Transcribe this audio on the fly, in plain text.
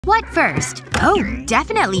What first? Oh,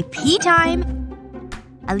 definitely pee time.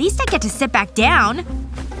 At least I get to sit back down.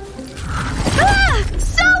 Ah!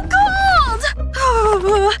 So cold!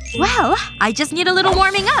 Well, I just need a little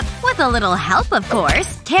warming up. With a little help, of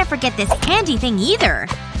course. Can't forget this handy thing either.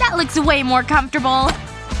 That looks way more comfortable.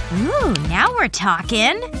 Ooh, now we're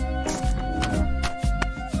talking.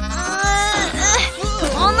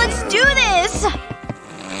 Come on, let's do this!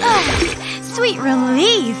 Sweet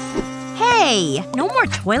relief. Hey, no more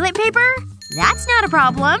toilet paper? That's not a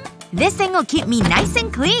problem. This thing will keep me nice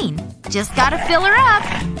and clean. Just gotta fill her up.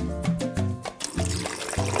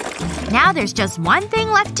 Now there's just one thing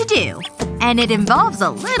left to do. And it involves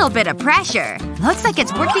a little bit of pressure. Looks like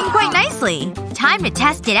it's working quite nicely. Time to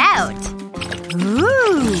test it out.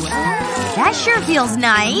 Ooh. That sure feels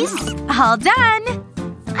nice. All done.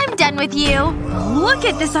 I'm done with you. Look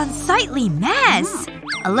at this unsightly mess.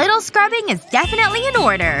 A little scrubbing is definitely in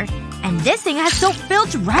order. And this thing has soap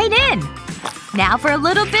filled right in. Now for a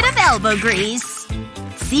little bit of elbow grease.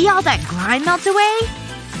 See all that grime melt away?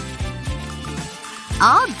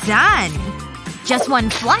 All done. Just one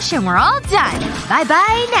flush and we're all done.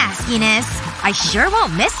 Bye-bye, nastiness. I sure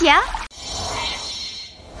won't miss ya.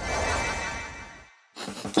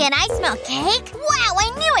 Can I smell cake? Wow, I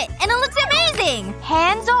knew it! And it looks amazing!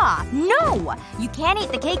 Hands off. No! You can't eat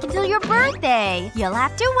the cake until your birthday. You'll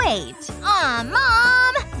have to wait. Aw,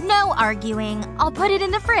 Mom! No arguing. I'll put it in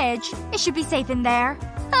the fridge. It should be safe in there.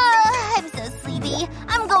 I'm so sleepy.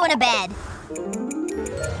 I'm going to bed.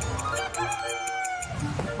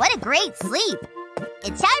 What a great sleep.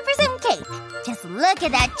 It's time for some cake. Just look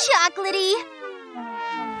at that chocolatey…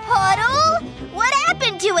 Puddle? What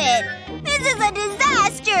happened to it? This is a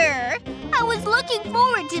disaster! I was looking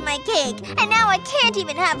forward to my cake, and now I can't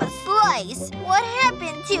even have a slice. What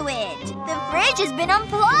happened to it? The fridge has been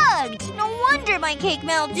unplugged. No wonder my cake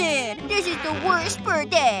melted. This is the worst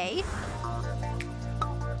birthday.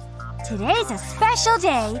 Today's a special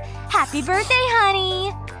day. Happy birthday,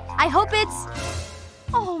 honey. I hope it's…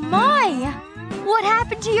 Oh my! What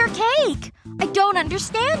happened to your cake? I don't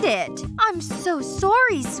understand it. I'm so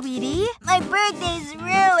sorry, sweetie. My birthday's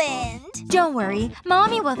ruined. Don't worry.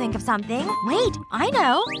 Mommy will think of something. Wait, I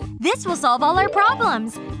know. This will solve all our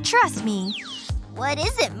problems. Trust me. What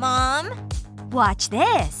is it, Mom? Watch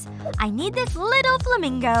this. I need this little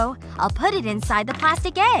flamingo. I'll put it inside the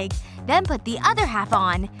plastic egg. Then put the other half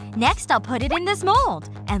on. Next I'll put it in this mold.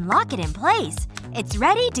 And lock it in place. It's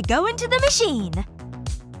ready to go into the machine.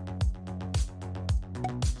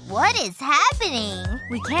 What is happening?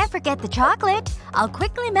 We can't forget the chocolate. I'll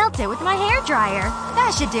quickly melt it with my hairdryer.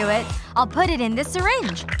 That should do it. I'll put it in this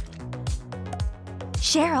syringe.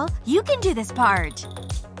 Cheryl, you can do this part.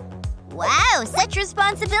 Wow, such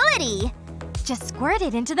responsibility. Just squirt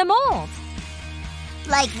it into the mold.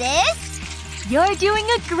 Like this? You're doing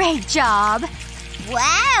a great job.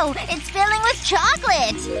 Wow, it's filling with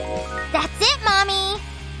chocolate. That's it, Mommy.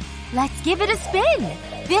 Let's give it a spin.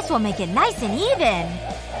 This will make it nice and even.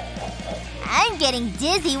 I'm getting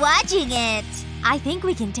dizzy watching it. I think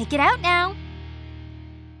we can take it out now.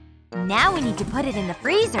 Now we need to put it in the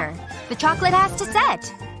freezer. The chocolate has to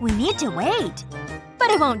set. We need to wait.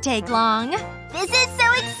 But it won't take long. This is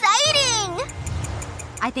so exciting!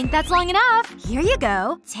 I think that's long enough. Here you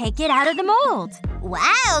go. Take it out of the mold.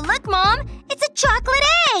 Wow, look, Mom! It's a chocolate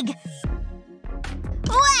egg!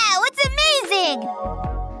 Wow, it's amazing!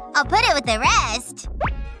 I'll put it with the rest.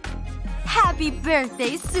 Happy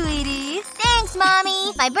birthday, sweetie. Thanks,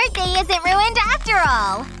 Mommy. My birthday isn't ruined after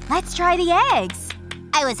all. Let's try the eggs.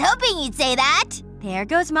 I was hoping you'd say that. There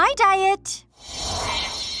goes my diet.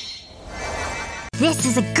 This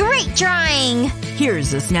is a great drawing!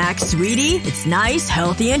 Here's a snack, sweetie. It's nice,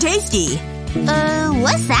 healthy, and tasty.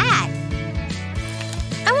 What's that?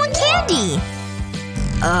 I want candy!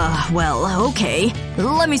 Well, okay.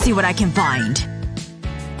 Let me see what I can find.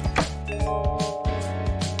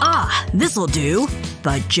 Ah, this'll do.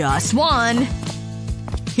 But just one.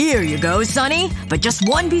 Here you go, Sonny. But just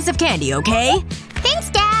one piece of candy, okay? Thanks,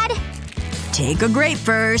 Dad! Take a grape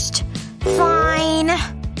first. Fine.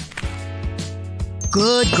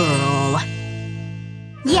 Good girl.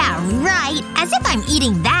 Yeah, right. As if I'm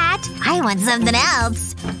eating that. I want something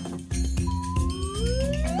else.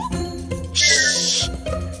 Shh.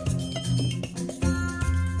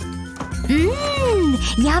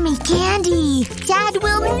 Yummy candy. Dad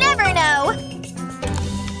will never know.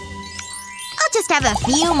 I'll just have a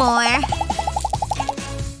few more.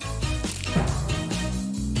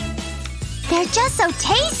 They're just so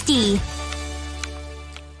tasty.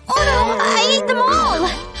 Oh no, I ate them all!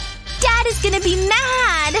 Dad is gonna be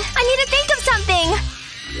mad! I need to think of something!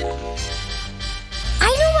 I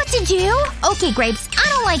know what to do! Okay, Grapes, I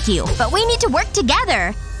don't don't like you, but we need to work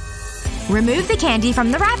together. Remove the candy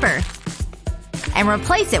from the wrapper. And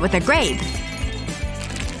replace it with a grape.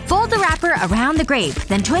 Fold the wrapper around the grape,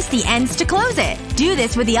 then twist the ends to close it. Do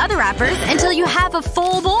this with the other wrappers until you have a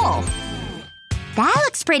full bowl. That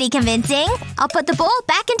looks pretty convincing. I'll put the bowl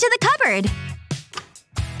back into the cupboard.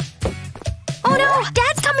 Oh no!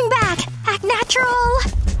 Dad's coming back! Act natural!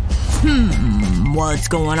 What's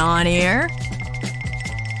going on here?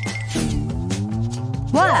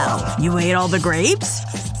 Wow, you ate all the grapes?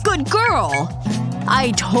 Good girl!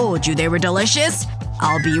 I told you they were delicious.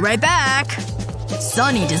 I'll be right back.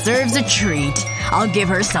 Sunny deserves a treat. I'll give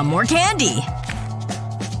her some more candy.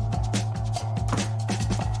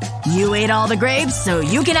 You ate all the grapes, so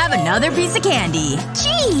you can have another piece of candy.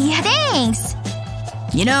 Gee, thanks!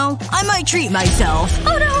 You know, I might treat myself.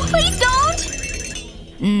 Oh no, please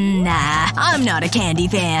don't! Nah, I'm not a candy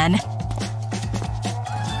fan.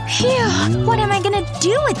 Phew, what am I gonna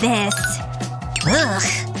do with this? Ugh.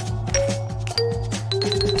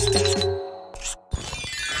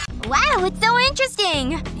 Wow, it's so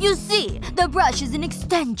interesting! You see, the brush is an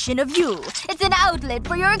extension of you. It's an outlet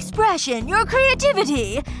for your expression, your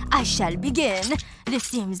creativity. I shall begin. This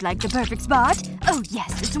seems like the perfect spot. Oh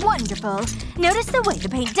yes, it's wonderful. Notice the way the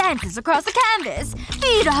paint dances across the canvas.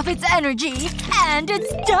 Feed off its energy. And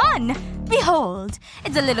it's done! Behold.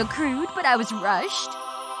 It's a little crude, but I was rushed.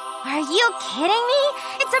 Are you kidding me?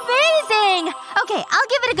 It's amazing! Okay, I'll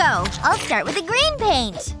give it a go. I'll start with the green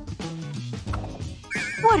paint.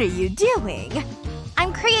 What are you doing?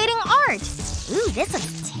 I'm creating art. Ooh, this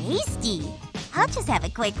looks tasty. I'll just have a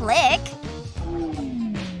quick lick.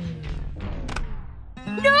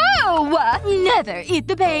 No! Never eat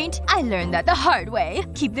the paint. I learned that the hard way.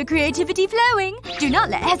 Keep the creativity flowing. Do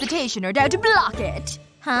not let hesitation or doubt block it.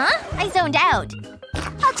 Huh? I zoned out.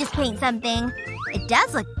 I'll just paint something. It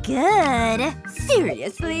does look good.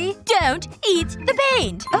 Seriously? Don't eat the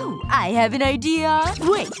paint! Oh, I have an idea.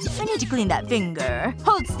 Wait, I need to clean that finger.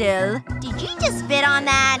 Hold still. Did you just spit on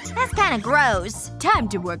that? That's kinda gross. Time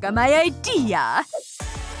to work on my idea.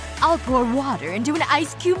 I'll pour water into an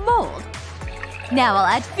ice cube mold. Now I'll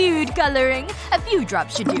add food coloring. A few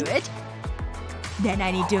drops should do it. Then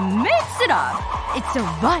I need to mix it up. It's so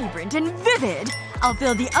vibrant and vivid. I'll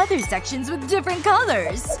fill the other sections with different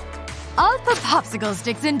colors. I'll put popsicle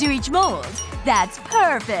sticks into each mold. That's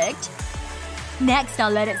perfect. Next,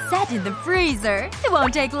 I'll let it set in the freezer. It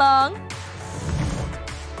won't take long.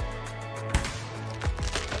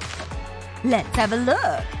 Let's have a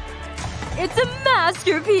look. It's a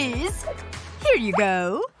masterpiece! Here you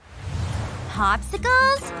go.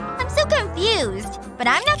 Popsicles? I'm so confused. But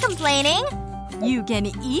I'm not complaining. You can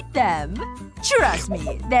eat them. Trust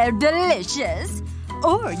me, they're delicious.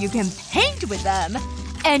 Or you can paint with them.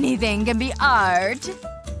 Anything can be art.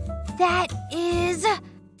 That is…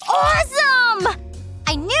 awesome!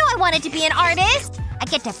 I knew I wanted to be an artist! I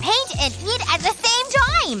get to paint and eat at the same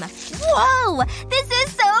time! Whoa! This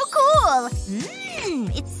is so cool!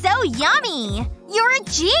 It's so yummy! You're a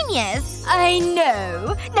genius! I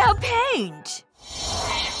know. Now paint!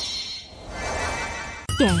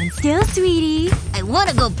 Stand still, sweetie. I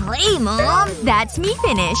wanna go play, Mom. That's me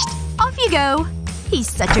finished. Off you go. He's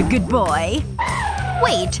such a good boy.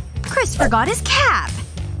 Wait. Chris forgot his cap.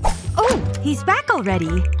 Oh, he's back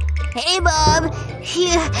already. Hey, Bob.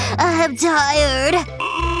 I'm tired.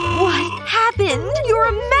 What happened? You're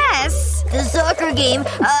a mess. The soccer game.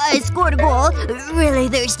 I scored a goal. Really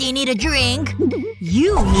thirsty. Need a drink.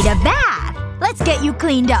 You need a bath. Let's get you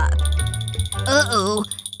cleaned up. Uh-oh.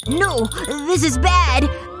 No. This is bad.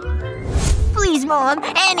 Please, Mom.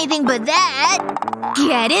 Anything but that.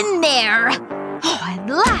 Get in there. Oh, at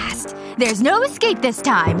last. There's no escape this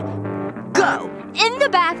time. Go. In the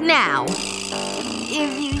bath now.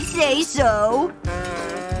 If you say so.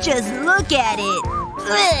 Just look at it.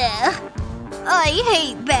 Ugh. I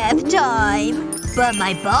hate bath time. But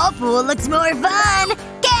my ball pool looks more fun!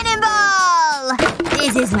 Cannonball!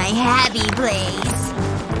 This is my happy place.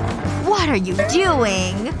 What are you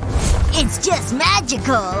doing? It's just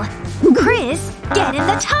magical. Chris, get in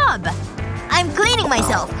the tub. I'm cleaning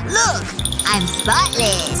myself. Look! I'm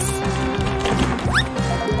spotless.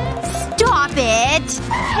 Stop it!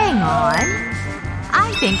 Hang on.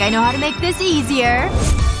 I think I know how to make this easier.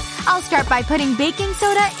 I'll start by putting baking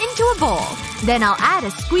soda into a bowl. Then I'll add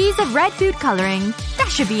a squeeze of red food coloring. That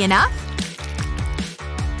should be enough.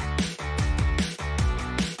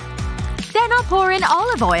 Then I'll pour in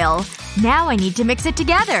olive oil. Now I need to mix it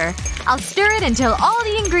together. I'll stir it until all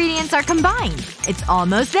the ingredients are combined. It's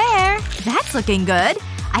almost there. That's looking good.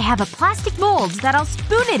 I have a plastic mold that I'll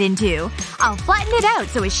spoon it into. I'll flatten it out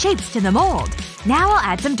so it shapes to the mold. Now I'll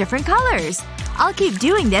add some different colors. I'll keep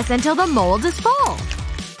doing this until the mold is full.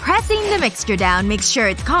 Pressing the mixture down makes sure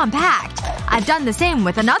it's compact. I've done the same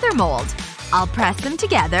with another mold. I'll press them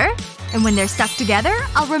together. And when they're stuck together,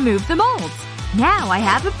 I'll remove the molds. Now I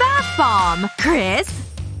have a bath bomb. Chris?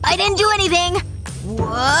 I didn't do anything!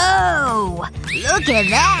 Whoa! Look at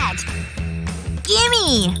that!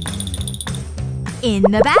 Gimme! In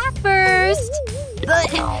the bath first.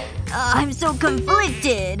 But… I'm so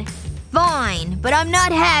conflicted. Fine, but I'm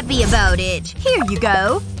not happy about it. Here you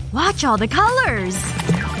go. Watch all the colors.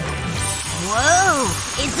 Whoa!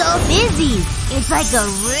 It's all busy! It's like a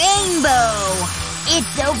rainbow! It's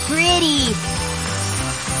so pretty!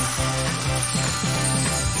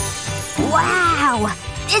 Wow!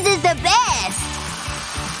 This is the best!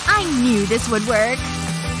 I knew this would work.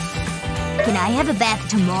 Can I have a bath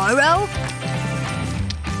tomorrow?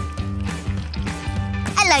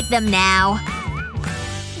 I like them now.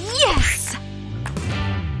 Yes!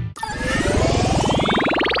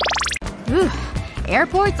 Ooh.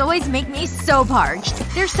 Airports always make me so parched.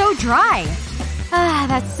 They're so dry. Ah,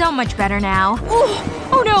 that's so much better now.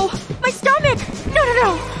 Oh no! My stomach!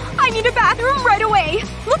 No. I need a bathroom right away.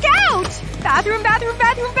 Look out! Bathroom, bathroom,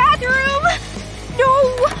 bathroom, bathroom! No!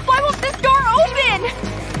 Why won't this door open?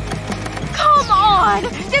 Come on!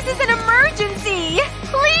 This is an emergency!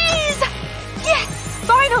 Please! Yes!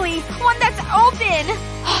 Finally! One that's open!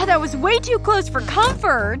 Oh, that was way too close for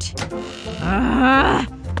comfort.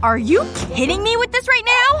 Are you kidding me with this right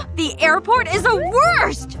now? The airport is the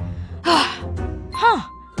worst! Huh.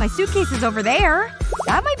 My suitcase is over there.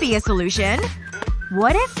 That might be a solution.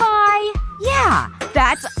 What if yeah!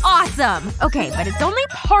 That's awesome! Okay, but it's only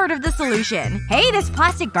part of the solution. Hey, this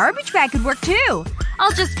plastic garbage bag could work too.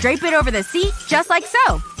 I'll just drape it over the seat, just like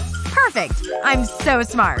so. Perfect. I'm so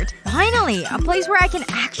smart. Finally, a place where I can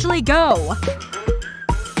actually go.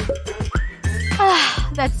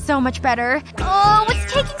 That's so much better. Oh,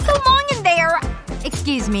 what's taking so long in there?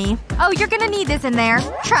 Excuse me. Oh, you're gonna need this in there.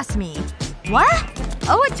 Trust me. What?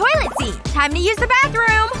 Oh, a toilet seat. Time to use the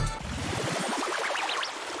bathroom.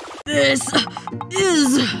 This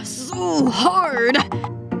is so hard.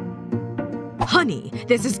 Honey,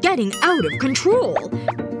 this is getting out of control.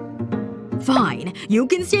 Fine. You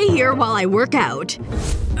can stay here while I work out.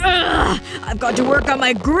 I've got to work on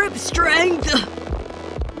my grip strength.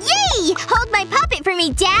 Yay! Hold my puppet for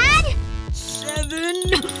me, Dad! 7…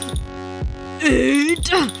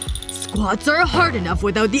 8… Squats are hard enough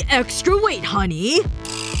without the extra weight, honey.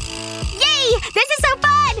 Yay! This is so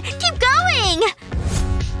fun! Keep going!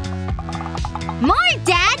 More,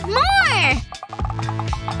 Dad! More!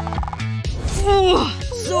 Oh,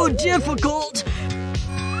 so difficult.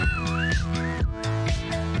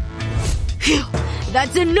 Phew.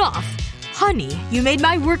 That's enough. Honey, you made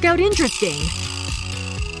my workout interesting.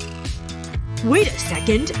 Wait a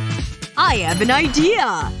second. I have an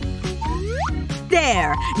idea.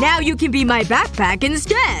 There. Now you can be my backpack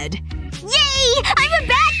instead. Yay! I'm a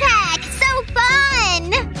backpack! So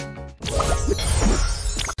fun!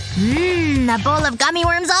 A bowl of gummy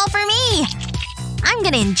worms all for me! I'm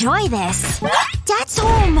gonna enjoy this. Dad's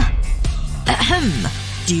home! Ahem.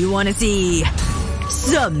 Do you want to see…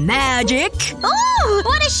 some magic? Ooh!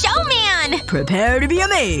 What a showman! Prepare to be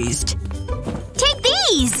amazed. Take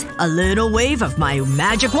these! A little wave of my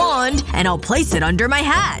magic wand, and I'll place it under my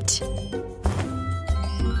hat.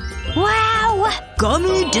 Wow!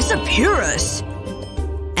 Gummy disappearus.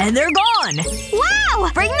 And they're gone! Wow!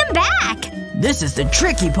 Bring them back! This is the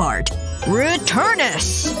tricky part.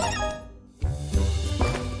 Returnus!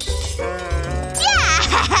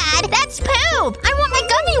 Dad! That's poop! I want my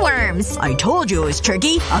gummy worms! I told you it was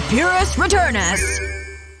tricky. Apirus returnus!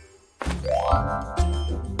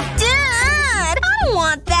 Dad! I don't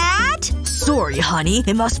want that! Sorry, honey.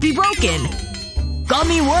 It must be broken.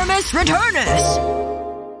 Gummy wormus returnus!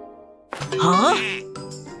 Huh?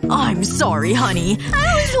 I'm sorry, honey.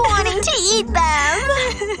 I was wanting to eat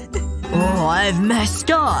them! Oh, I've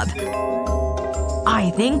messed up.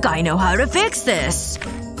 I think I know how to fix this.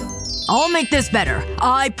 I'll make this better.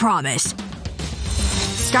 I promise.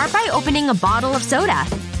 Start by opening a bottle of soda.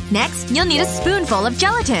 Next, you'll need a spoonful of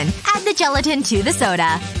gelatin. Add the gelatin to the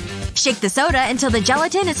soda. Shake the soda until the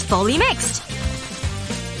gelatin is fully mixed.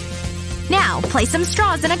 Now, place some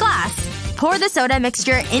straws in a glass. Pour the soda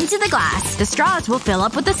mixture into the glass. The straws will fill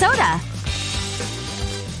up with the soda.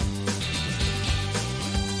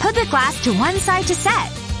 Put the glass to one side to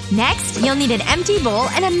set. Next, you'll need an empty bowl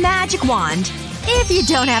and a magic wand. If you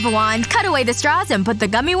don't have a wand, cut away the straws and put the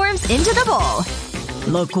gummy worms into the bowl.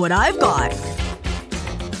 Look what I've got.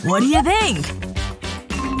 What do you think?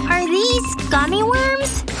 Are these gummy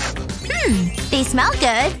worms? They smell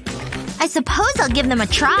good. I suppose I'll give them a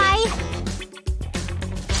try.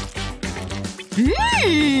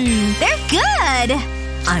 They're good!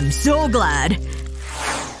 I'm so glad.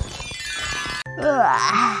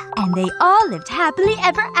 And they all lived happily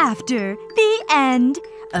ever after. The end.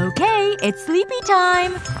 Okay, it's sleepy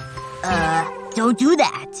time. Don't do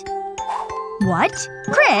that. What?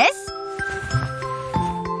 Chris?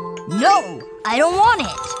 No! I don't want it!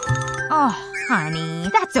 Oh, honey.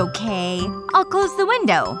 That's okay. I'll close the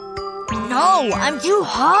window. No! I'm too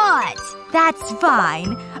hot! That's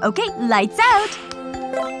fine. Okay, lights out.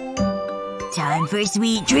 Time for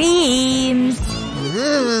sweet dreams!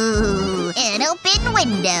 Ooh, an open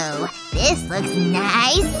window. This looks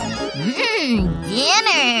nice.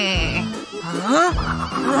 Dinner!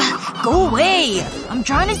 Huh? Go away! I'm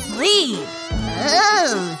trying to sleep.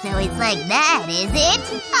 Oh, so it's like that, is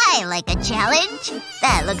it? I like a challenge.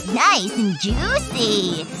 That looks nice and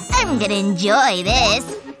juicy. I'm gonna enjoy this.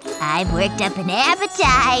 I've worked up an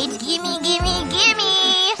appetite. Gimme, gimme,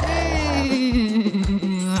 gimme!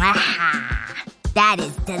 That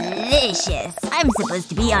is delicious. I'm supposed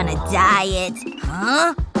to be on a diet.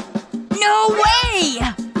 Huh? No way!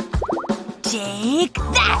 Take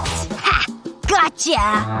that! Ha! Gotcha!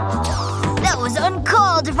 That was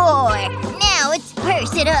uncalled for. Now it's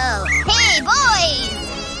personal. Hey, boys!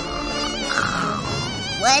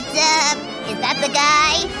 What's up? Is that the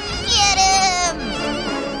guy? Get him!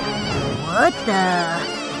 What the?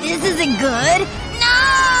 This isn't good.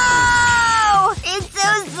 No! It's so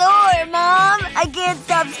sore, Mom. I can't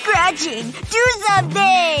stop scratching. Do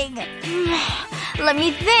something! Let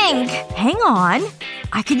me think. Hang on.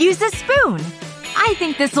 I could use a spoon. I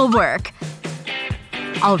think this'll work.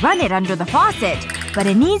 I'll run it under the faucet, but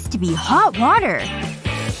it needs to be hot water.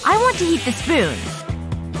 I want to heat the spoon.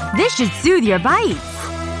 This should soothe your bites.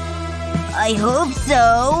 I hope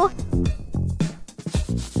so.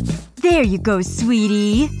 There you go,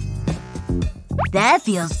 sweetie. That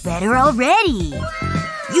feels better already.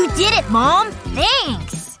 You did it, Mom!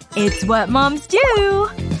 Thanks! It's what moms do.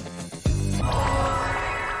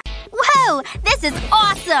 Whoa! This is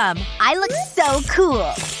awesome! I look so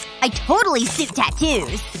cool. I totally suit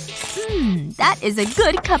tattoos. That is a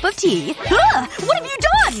good cup of tea. Ugh, what have you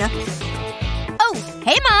done? Oh,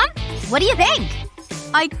 hey Mom! What do you think?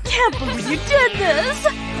 I can't believe you did this!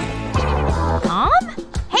 Mom?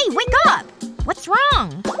 Hey, wake up! What's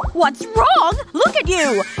wrong? What's wrong? Look at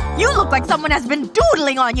you! You look like someone has been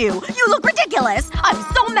doodling on you! You look ridiculous! I'm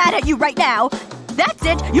so mad at you right now! That's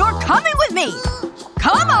it! You're coming with me!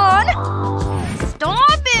 Come on!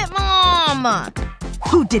 Stop it, Mom!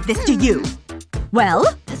 Who did this to you? Well?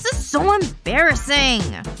 This is so embarrassing.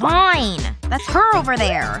 Fine. That's her over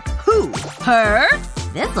there. Who? Her?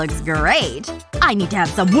 This looks great. I need to have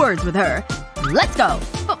some words with her. Let's go.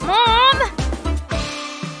 But Mom…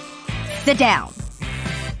 Sit down.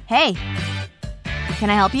 Hey. Can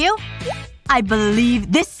I help you? I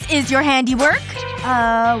believe this is your handiwork?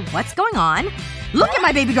 What's going on? Look at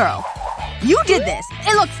my baby girl. You did this.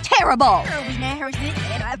 It looks terrible.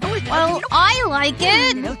 Well, I like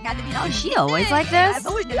it. Is she always like this?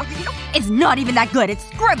 It's not even that good. It's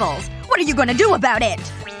scribbles. What are you gonna do about it?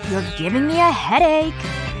 You're giving me a headache.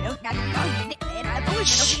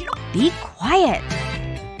 Shh. Be quiet.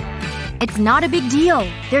 It's not a big deal.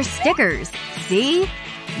 They're stickers. See?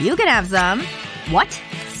 You can have some. What?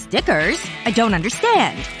 Stickers? I don't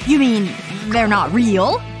understand. You mean they're not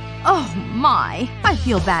real? Oh my. I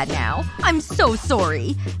feel bad now. I'm so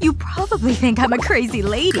sorry. You probably think I'm a crazy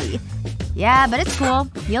lady. Yeah, but it's cool.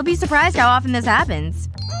 You'll be surprised how often this happens.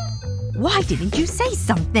 Why didn't you say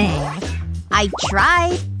something? I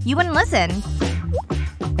tried. You wouldn't listen.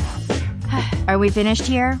 Are we finished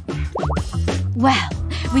here? Well,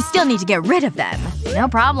 we still need to get rid of them. No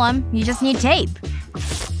problem. You just need tape.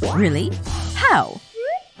 Really? How?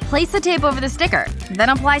 Place the tape over the sticker. Then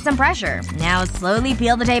apply some pressure. Now slowly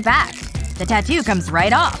peel the tape back. The tattoo comes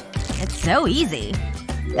right off. It's so easy.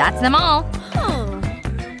 That's them all.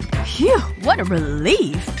 Phew, what a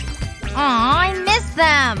relief. Aw, I miss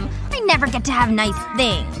them. I never get to have nice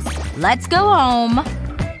things. Let's go home.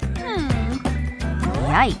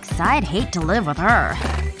 Yikes, I'd hate to live with her.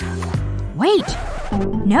 Wait.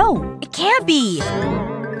 No, it can't be.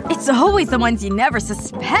 It's always the ones you never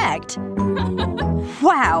suspect.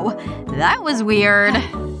 Wow. That was weird.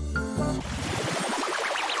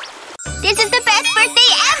 This is the best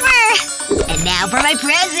birthday ever! And now for my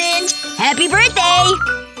present! Happy birthday!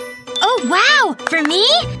 Oh wow! For me?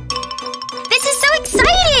 This is so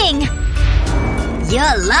exciting!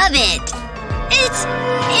 You'll love it! It's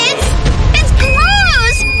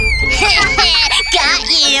gross! Got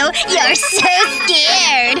you! You're so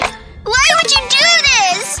scared! Why would you do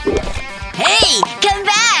this? Hey! Come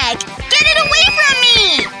back! Get it away from me!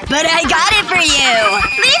 But I got it for you! you!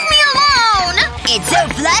 Leave me alone! It's so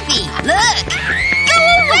fluffy. Look! Go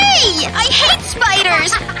away! I hate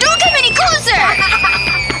spiders! Don't come any closer!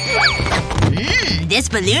 This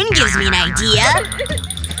balloon gives me an idea.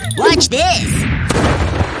 Watch this.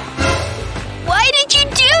 Why did you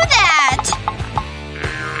do that?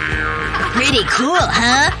 Pretty cool,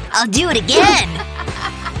 huh? I'll do it again.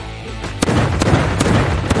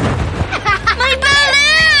 My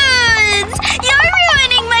balloons! You're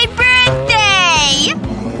ruining my birthday!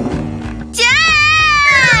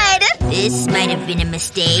 Dad! This might have been a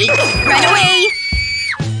mistake. Run away!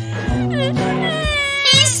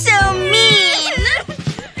 He's so mean!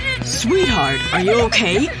 Sweetheart, are you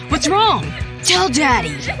okay? What's wrong? Tell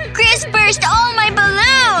Daddy. Chris burst all my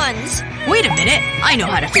balloons! Wait a minute. I know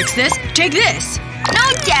how to fix this. Take this.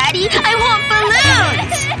 No, Daddy! I want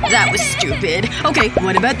balloons! That was stupid. Okay,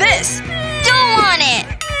 what about this? Don't want it!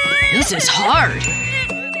 This is hard.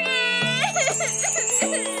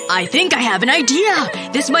 I think I have an idea.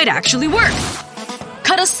 This might actually work.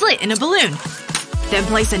 Cut a slit in a balloon. Then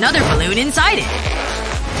place another balloon inside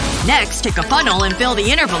it. Next, take a funnel and fill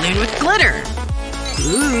the inner balloon with glitter.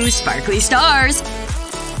 Ooh, sparkly stars.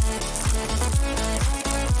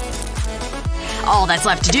 All that's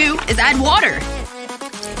left to do is add water.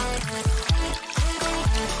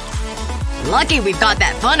 Lucky we've got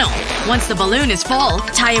that funnel. Once the balloon is full,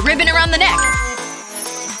 tie a ribbon around the neck.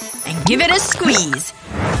 And give it a squeeze.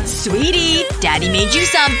 Sweetie, Daddy made you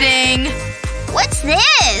something. What's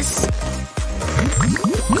this?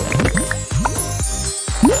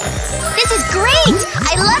 This is great!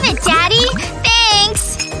 I love it, Daddy!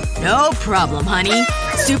 Thanks! No problem, honey.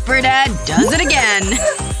 Super Dad does it again.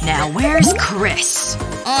 Now where's Chris?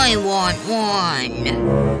 I want one.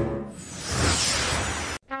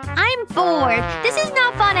 I'm bored. This is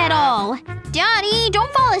not fun at all. Daddy,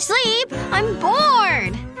 don't fall asleep. I'm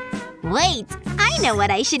bored. Wait. I know what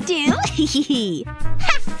I should do.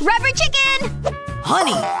 Ha! Rubber chicken!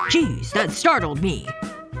 Honey, jeez, that startled me.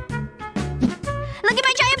 Look at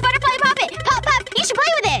my giant butterfly puppet! Pop, pop! You should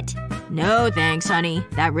play with it! No thanks, honey.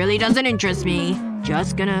 That really doesn't interest me.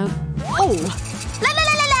 Just gonna… Oh! La la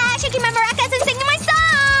la la la! Shaking my maracas and singing my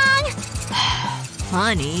song!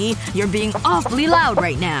 Honey, you're being awfully loud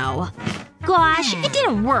right now. Gosh, it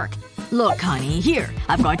didn't work. Look, honey, here.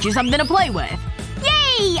 I've got you something to play with.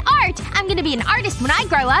 Yay! Art! I'm gonna be an artist when I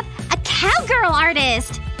grow up. A cowgirl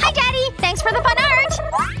artist! Hi, Daddy! Thanks for the fun art!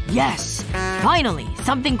 Yes! Finally!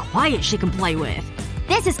 Something quiet she can play with.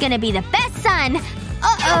 This is gonna be the best son!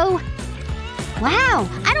 Uh-oh. Wow,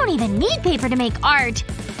 I don't even need paper to make art.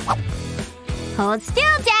 Hold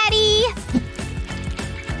still, Daddy!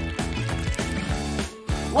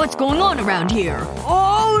 What's going on around here?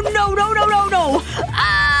 Oh, no, no, no, no, no!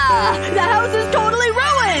 Ah! The house is totally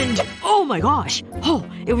ruined! Oh my gosh. Oh,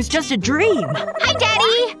 it was just a dream. Hi,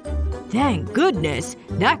 Daddy! Thank goodness.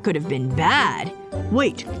 That could have been bad.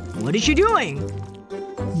 Wait, what is she doing?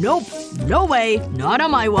 Nope. No way. Not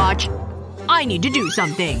on my watch. I need to do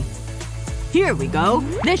something. Here we go.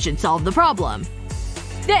 This should solve the problem.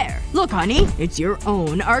 There. Look, honey. It's your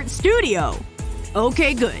own art studio.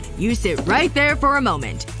 Okay, good. You sit right there for a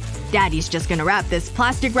moment. Daddy's just gonna wrap this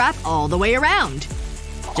plastic wrap all the way around.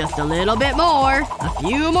 Just a little bit more. A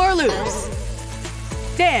few more loops.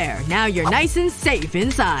 There. Now you're nice and safe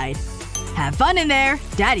inside. Have fun in there.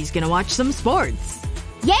 Daddy's gonna watch some sports.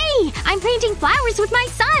 Yay! I'm painting flowers with my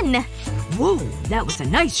son! Whoa. That was a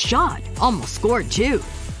nice shot. Almost scored, too.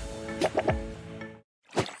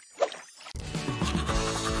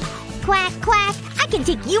 Quack, quack. I can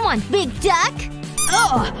take you on, big duck!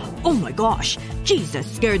 Ugh! Oh my gosh. Jeez, that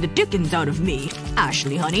scared the dickens out of me.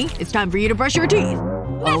 Ashley, honey, it's time for you to brush your teeth.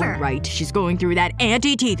 Never. Oh, right. She's going through that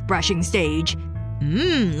anti-teeth brushing stage.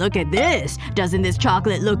 Look at this. Doesn't this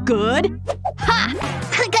chocolate look good? Ha!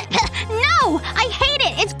 No! I hate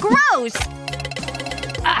it! It's gross!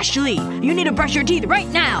 Ashley, you need to brush your teeth right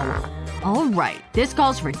now! Alright, this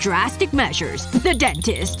calls for drastic measures. The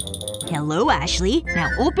dentist. Hello, Ashley. Now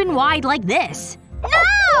open wide like this.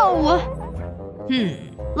 No!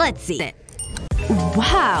 Let's see.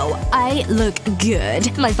 Wow, I look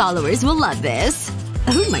good. My followers will love this.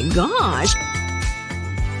 Oh my gosh.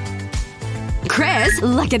 Chris,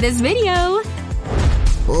 look at this video.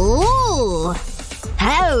 Ooh.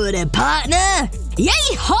 Howdy, partner.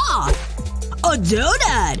 Yay-haw! A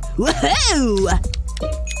donut! Woohoo!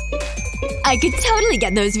 I could totally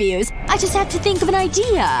get those views. I just have to think of an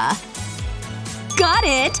idea. Got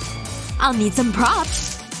it! I'll need some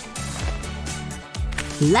props.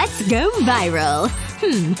 Let's go viral.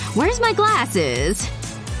 Where's my glasses?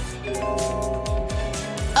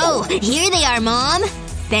 Oh, here they are, Mom.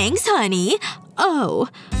 Thanks, honey. Oh.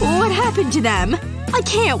 What happened to them? I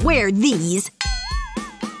can't wear these.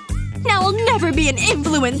 Now I'll never be an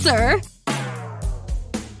influencer!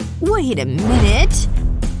 Wait a minute.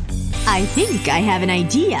 I think I have an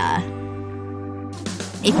idea.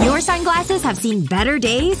 If your sunglasses have seen better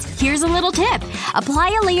days, here's a little tip. Apply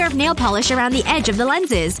a layer of nail polish around the edge of the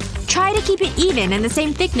lenses. Try to keep it even and the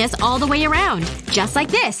same thickness all the way around. Just like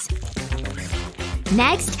this.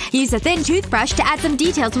 Next, use a thin toothbrush to add some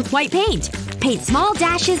details with white paint. Paint small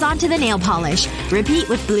dashes onto the nail polish. Repeat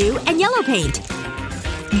with blue and yellow paint.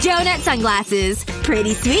 Donut sunglasses.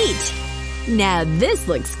 Pretty sweet. Now this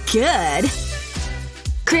looks good.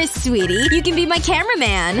 Chris, sweetie, you can be my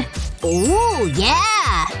cameraman. Ooh,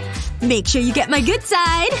 yeah! Make sure you get my good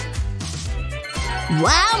side.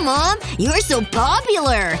 Wow, Mom! You're so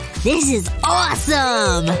popular! This is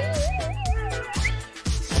awesome!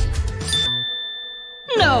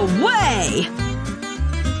 No way!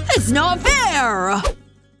 It's not fair!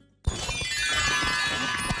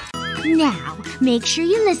 Now, make sure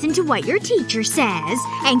you listen to what your teacher says.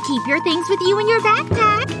 And keep your things with you in your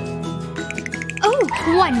backpack. Oh,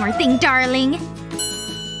 one more thing, darling.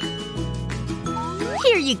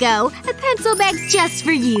 Here you go. A pencil bag just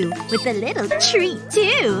for you. With a little treat,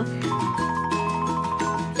 too.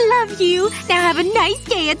 Love you. Now have a nice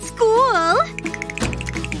day at school.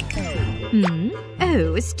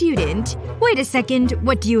 Oh, a student. Wait a second.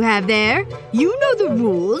 What do you have there? You know the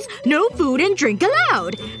rules. No food and drink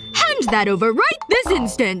allowed. Hand that over right this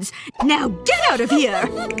instant. Now get out of here!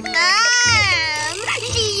 Mom!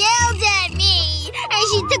 She yelled at me! And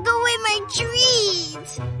she took away my treat!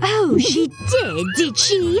 Oh, she did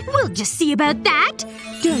she? We'll just see about that.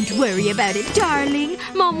 Don't worry about it, darling.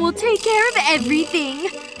 Mom will take care of everything.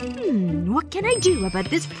 What can I do about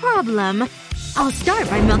this problem? I'll start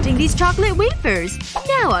by melting these chocolate wafers.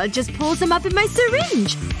 Now I'll just pull some up in my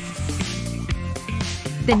syringe.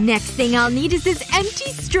 The next thing I'll need is this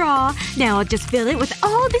empty straw. Now I'll just fill it with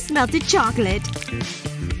all this melted chocolate.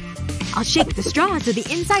 I'll shake the straw so the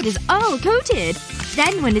inside is all coated.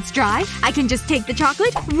 Then when it's dry, I can just take the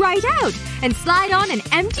chocolate right out and slide on an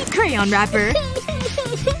empty crayon wrapper.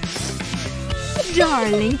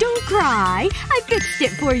 Darling, don't cry. I fixed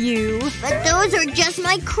it for you. But those are just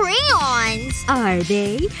my crayons! Are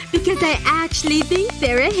they? Because I actually think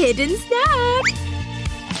they're a hidden snack.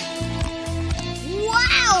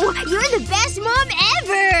 Wow! You're the best mom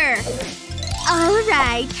ever!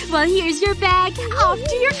 Alright. Well, here's your bag. Off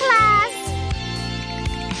to your class.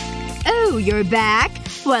 Oh, you're back?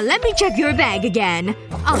 Well, let me check your bag again.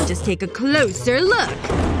 I'll just take a closer look.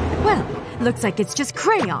 Well, looks like it's just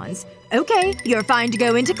crayons. Okay, you're fine to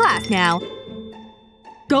go into class now.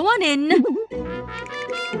 Go on in.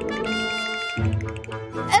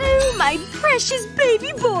 Oh, my precious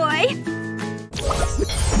baby boy.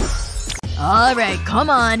 Alright, come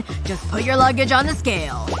on. Just put your luggage on the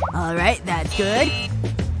scale. Alright, that's good.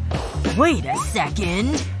 Wait a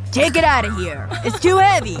second. Take it out of here. It's too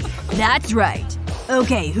heavy. That's right.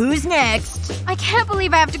 Okay, who's next? I can't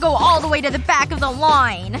believe I have to go all the way to the back of the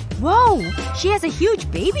line. Whoa! She has a huge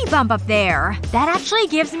baby bump up there. That actually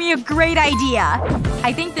gives me a great idea.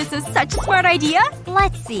 I think this is such a smart idea.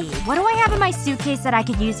 Let's see. What do I have in my suitcase that I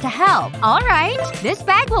could use to help? Alright. This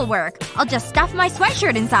bag will work. I'll just stuff my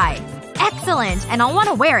sweatshirt inside. Excellent. And I'll want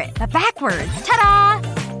to wear it, but backwards. Ta-da!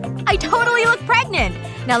 I totally look pregnant!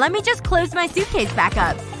 Now let me just close my suitcase back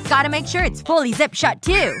up. Gotta make sure it's fully zipped shut,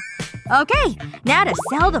 too. Okay. Now to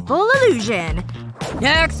sell the full illusion.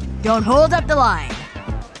 Next. Don't hold up the line.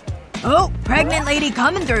 Oh, pregnant lady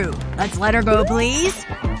coming through. Let's let her go, please.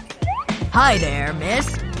 Hi there,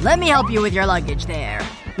 miss. Let me help you with your luggage there.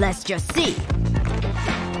 Let's just see.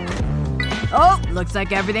 Oh, looks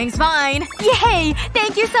like everything's fine. Yay!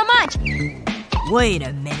 Thank you so much! Wait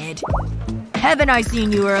a minute. Haven't I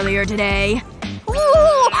seen you earlier today?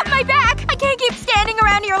 Ooh! My back! I can't keep standing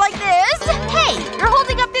around here like this! Hey! You're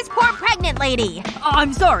holding up this poor pregnant lady! Oh,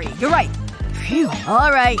 I'm sorry. You're right. Phew.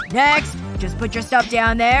 Alright, next. Just put your stuff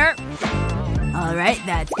down there. Alright,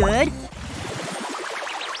 that's good.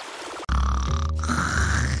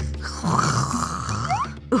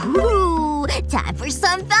 Ooh! Time for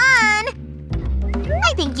some fun!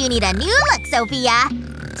 I think you need a new look, Sophia.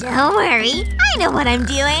 Don't worry. I know what I'm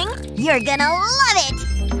doing. You're gonna love it!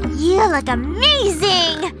 You look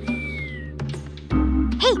amazing!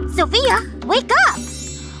 Hey, Sophia! Wake up!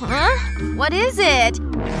 Huh? What is it?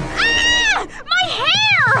 Ah! My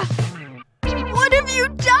hair! What have you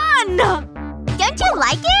done? Don't you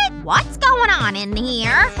like it? What's going on in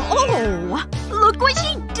here? Oh! Look what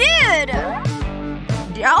she did!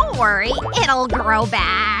 Don't worry. It'll grow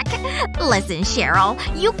back. Listen, Cheryl.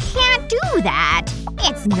 You can't do that.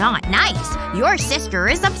 It's not nice. Your sister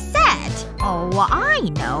is upset. Oh, I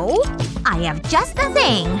know. I have just the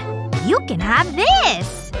thing. You can have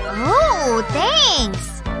this. Oh,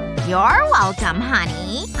 thanks. You're welcome,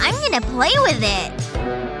 honey. I'm gonna play with it.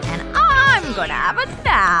 And I'm gonna have a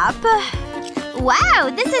nap. Wow,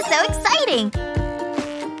 this is so exciting.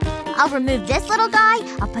 I'll remove this little guy.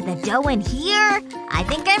 I'll put the dough in here. I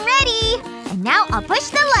think I'm ready. And now I'll push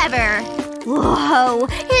the lever. Whoa,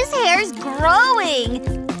 his hair's growing.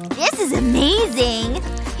 This is amazing.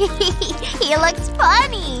 He looks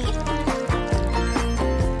funny.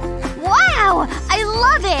 Wow, I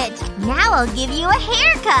love it. Now I'll give you a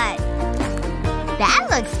haircut. That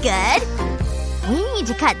looks good. We need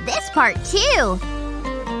to cut this part too.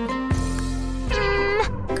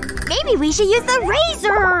 Maybe we should use the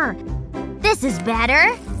razor. This is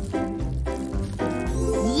better.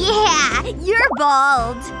 Yeah, you're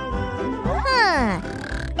bald.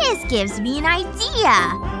 This gives me an idea.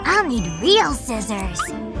 I'll need real scissors.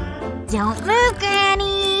 Don't move,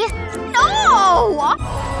 Granny. No!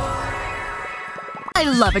 I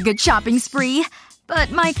love a good shopping spree.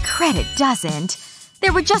 But my credit doesn't.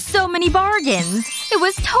 There were just so many bargains. It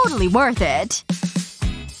was totally worth it.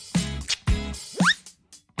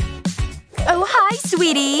 Oh, hi,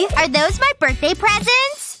 sweetie. Are those my birthday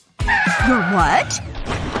presents? Your what?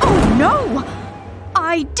 Oh, no!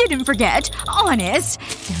 I didn't forget. Honest.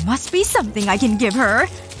 There must be something I can give her.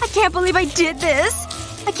 I can't believe I did this.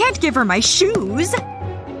 I can't give her my shoes.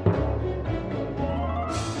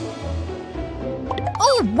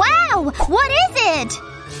 Oh, wow! What is it?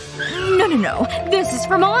 No. This is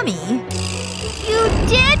for Mommy. You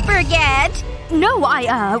did forget! No,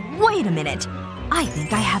 wait a minute. I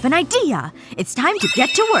think I have an idea. It's time to get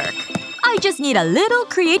to work. I just need a little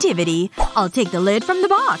creativity. I'll take the lid from the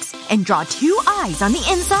box and draw 2 eyes on the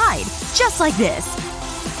inside. Just like this.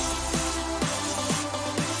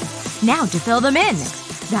 Now to fill them in.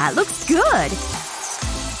 That looks good.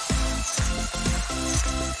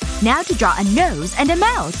 Now to draw a nose and a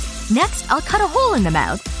mouth. Next, I'll cut a hole in the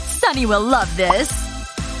mouth. Sunny will love this.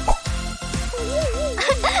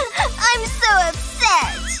 I'm so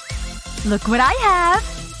upset. Look what I have.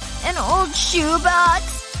 An old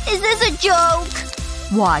shoebox? Is this a joke?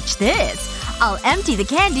 Watch this. I'll empty the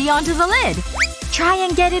candy onto the lid. Try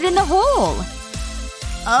and get it in the hole.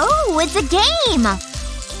 Oh, it's a game!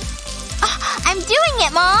 I'm doing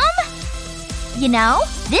it, Mom! You know,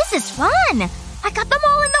 this is fun! I got them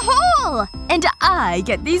all in the hole! And I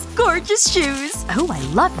get these gorgeous shoes. Oh, I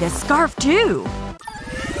love this scarf, too.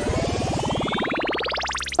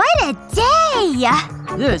 What a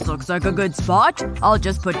day! This looks like a good spot. I'll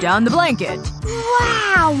just put down the blanket.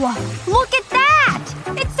 Wow! Look at that!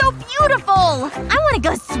 It's so beautiful! I want to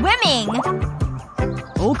go swimming!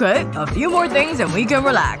 Okay, a few more things and we can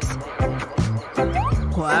relax.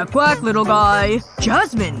 Quack quack, little guy.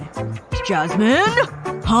 Jasmine! Jasmine?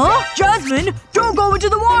 Huh? Jasmine? Don't go into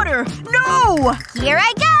the water! No! Here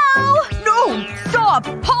I go! No! Stop!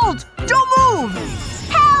 Halt! Don't move!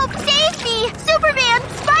 Help! Save me! Superman!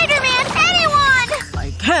 Spider-Man! Anyone!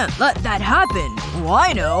 I can't let that happen. Oh,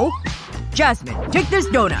 I know. Jasmine, take this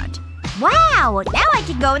donut. Wow! Now I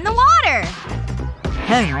can go in the water!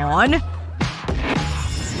 Hang on.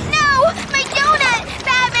 No! My donut!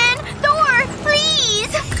 Batman! Thor!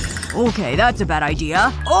 Please! Okay, that's a bad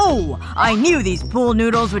idea. Oh! I knew these pool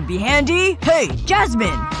noodles would be handy. Hey,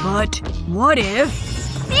 Jasmine! But what if…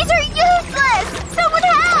 These are useless! Someone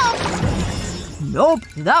help! Nope,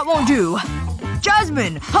 that won't do.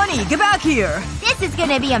 Jasmine! Honey, get back here! This is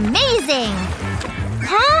gonna be amazing!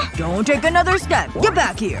 Huh? Don't take another step. Get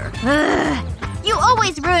back here. Ugh. You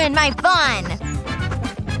always ruin my fun!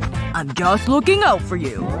 I'm just looking out for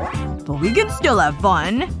you. But we can still have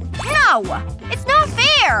fun. No! It's not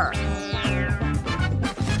fair!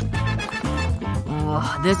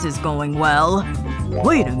 Oh, this is going well.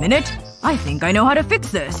 Wait a minute. I think I know how to fix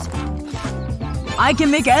this. I can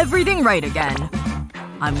make everything right again.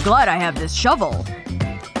 I'm glad I have this shovel.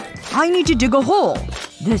 I need to dig a hole.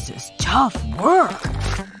 This is tough work.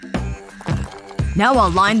 Now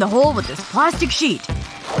I'll line the hole with this plastic sheet.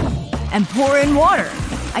 And pour in water.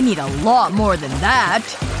 I need a lot more than that.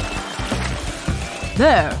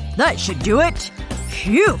 There. That should do it.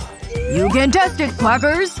 Phew. You can test it,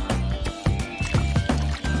 quackers.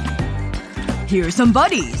 Here's some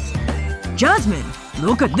buddies. Jasmine,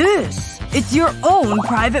 look at this. It's your own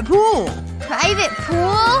private pool. Private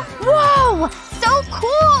pool? Whoa! So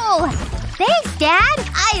cool! Thanks, Dad!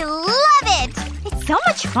 I love it! It's so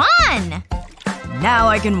much fun! Now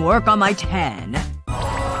I can work on my tan.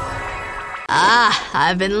 Ah,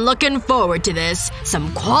 I've been looking forward to this.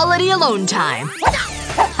 Some quality alone time.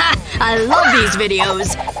 Ha! I love these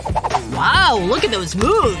videos. Wow, look at those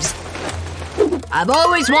moves. I've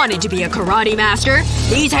always wanted to be a karate master.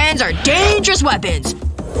 These hands are dangerous weapons.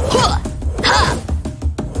 Huh! Ha!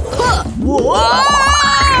 Huh!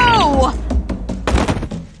 Whoa!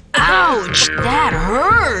 Ouch! That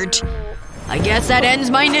hurt! I guess that ends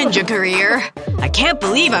my ninja career. I can't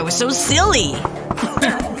believe I was so silly.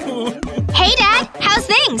 Hey, Dad! How's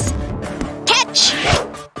things? Catch!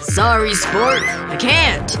 Sorry, sport. I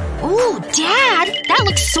can't. Ooh, Dad! That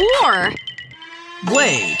looks sore!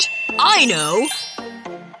 Wait. I know!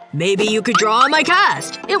 Maybe you could draw on my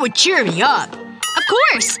cast. It would cheer me up. Of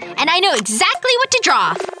course! And I know exactly what to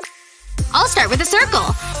draw. I'll start with a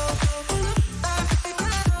circle.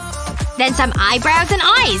 Then some eyebrows and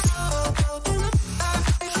eyes.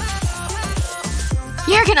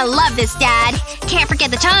 You're gonna love this, Dad. Can't forget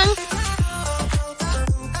the tongue.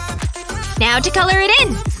 Now to color it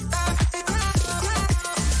in.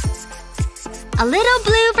 A little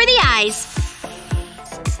blue for the eyes.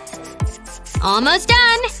 Almost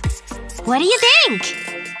done. What do you think?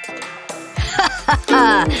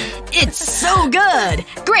 It's so good!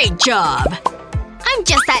 Great job! I'm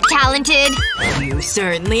just that talented. You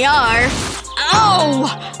certainly are.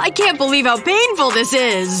 Ow! I can't believe how painful this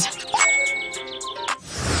is.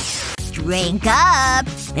 Drink up.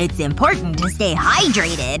 It's important to stay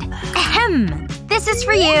hydrated. Ahem. This is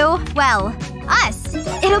for you. Well, us.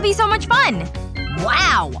 It'll be so much fun.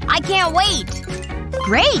 Wow. I can't wait.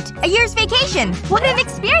 Great! A year's vacation! What an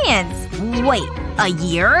experience! Wait, a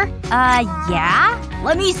year? Yeah?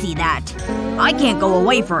 Let me see that. I can't go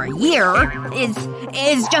away for a year.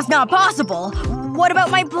 It's just not possible. What about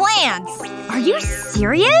my plants? Are you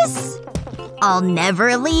serious? I'll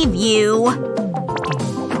never leave you.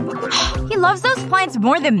 He loves those plants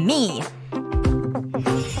more than me.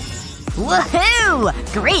 Woohoo!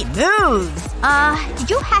 Great moves! Did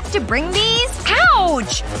you have to bring these?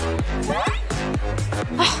 Ouch!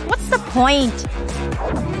 What's the point?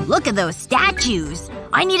 Look at those statues.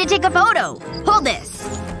 I need to take a photo. Hold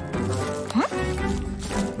this. Huh?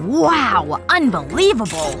 Wow.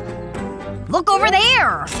 Unbelievable. Look over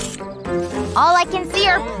there. All I can see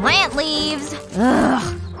are plant leaves.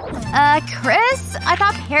 Ugh. Chris? I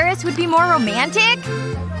thought Paris would be more romantic?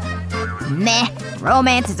 Meh.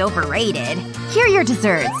 Romance is overrated. Here are your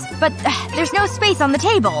desserts. But there's no space on the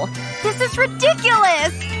table. This is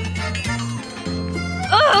ridiculous!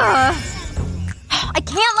 Ugh! I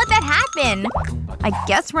can't let that happen. I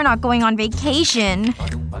guess we're not going on vacation.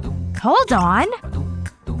 Hold on.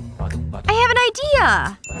 I have an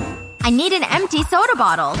idea. I need an empty soda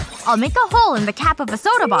bottle. I'll make a hole in the cap of a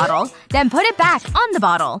soda bottle, then put it back on the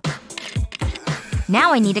bottle.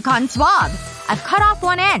 Now I need a cotton swab. I've cut off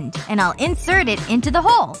one end, and I'll insert it into the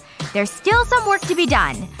hole. There's still some work to be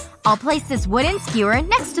done. I'll place this wooden skewer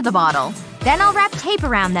next to the bottle. Then I'll wrap tape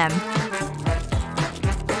around them.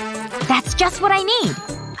 That's just what I need.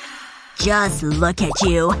 Just look at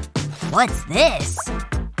you. What's this?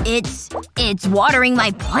 It's watering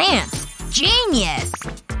my plants. Genius!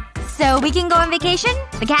 So we can go on vacation?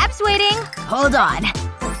 The cab's waiting. Hold on.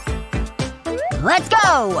 Let's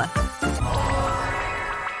go!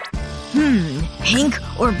 Pink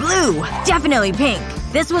or blue? Definitely pink.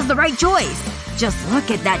 This was the right choice. Just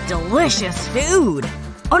look at that delicious food.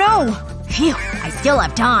 Oh no! Phew. I still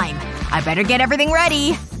have time. I better get everything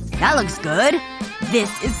ready. That looks good. This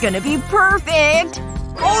is gonna be perfect!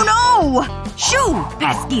 Oh no! Shoo!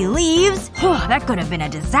 Pesky leaves! That could have been a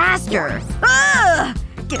disaster. Ah!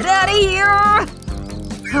 Get out of here!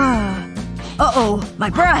 Uh-oh. My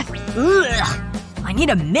breath. Ugh. I need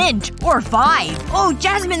a mint. Or 5. Oh,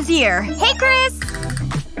 Jasmine's here. Hey, Chris!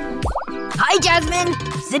 Hi, Jasmine!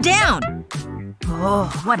 Sit down. Oh,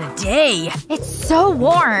 what a day. It's so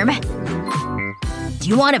warm. Do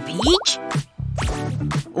you want a peach?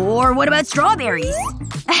 Or what about strawberries?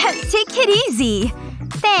 Take it easy.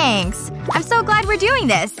 Thanks. I'm so glad we're doing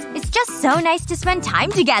this. It's just so nice to spend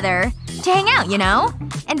time together. To hang out, you know?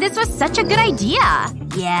 And this was such a good idea.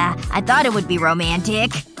 Yeah, I thought it would be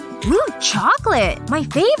romantic. Ooh, chocolate. My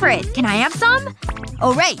favorite. Can I have some?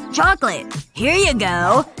 Oh right, chocolate. Here you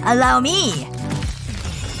go. Allow me.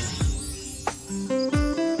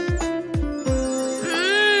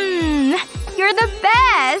 You're the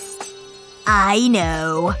best. I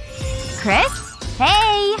know. Chris?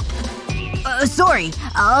 Hey. Sorry.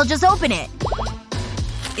 I'll just open it.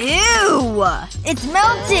 Ew! It's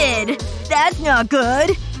melted! That's not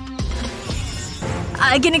good.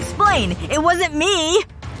 I can explain. It wasn't me.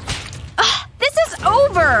 This is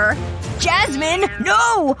over! Jasmine!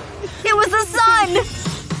 No! It was the sun!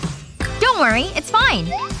 Don't worry. It's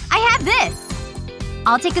fine. I have this.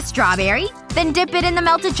 I'll take a strawberry, then dip it in the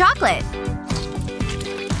melted chocolate.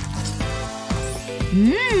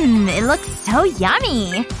 It looks so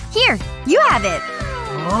yummy. Here, you have it.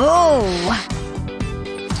 Oh.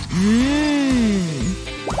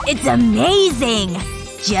 It's amazing.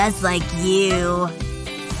 Just like you.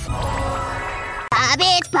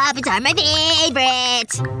 Poppets are my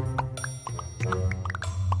favorite.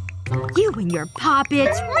 You and your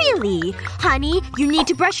poppets, really? Honey, you need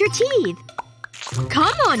to brush your teeth.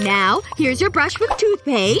 Come on now. Here's your brush with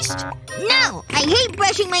toothpaste. No! I hate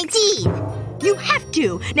brushing my teeth! You have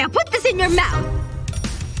to. Now put this in your mouth.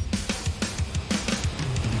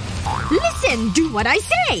 Listen, do what I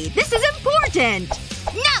say. This is important.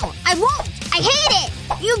 No! I won't! I hate it!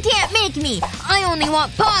 You can't make me! I only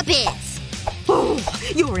want poppets! Oh,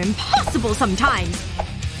 you're impossible sometimes.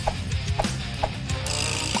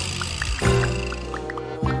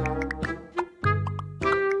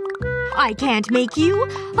 I can't make you.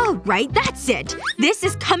 Alright, that's it. This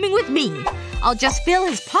is coming with me. I'll just fill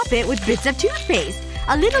his poppet with bits of toothpaste.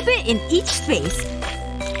 A little bit in each space.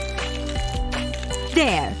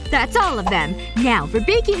 There. That's all of them. Now for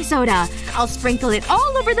baking soda. I'll sprinkle it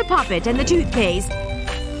all over the poppet and the toothpaste.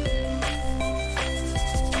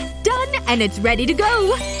 Done, and it's ready to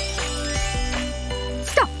go.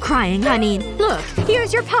 Stop crying, honey. Look,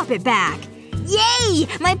 here's your poppet back. Yay!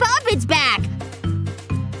 My poppet's back!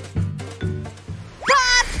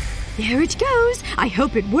 Pop! There it goes. I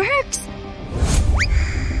hope it works.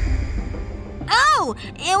 Oh!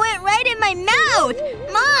 It went right in my mouth!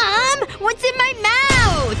 Mom! What's in my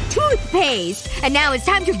mouth? Toothpaste! And now it's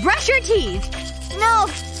time to brush your teeth. No!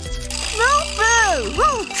 No food!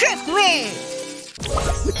 Who tricked me?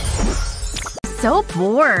 So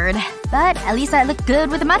bored. But at least I look good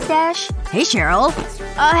with a mustache. Hey, Cheryl.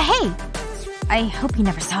 Hey. I hope you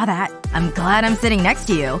never saw that. I'm glad I'm sitting next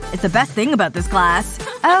to you. It's the best thing about this class.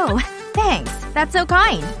 Oh, thanks. That's so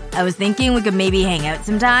kind. I was thinking we could maybe hang out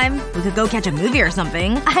sometime. We could go catch a movie or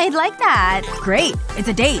something. I'd like that. Great. It's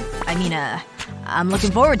a date. I mean, I'm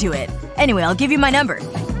looking forward to it. Anyway, I'll give you my number.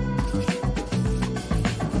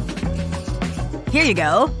 Here you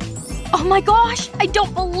go. Oh my gosh! I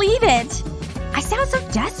don't believe it! I sound so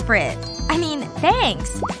desperate. I mean,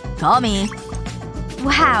 thanks. Call me.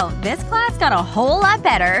 Wow, this class got a whole lot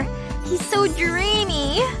better. He's so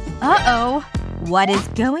dreamy. Uh-oh. What is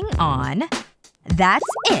going on? That's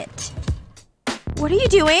it. What are you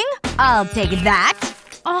doing? I'll take that.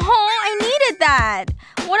 Oh, I needed that.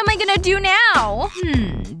 What am I gonna do now?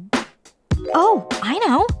 Oh, I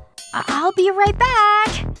know. I'll be right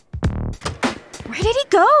back. Where did he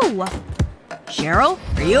go? Cheryl?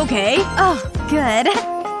 Are you okay? Oh, good.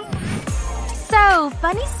 So,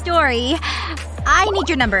 funny story. I need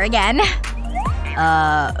your number again.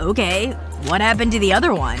 Okay. What happened to the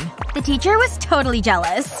other one? The teacher was totally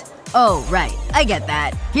jealous. Oh, right. I get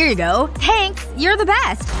that. Here you go. Thanks. You're the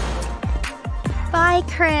best. Bye,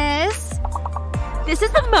 Chris. This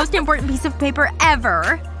is the most important piece of paper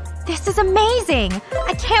ever. This is amazing.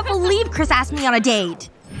 I can't believe Chris asked me on a date.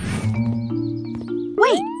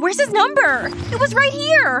 Wait, where's his number? It was right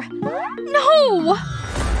here. No!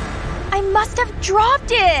 I must have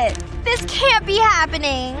dropped it. This can't be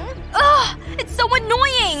happening. Ugh! It's so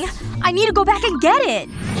annoying! I need to go back and get it.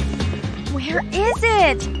 Where is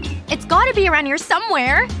it? It's gotta be around here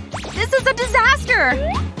somewhere. This is a disaster!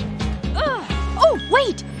 Ugh. Oh,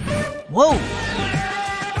 wait! Whoa.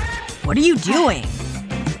 What are you doing?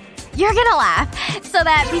 You're gonna laugh. So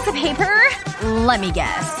that piece of paper? Let me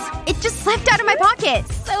guess. It just slipped out of my pocket.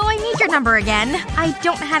 So I need your number again. I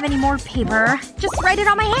don't have any more paper. Just write it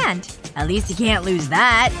on my hand. At least you can't lose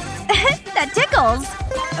that. That tickles.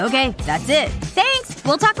 Okay, that's it. Thanks.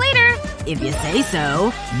 We'll talk later. If you say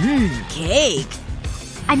so. Cake.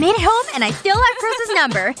 I made it home and I still have Chris's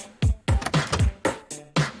number.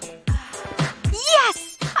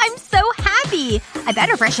 Yes! I'm so happy! I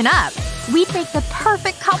better freshen up. We'd make the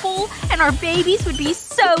perfect couple, and our babies would be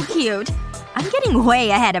so cute. I'm getting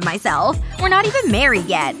way ahead of myself. We're not even married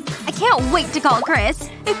yet. I can't wait to call Chris.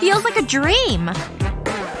 It feels like a dream.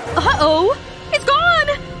 Uh-oh. It's gone!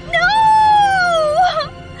 No!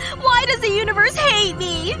 Why does the universe hate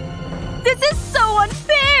me? This is so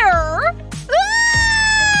unfair!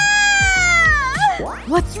 Ah!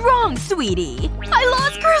 What's wrong, sweetie? I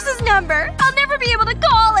lost Chris's number. I'll never be able to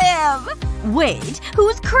call him. Wait,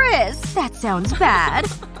 who's Chris? That sounds bad.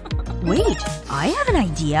 Wait, I have an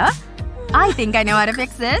idea. I think I know how to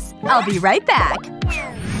fix this. I'll be right back.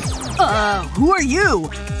 Who are you?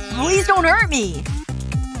 Please don't hurt me.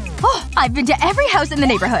 Oh, I've been to every house in the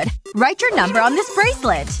neighborhood. Write your number on this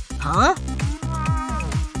bracelet. Huh?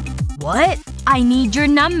 What? I need your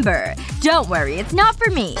number. Don't worry, it's not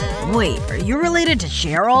for me. Wait, are you related to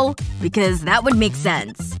Cheryl? Because that would make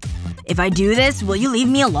sense. If I do this, will you leave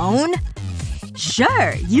me alone?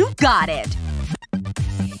 Sure, you got it.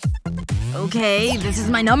 Okay, this is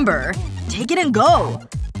my number. Take it and go.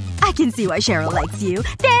 I can see why Cheryl likes you.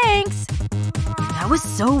 Thanks! That was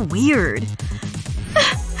so weird.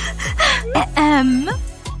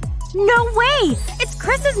 No way! It's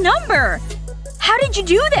Chris's number! How did you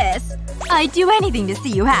do this? I'd do anything to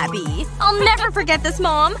see you happy. I'll never forget this,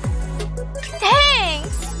 Mom.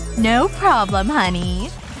 Thanks! No problem, honey.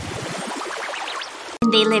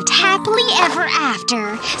 And they lived happily ever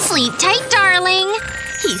after. Sleep tight, darling.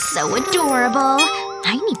 He's so adorable.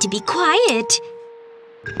 I need to be quiet.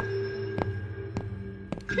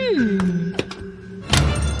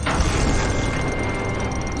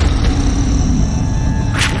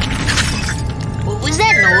 What was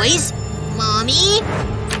that noise? Mommy?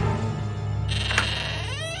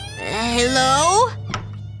 Hello?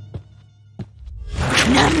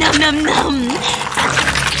 Num num num num!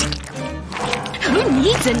 Who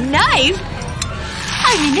needs a knife?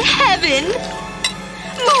 I'm in heaven!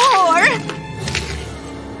 More!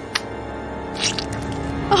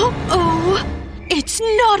 Oh. It's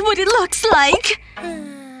not what it looks like!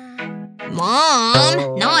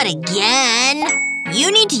 Mom, not again.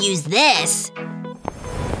 You need to use this.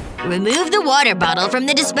 Remove the water bottle from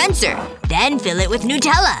the dispenser. Then fill it with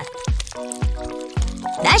Nutella.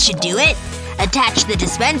 That should do it. Attach the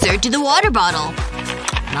dispenser to the water bottle.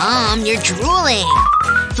 Mom, you're drooling.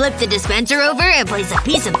 Flip the dispenser over and place a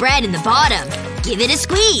piece of bread in the bottom. Give it a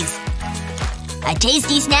squeeze. A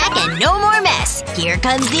tasty snack and no more mess. Here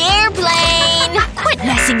comes the airplane! Quit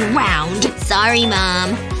messing around. Sorry,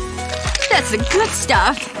 Mom. That's the good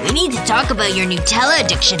stuff. We need to talk about your Nutella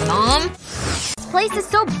addiction, Mom. This place is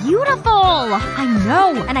so beautiful! I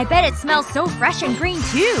know. And I bet it smells so fresh and green,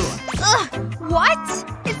 too. Ugh. What?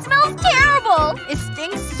 It smells terrible! It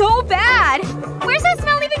stinks so bad! Where's that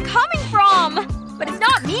smell even coming from? But it's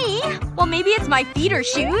not me. Well, maybe it's my feet or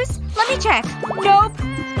shoes. Let me check. Nope.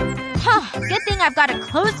 Huh. Good thing I've got a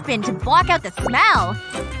clothespin to block out the smell.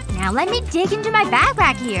 Now let me dig into my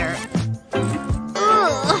backpack here.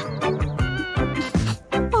 Ugh.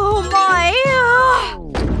 Oh my.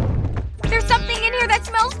 There's something in here that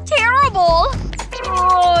smells terrible.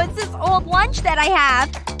 Oh, it's this old lunch that I have.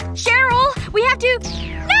 Cheryl, we have to…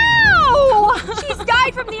 No! She's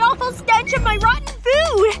died from the awful stench of my rotten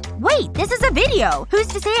food! Wait, this is a video. Who's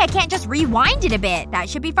to say I can't just rewind it a bit? That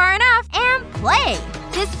should be far enough. And play.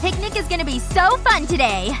 This picnic is gonna be so fun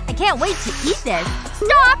today. I can't wait to eat this.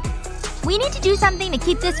 Stop! We need to do something to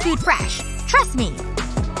keep this food fresh. Trust me.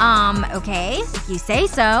 Okay. If you say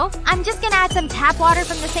so. I'm just gonna add some tap water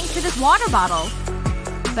from the sink to this water bottle.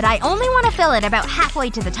 But I only want to fill it about halfway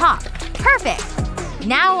to the top. Perfect.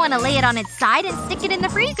 Now I want to lay it on its side and stick it in the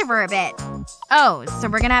freezer for a bit. Oh, so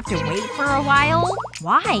we're gonna have to wait for a while?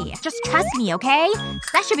 Why? Just trust me, okay?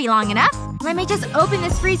 That should be long enough. Let me just open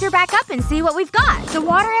this freezer back up and see what we've got. The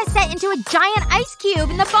water has set into a giant ice cube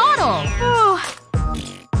in the bottle.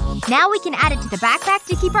 Now we can add it to the backpack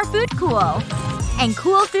to keep our food cool. And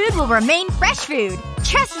cool food will remain fresh food.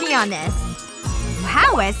 Trust me on this.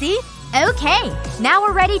 Wow, Essie. Okay. Now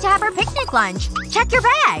we're ready to have our picnic lunch. Check your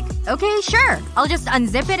bag. Okay, sure. I'll just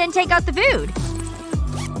unzip it and take out the food.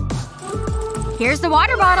 Here's the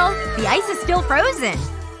water bottle. The ice is still frozen.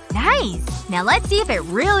 Nice. Now let's see if it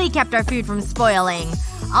really kept our food from spoiling.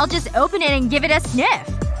 I'll just open it and give it a sniff.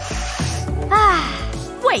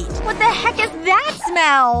 Wait, what the heck is that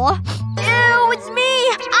smell? Ew, it's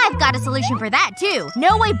me! I've got a solution for that, too.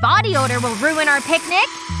 No way body odor will ruin our picnic.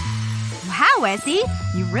 Wow, Essie.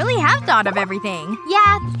 You really have thought of everything.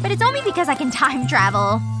 Yeah, but it's only because I can time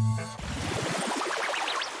travel.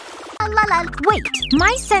 Wait,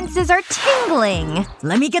 my senses are tingling.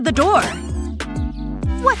 Let me get the door.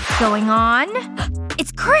 What's going on?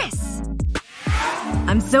 It's Chris!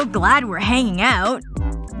 I'm so glad we're hanging out.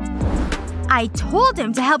 I told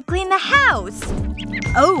him to help clean the house.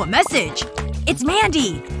 Oh, a message. It's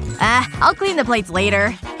Mandy. I'll clean the plates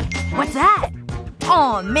later. What's that?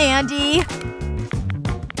 Aw, Mandy.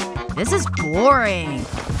 This is boring.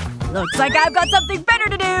 Looks like I've got something better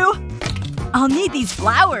to do. I'll need these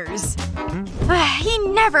flowers. He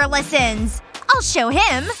never listens. I'll show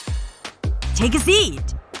him. Take a seat.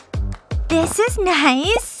 This is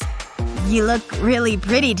nice. You look really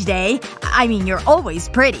pretty today. I mean, you're always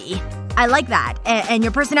pretty. I like that. And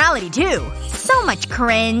your personality, too. So much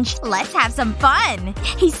cringe. Let's have some fun.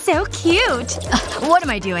 He's so cute. What am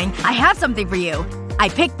I doing? I have something for you. I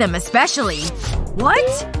picked them especially.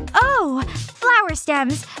 What? Oh. Flower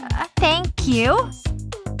stems. Thank you.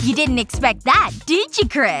 You didn't expect that, did you,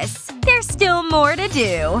 Chris? There's still more to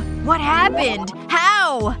do. What happened?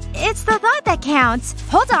 How? It's the thought that counts.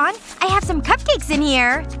 Hold on. I have some cupcakes in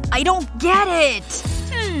here. I don't get it.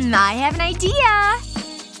 I have an idea.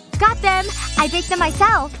 Got them. I baked them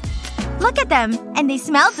myself. Look at them. And they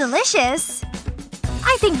smell delicious.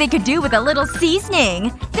 I think they could do with a little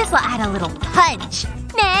seasoning. This will add a little punch.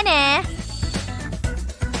 Nah.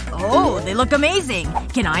 Oh, they look amazing.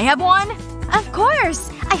 Can I have one? Of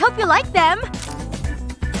course. I hope you like them.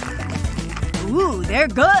 Ooh, they're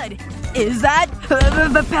good. Is that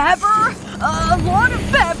the pepper? A lot of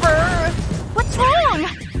pepper. What's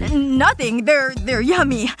wrong? Nothing. They're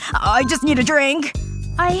yummy. I just need a drink.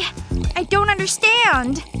 I don't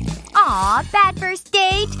understand. Aw, bad first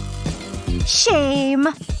date? Shame.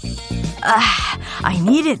 I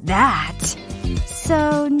needed that.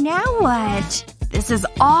 So now what? This is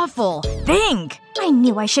awful. Think. I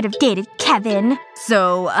knew I should have dated Kevin.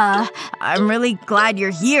 So, I'm really glad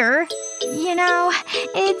you're here. You know,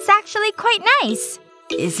 it's actually quite nice.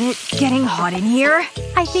 Is it getting hot in here?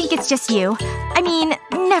 I think it's just you. I mean,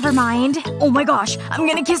 never mind. Oh my gosh, I'm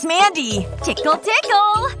gonna kiss Mandy! Tickle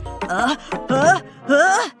tickle!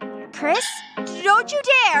 Chris? Don't you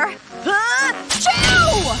dare!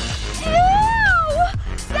 Chew! Ew!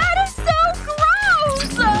 That is so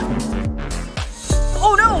gross!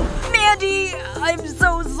 Oh no! Mandy! I'm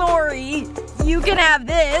so sorry. You can have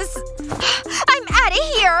this. I'm out of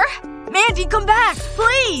here! Mandy, come back!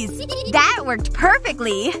 Please! That worked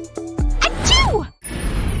perfectly. Achoo!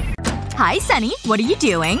 Hi, Sunny. What are you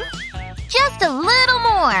doing? Just a little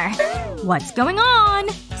more. What's going on?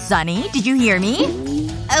 Sunny, did you hear me?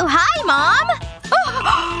 Oh, hi, Mom!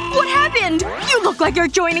 Oh, what happened? You look like you're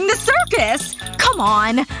joining the circus! Come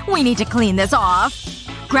on. We need to clean this off.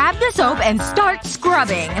 Grab the soap and start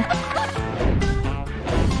scrubbing.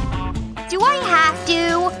 Do I have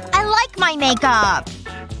to? I like my makeup.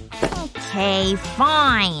 Okay,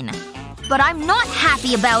 fine. But I'm not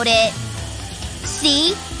happy about it.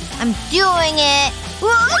 See? I'm doing it.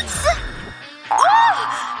 Oops! Oh!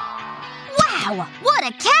 Wow! What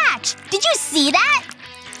a catch! Did you see that?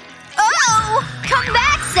 Uh-oh! Come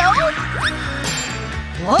back, soap!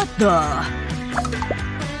 What the?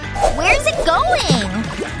 Where's it going?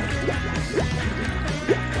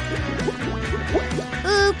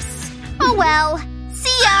 Oops. Oh well.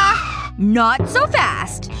 See ya! Not so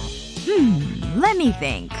fast. Let me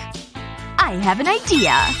think. I have an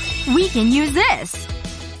idea. We can use this.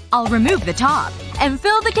 I'll remove the top and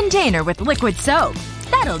fill the container with liquid soap.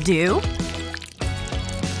 That'll do.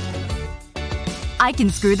 I can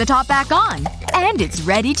screw the top back on. And it's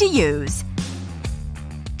ready to use.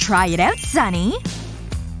 Try it out, Sunny.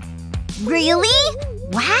 Really?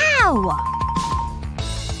 Wow!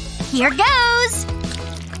 Here goes!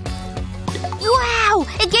 Wow!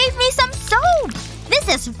 It gave me some soap! This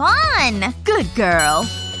is fun! Good girl.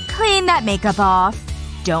 Clean that makeup off.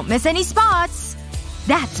 Don't miss any spots.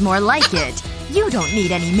 That's more like it. You don't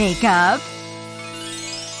need any makeup.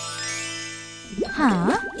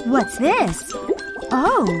 Huh? What's this?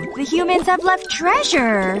 Oh, the humans have left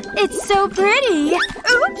treasure. It's so pretty.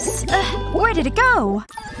 Oops! Where did it go?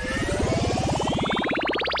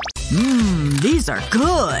 These are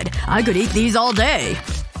good. I could eat these all day.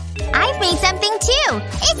 I've made something too!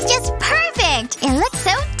 It's just perfect! It looks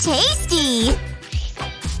so tasty!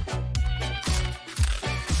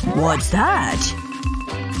 What's that?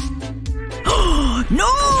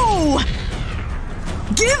 No!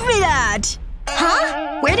 Give me that!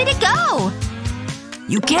 Huh? Where did it go?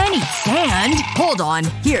 You can't eat sand. Hold on.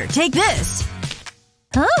 Here, take this.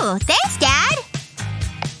 Ooh, thanks, Dad!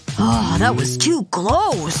 Oh, that was too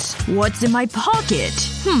close. What's in my pocket?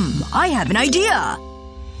 I have an idea.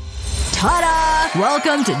 Ta-da!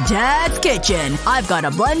 Welcome to Dad's kitchen. I've got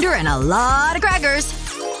a blender and a lot of crackers.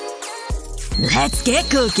 Let's get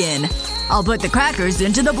cooking. I'll put the crackers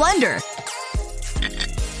into the blender.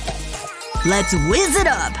 Let's whiz it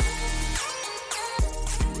up.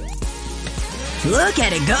 Look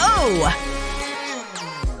at it go!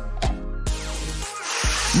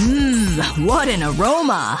 What an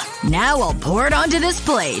aroma. Now I'll pour it onto this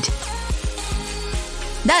plate.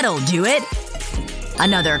 That'll do it.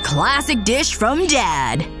 Another classic dish from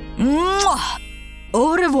Dad. Mwah!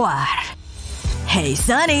 Au revoir. Hey,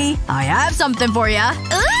 Sunny. I have something for ya.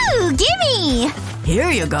 Ooh, gimme! Here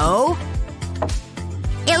you go.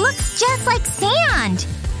 It looks just like sand.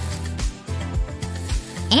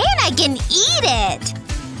 And I can eat it!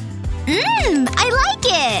 I like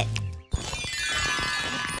it!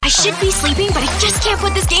 I should be sleeping, but I just can't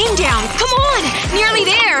put this game down. Come on! Nearly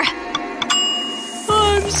there!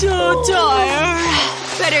 I'm so tired.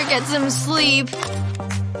 Better get some sleep.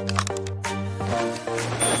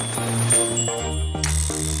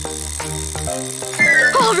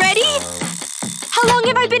 How long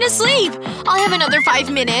have I been asleep? I'll have another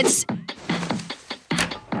 5 minutes.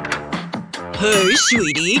 Hey,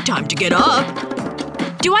 sweetie. Time to get up.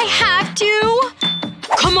 Do I have to?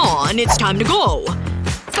 Come on, it's time to go.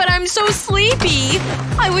 But I'm so sleepy.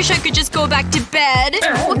 I wish I could just go back to bed.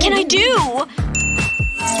 What can I do?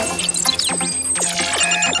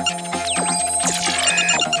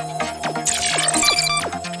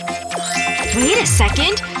 Wait a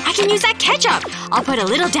second. I can use that ketchup. I'll put a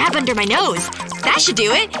little dab under my nose. That should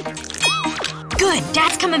do it. Good.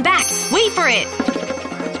 Dad's coming back. Wait for it.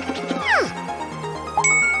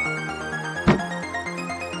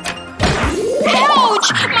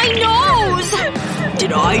 Ouch! My nose!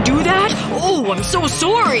 Did I do that? Oh, I'm so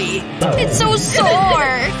sorry. It's so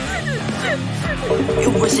sore.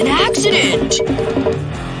 It was an accident.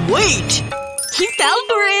 Wait. He fell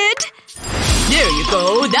for it. There you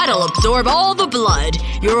go. That'll absorb all the blood.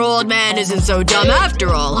 Your old man isn't so dumb after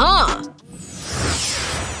all, huh?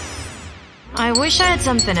 I wish I had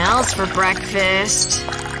something else for breakfast.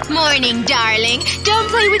 Morning, darling. Don't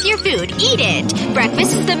play with your food. Eat it.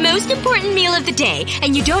 Breakfast is the most important meal of the day,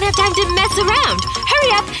 and you don't have time to mess around.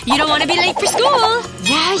 Hurry up. You don't want to be late for school.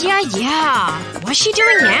 Yeah. What's she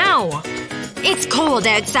doing now? It's cold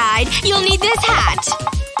outside. You'll need this hat.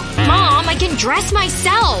 Mom, I can dress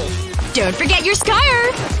myself. Don't forget your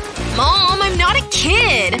scarf. Mom, I'm not a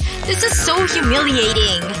kid. This is so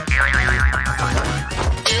humiliating.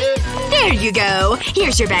 There you go.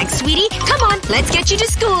 Here's your bag, sweetie. Come on, let's get you to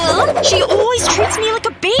school. She always treats me like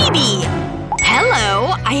a baby.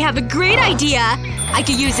 Hello. I have a great idea. I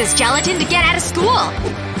could use this gelatin to get out of school.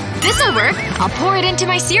 This'll work. I'll pour it into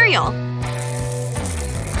my cereal.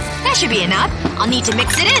 That should be enough. I'll need to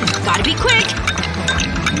mix it in. Gotta be quick.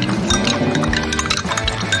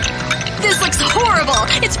 This looks horrible.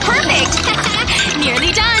 It's perfect.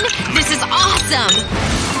 Nearly done. This is awesome.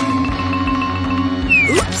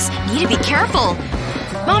 Oops. Need to be careful.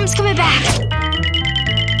 Mom's coming back.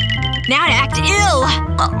 Now to act ill.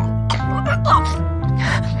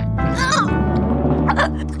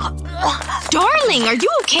 Darling, are you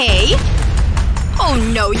okay?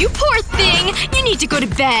 Oh no, you poor thing. You need to go to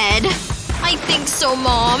bed. I think so,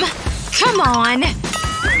 Mom. Come on.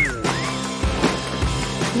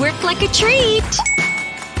 Work like a treat.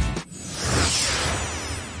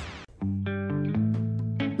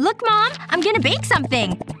 Look, Mom! I'm gonna bake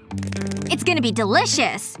something! It's gonna be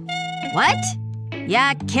delicious! What?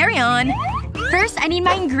 Yeah, carry on. First, I need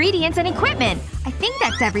my ingredients and equipment. I think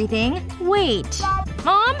that's everything. Wait.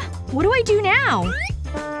 Mom? What do I do now?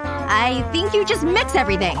 I think you just mix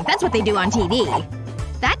everything. That's what they do on TV.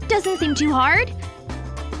 That doesn't seem too hard.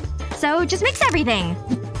 So, just mix everything.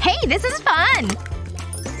 Hey, this is fun!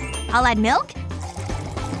 I'll add milk.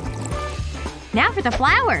 Now for the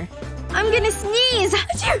flour. I'm gonna sneeze!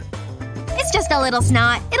 It's just a little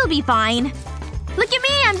snot. It'll be fine. Look at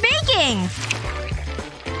me! I'm baking!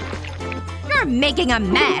 You're making a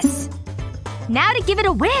mess. Now to give it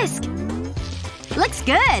a whisk. Looks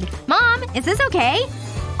good. Mom, is this okay?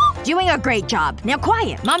 Doing a great job. Now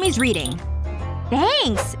quiet. Mommy's reading.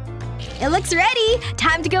 Thanks. It looks ready.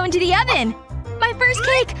 Time to go into the oven. My first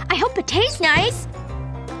cake. I hope it tastes nice.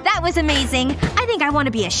 That was amazing. I think I want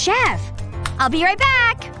to be a chef. I'll be right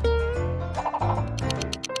back.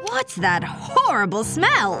 What's that horrible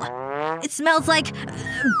smell? It smells like…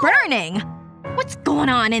 burning. What's going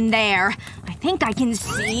on in there? I think I can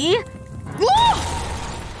see…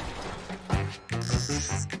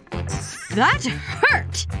 That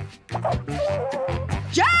hurt!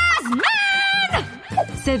 Jasmine!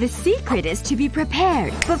 So the secret is to be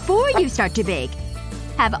prepared before you start to bake.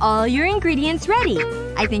 Have all your ingredients ready.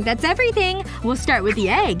 I think that's everything. We'll start with the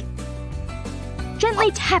egg.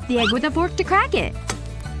 Gently tap the egg with a fork to crack it.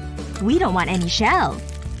 We don't want any shell.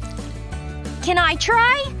 Can I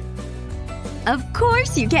try? Of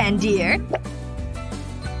course you can, dear.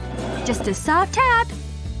 Just a soft tap.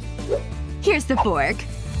 Here's the fork.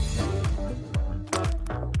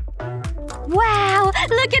 Wow!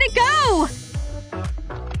 Look at it go!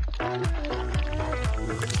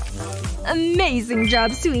 Amazing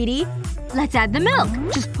job, sweetie. Let's add the milk.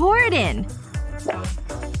 Just pour it in.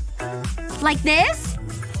 Like this?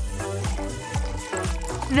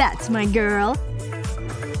 That's my girl.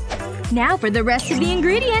 Now for the rest of the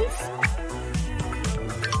ingredients.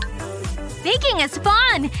 Baking is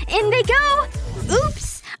fun! In they go!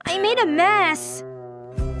 Oops! I made a mess.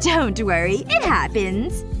 Don't worry. It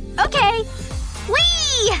happens. Okay.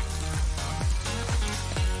 Whee!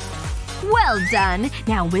 Well done.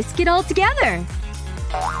 Now whisk it all together.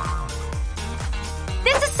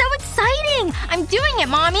 This is so exciting! I'm doing it,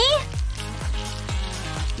 Mommy!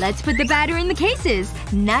 Let's put the batter in the cases.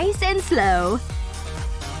 Nice and slow.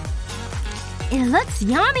 It looks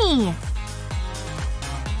yummy!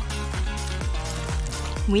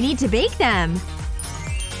 We need to bake them.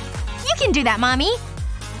 You can do that, Mommy!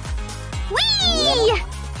 Whee!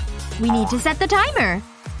 We need to set the timer.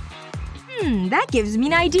 That gives me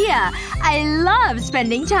an idea. I love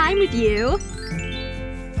spending time with you.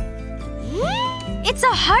 It's a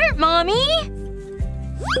heart, Mommy!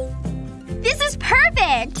 This is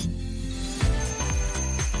perfect!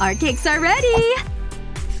 Our cakes are ready!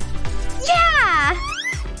 Yeah!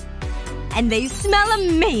 And they smell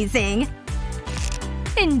amazing.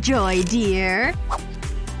 Enjoy, dear.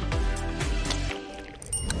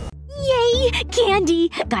 Yay! Candy!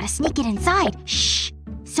 Gotta sneak it inside. Shh!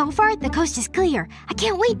 So far, the coast is clear. I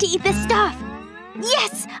can't wait to eat this stuff.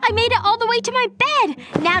 Yes! I made it all the way to my bed!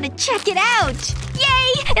 Now to check it out!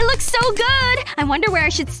 Yay! It looks so good! I wonder where I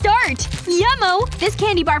should start. Yummo! This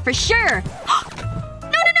candy bar for sure.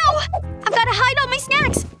 No! I've gotta hide all my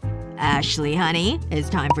snacks! Ashley, honey, it's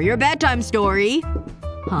time for your bedtime story.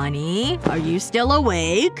 Honey, are you still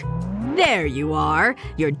awake? There you are.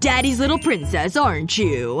 You're daddy's little princess, aren't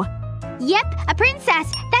you? Yep, a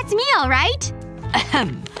princess. That's me, alright.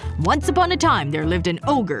 Ahem. Once upon a time there lived an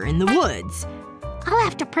ogre in the woods. I'll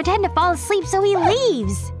have to pretend to fall asleep so he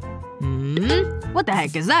leaves. What the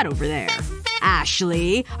heck is that over there?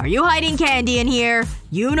 Ashley, are you hiding candy in here?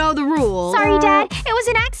 You know the rules. Sorry, Dad. It was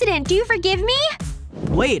an accident. Do you forgive me?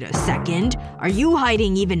 Wait a second. Are you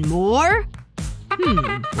hiding even more?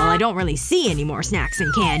 Well, I don't really see any more snacks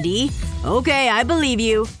and candy. Okay, I believe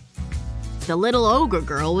you. The little ogre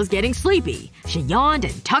girl was getting sleepy. She yawned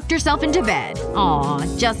and tucked herself into bed.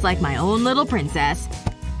 Aw, just like my own little princess.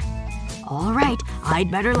 Alright,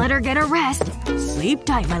 I'd better let her get a rest. Sleep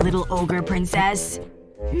tight, my little ogre princess.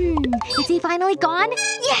 Is he finally gone?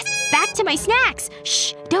 Yes! Back to my snacks!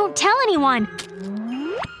 Shh! Don't tell anyone!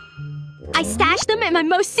 I stashed them in my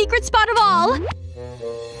most secret spot of all! Yay!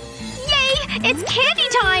 It's candy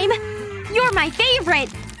time! You're my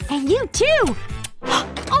favorite! And you too!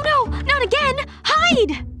 Oh no! Not again!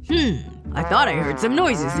 Hide! I thought I heard some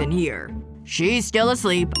noises in here. She's still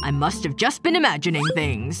asleep. I must have just been imagining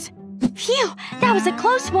things. Phew! That was a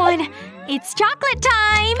close one! It's chocolate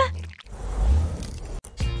time!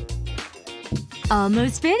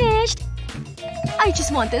 Almost finished. I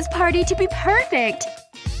just want this party to be perfect.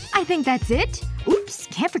 I think that's it. Oops,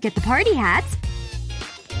 can't forget the party hats.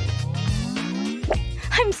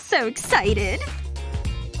 I'm so excited.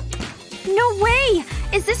 No way!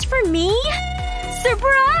 Is this for me?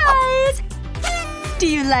 Surprise! Do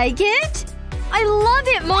you like it? I love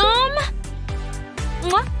it, Mom!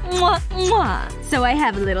 Mwah, mwah, mwah. So I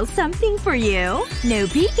have a little something for you. No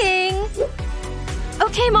peeking.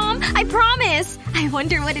 Okay, Mom. I promise. I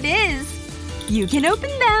wonder what it is. You can open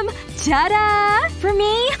them. Ta-da! For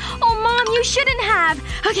me? Oh, Mom, you shouldn't have.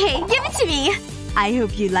 Okay, give it to me. I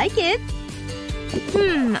hope you like it.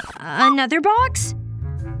 Another box?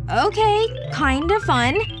 Okay, kinda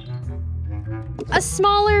fun. A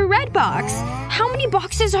smaller red box. How many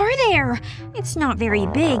boxes are there? It's not very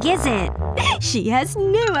big, is it? She has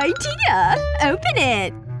no idea. Open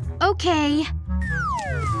it. Okay.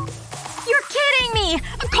 You're kidding me!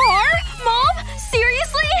 A car? Mom?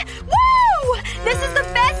 Seriously? Woo! This is the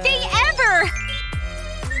best day ever!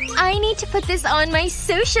 I need to put this on my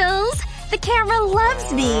socials. The camera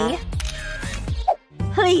loves me.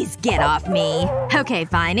 Please get off me. Okay,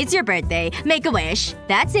 fine. It's your birthday. Make a wish.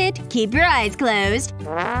 That's it. Keep your eyes closed.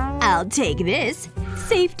 I'll take this.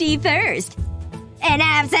 Safety first. And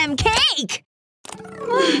have some cake!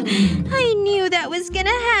 I knew that was gonna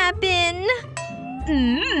happen.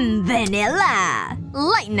 Vanilla.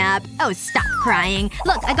 Lighten up. Oh, stop crying.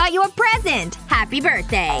 Look, I got you a present. Happy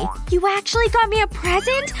birthday. You actually got me a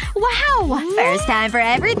present? Wow! First time for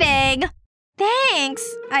everything. Thanks,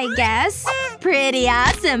 I guess. Pretty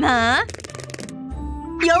awesome, huh?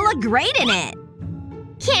 You'll look great in it.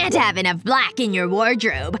 Can't have enough black in your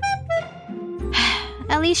wardrobe.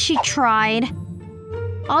 At least she tried.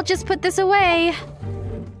 I'll just put this away.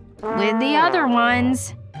 With the other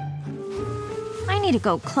ones. I need to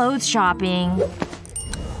go clothes shopping.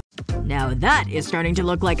 Now that is starting to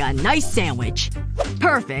look like a nice sandwich.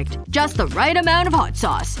 Perfect. Just the right amount of hot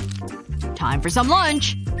sauce. Time for some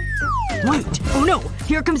lunch. Wait. Oh no.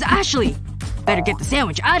 Here comes Ashley. Better get the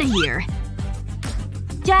sandwich out of here.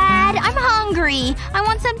 Dad, I'm hungry. I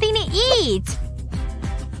want something to eat.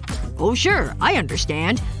 Oh sure. I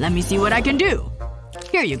understand. Let me see what I can do.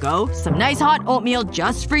 Here you go. Some nice hot oatmeal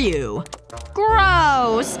just for you.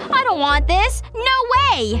 Gross. I don't want this. No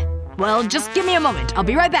way! Well, just give me a moment. I'll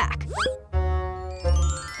be right back.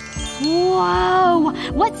 Whoa!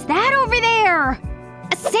 What's that over there?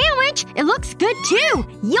 A sandwich? It looks good too!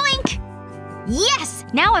 Yoink! Yes!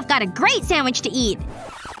 Now I've got a great sandwich to eat.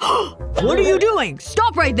 What are you doing?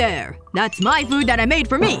 Stop right there! That's my food that I made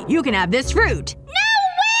for me. You can have this fruit. No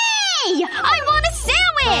way! I want a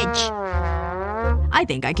sandwich! I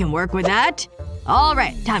think I can work with that.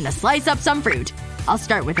 Alright, time to slice up some fruit. I'll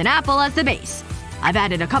start with an apple as the base. I've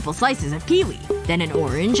added a couple slices of kiwi. Then an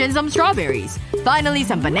orange and some strawberries. Finally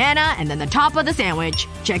some banana and then the top of the sandwich.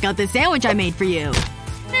 Check out this sandwich I made for you.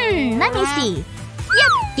 Let me see.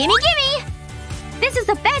 Yep! Gimme gimme! This is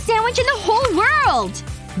the best sandwich in the whole world!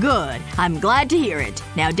 Good. I'm glad to hear it.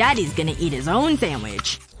 Now Daddy's gonna eat his own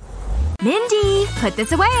sandwich. Mindy, put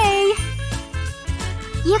this away.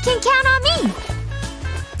 You can count on me.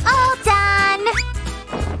 All done.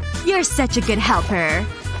 You're such a good helper.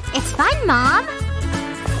 It's fun, Mom.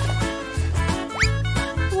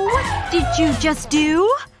 What did you just do?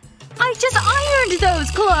 I just ironed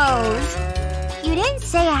those clothes. You didn't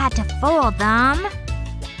say I had to fold them.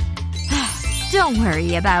 Don't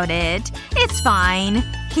worry about it. It's fine.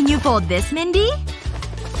 Can you fold this, Mindy?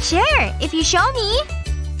 Sure, if you show me.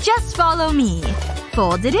 Just follow me.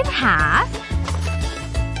 Fold it in half.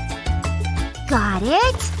 Got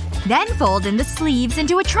it. Then fold in the sleeves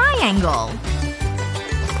into a triangle.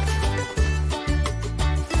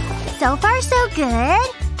 So far so good.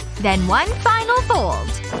 Then one final fold.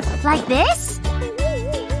 Like this?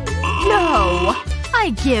 No!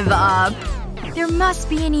 I give up. There must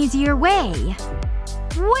be an easier way.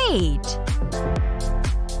 Wait.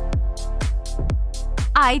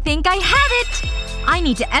 I think I have it! I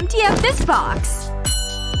need to empty out this box.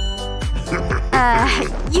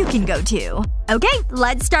 You can go too. Okay,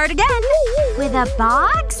 let's start again. With a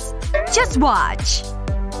box? Just watch.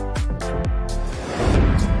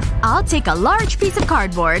 I'll take a large piece of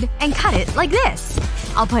cardboard and cut it like this.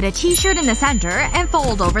 I'll put a t-shirt in the center and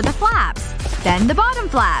fold over the flaps. Then the bottom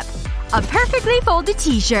flap. A perfectly folded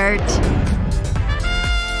t-shirt.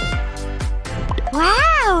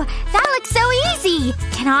 Wow! That looks so easy!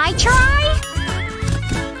 Can I try?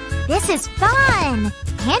 This is fun!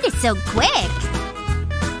 And it's so quick!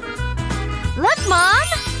 Look, Mom!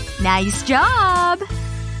 Nice job!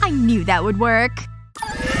 I knew that would work.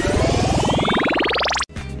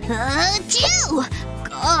 Achoo!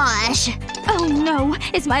 Gosh. Oh no!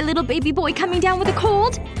 Is my little baby boy coming down with a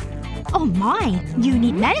cold? Oh my! You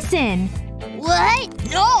need medicine!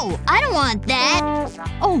 What? No! I don't want that.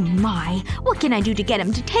 Oh my. What can I do to get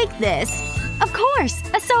him to take this? Of course!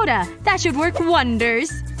 A soda! That should work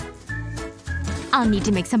wonders. I'll need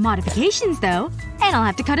to make some modifications, though. And I'll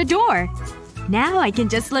have to cut a door. Now I can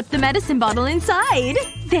just slip the medicine bottle inside.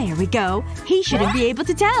 There we go. He shouldn't be able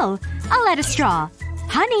to tell. I'll add a straw.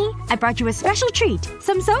 Honey, I brought you a special treat.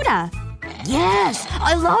 Some soda. Yes!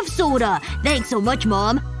 I love soda! Thanks so much,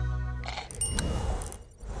 Mom.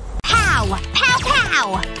 Pow! Pow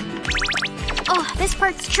pow! Oh, this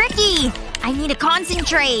part's tricky. I need to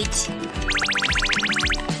concentrate.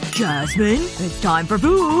 Jasmine, it's time for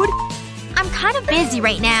food. I'm kind of busy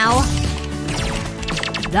right now.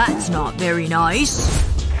 That's not very nice.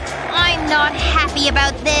 I'm not happy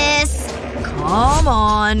about this. Come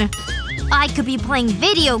on. I could be playing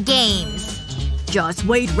video games. Just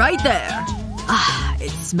wait right there. Ah,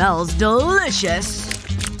 it smells delicious.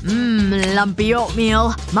 Lumpy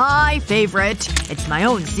oatmeal. My favorite. It's my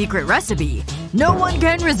own secret recipe. No one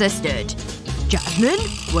can resist it. Jasmine?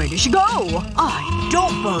 Where did she go? I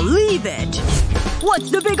don't believe it.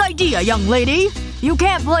 What's the big idea, young lady? You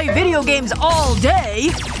can't play video games all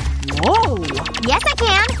day. Whoa. Yes, I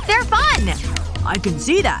can. They're fun. I can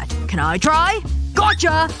see that. Can I try?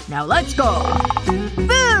 Gotcha! Now let's go.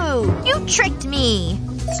 Boo! You tricked me.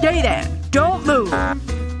 Stay there. Don't move.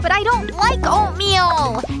 But I don't like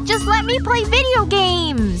oatmeal. Just let me play video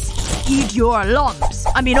games. Eat your lumps.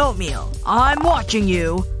 I mean oatmeal. I'm watching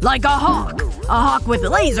you. Like a hawk. A hawk with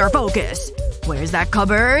laser focus. Where's that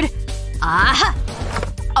cupboard? Aha!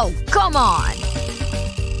 Oh, come on.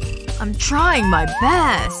 I'm trying my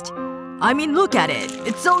best. I mean, look at it.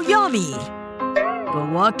 It's so yummy. But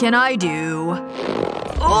what can I do?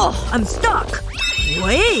 Oh, I'm stuck.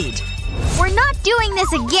 Wait. We're not doing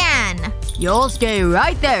this again. You'll stay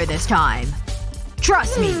right there this time.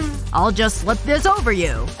 Trust me. I'll just slip this over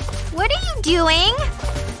you. What are you doing?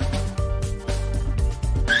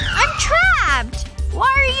 I'm trapped! Why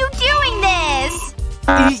are you doing this?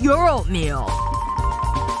 Eat your oatmeal.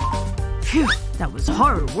 Phew, that was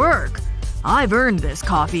hard work. I've earned this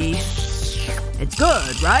coffee. It's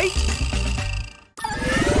good, right?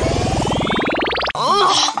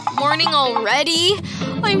 Ugh, morning already?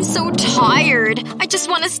 I'm so tired. I just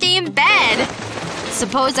want to stay in bed.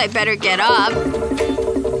 Suppose I better get up.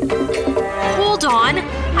 Hold on.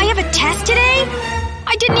 I have a test today?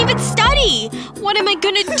 I didn't even study! What am I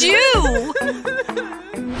gonna do?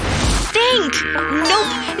 Think! Nope.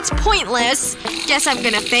 It's pointless. Guess I'm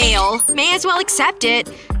gonna fail. May as well accept it.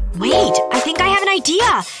 Wait. I think I have an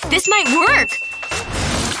idea. This might work.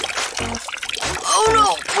 Oh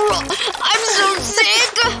no! I'm so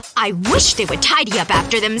sick! I wish they would tidy up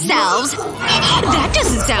after themselves. That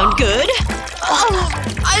doesn't sound good.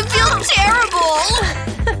 I feel terrible!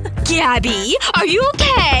 Gabby, are you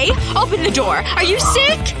okay? Open the door. Are you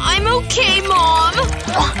sick? I'm okay, Mom.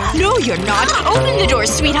 No, you're not. Open the door,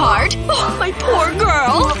 sweetheart. Oh, my poor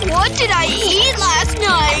girl. What did I eat last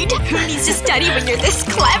night? Who needs to study when you're this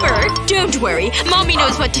clever? Don't worry. Mommy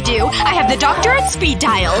knows what to do. I have the doctor on speed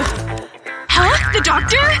dial. Huh? The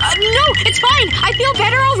doctor? No, it's fine. I feel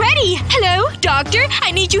better already. Hello, doctor?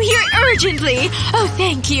 I need you here urgently. Oh,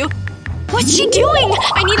 thank you. What's she doing?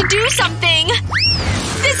 I need to do something.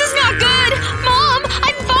 This is not good! Mom!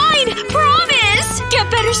 I'm fine! Promise!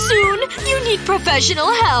 Get better soon. You need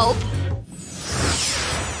professional help.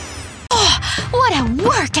 Oh, what a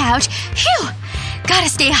workout! Phew! Gotta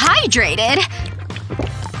stay hydrated.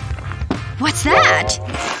 What's that?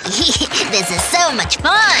 This is so much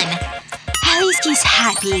fun! At least he's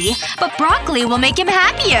happy. But broccoli will make him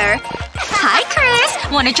happier. Hi,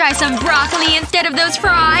 Chris! Wanna try some broccoli instead of those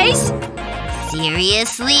fries?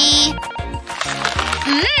 Seriously?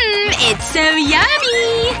 It's so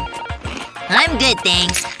yummy! I'm good,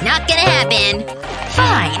 thanks. Not gonna happen.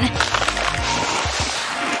 Fine.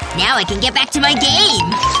 Now I can get back to my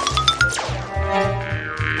game.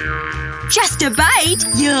 Just a bite.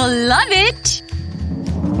 You'll love it.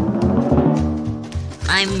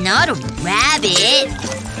 I'm not a rabbit.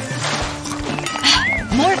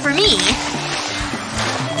 More for me.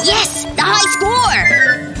 Yes! The high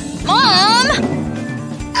score! Mom!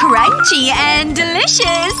 Crunchy and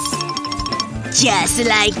delicious. Just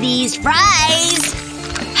like these fries.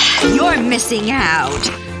 You're missing out.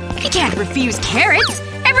 You can't refuse carrots.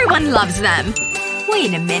 Everyone loves them.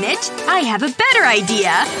 Wait a minute. I have a better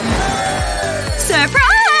idea.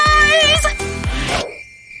 Surprise!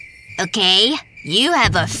 Okay. You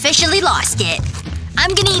have officially lost it.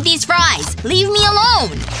 I'm gonna eat these fries. Leave me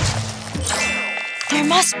alone. There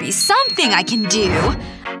must be something I can do.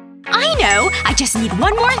 I know! I just need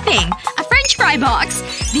one more thing. A french fry box.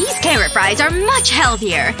 These carrot fries are much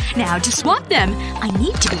healthier. Now to swap them, I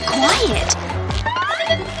need to be quiet.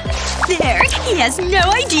 There. He has no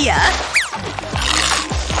idea.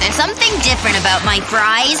 There's something different about my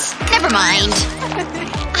fries. Never mind.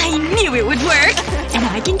 I knew it would work. And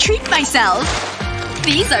I can treat myself.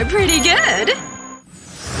 These are pretty good.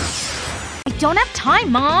 I don't have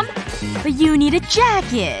time, Mom. But you need a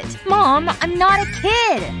jacket. Mom, I'm not a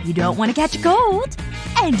kid. You don't want to catch a cold.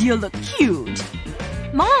 And you look cute.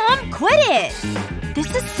 Mom, quit it! This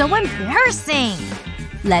is so embarrassing.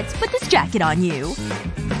 Let's put this jacket on you.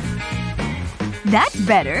 That's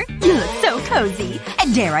better. You look so cozy.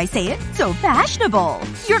 And dare I say it, so fashionable.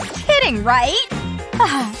 You're kidding, right?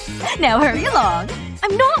 Now hurry along.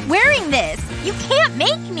 I'm not wearing this. You can't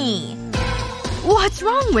make me. What's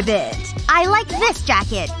wrong with it? I like this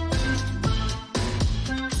jacket.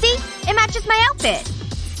 See? It matches my outfit.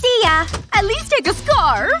 See ya. At least take a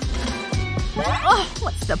scarf. Ugh,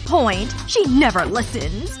 what's the point? She never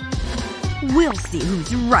listens. We'll see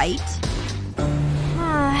who's right.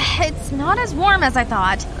 It's not as warm as I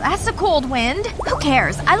thought. That's a cold wind. Who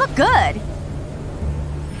cares? I look good.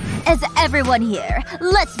 Is everyone here?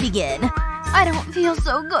 Let's begin. I don't feel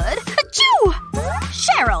so good. Achoo!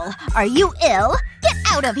 Cheryl, are you ill? Get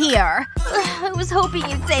out of here! I was hoping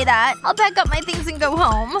you'd say that. I'll pack up my things and go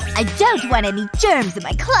home. I don't want any germs in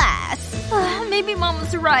my class. Maybe Mom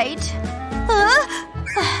was right.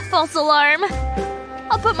 False alarm.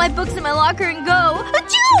 I'll put my books in my locker and go.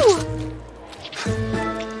 Achoo!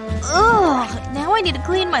 Ugh. Now I need to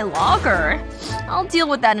clean my locker. I'll deal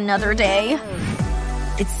with that another day.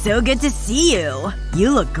 It's so good to see you.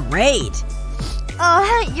 You look great.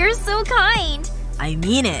 You're so kind. I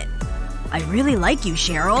mean it. I really like you,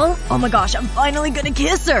 Cheryl. Oh my gosh, I'm finally gonna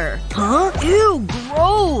kiss her. Huh? Ew,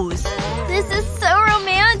 gross. This is so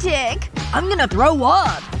romantic. I'm gonna throw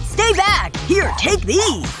up. Stay back. Here, take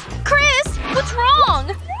these. Chris! What's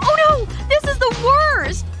wrong? Oh no! This is the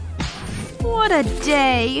worst! What a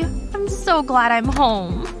day. I'm so glad I'm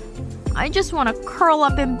home. I just want to curl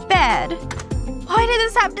up in bed. Why did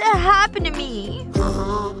this have to happen to me?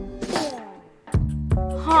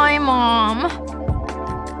 Hi, Mom.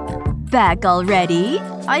 Back already?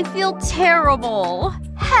 I feel terrible.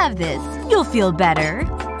 Have this. You'll feel better.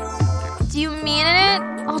 Do you mean it?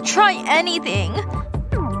 I'll try anything.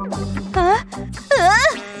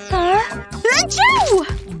 Achoo!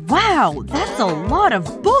 Wow, that's a lot of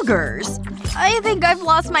boogers. I think I've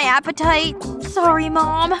lost my appetite. Sorry,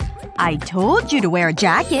 Mom. I told you to wear a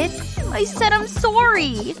jacket. I said I'm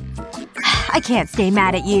sorry. I can't stay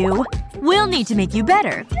mad at you. We'll need to make you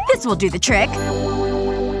better. This will do the trick.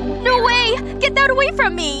 No way! Get that away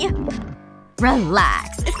from me!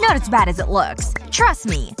 Relax. It's not as bad as it looks. Trust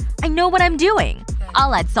me. I know what I'm doing.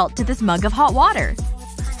 I'll add salt to this mug of hot water.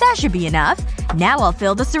 That should be enough. Now I'll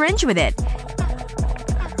fill the syringe with it.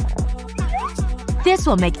 This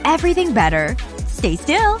will make everything better. Stay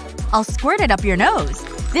still. I'll squirt it up your nose.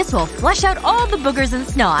 This will flush out all the boogers and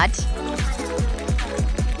snot.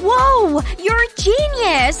 Whoa! You're a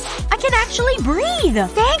genius! I can actually breathe!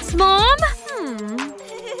 Thanks, Mom!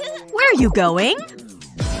 Where are you going?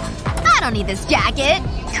 I don't need this jacket.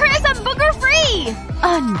 Chris, I'm booger-free!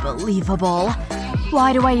 Unbelievable.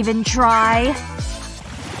 Why do I even try?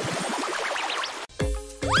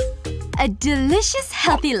 A delicious,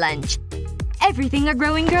 healthy lunch. Everything a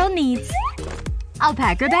growing girl needs. I'll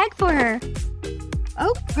pack her bag for her.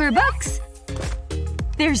 Oh, her books.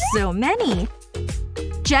 There's so many.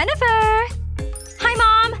 Jennifer! Hi,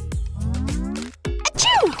 Mom!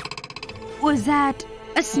 Achoo! Was that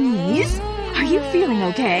a sneeze? Are you feeling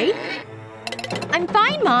okay? I'm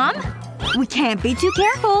fine, Mom. We can't be too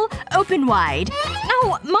careful. Open wide.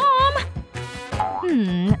 No, Mom!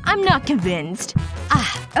 I'm not convinced.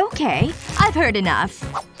 Okay. I've heard enough.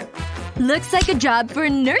 Looks like a job for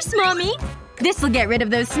Nurse Mommy. This'll get rid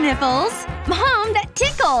of those sniffles. Mom, that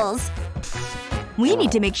tickles! We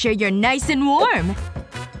need to make sure you're nice and warm.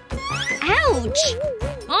 Ouch!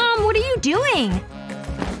 Mom, what are you doing?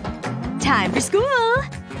 Time for school!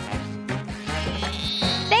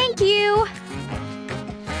 Thank you!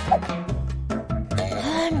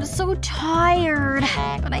 I'm so tired.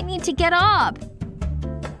 But I need to get up.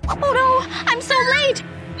 Oh no! I'm so late!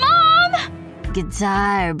 Mom!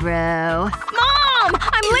 Guitar, bro. Mom!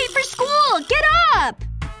 I'm late for school! Get up!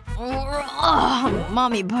 Oh,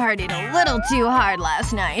 Mommy partied a little too hard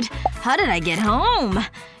last night. How did I get home?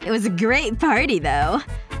 It was a great party, though.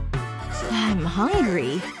 I'm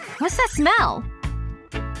hungry. What's that smell?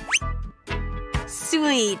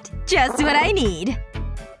 Sweet. Just what I need.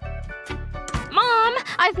 Mom!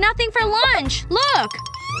 I've nothing for lunch! Look!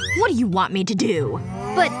 What do you want me to do?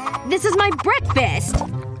 But this is my breakfast!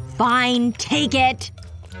 Fine, take it.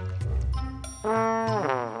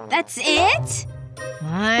 That's it?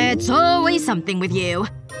 It's always something with you.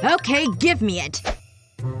 Okay, give me it.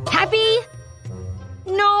 Happy?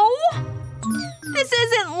 No? This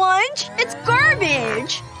isn't lunch. It's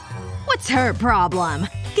garbage. What's her problem?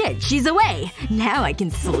 Good, she's away. Now I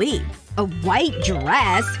can sleep. A white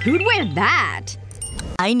dress? Who'd wear that?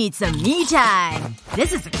 I need some me time.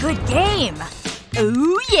 This is a good game.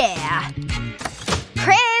 Ooh, yeah.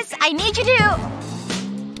 Chris, I need you to…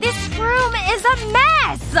 This room is a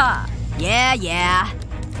mess! Yeah.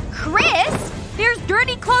 Chris? There's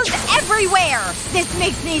dirty clothes everywhere! This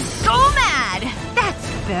makes me so mad!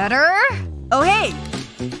 That's better. Oh, hey.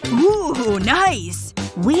 Ooh, nice.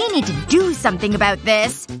 We need to do something about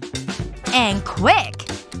this. And quick.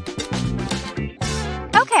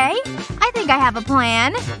 Okay. I think I have a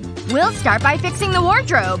plan. We'll start by fixing the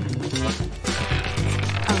wardrobe.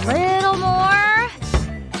 A little more.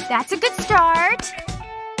 That's a good start.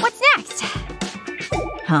 What's next?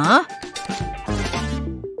 Huh?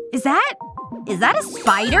 Is that a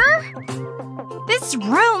spider? This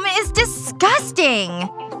room is disgusting.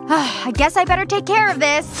 I guess I better take care of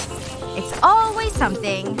this. It's always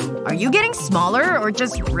something. Are you getting smaller or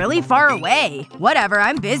just really far away? Whatever,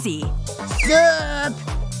 I'm busy. Sup?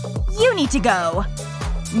 You need to go.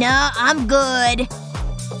 No, I'm good.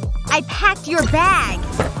 I packed your bag.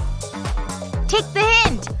 Take the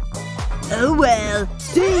hint. Oh well.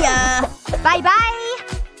 See ya. Bye-bye.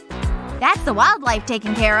 That's the wildlife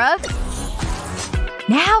taken care of.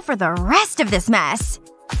 Now for the rest of this mess.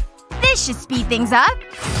 This should speed things up.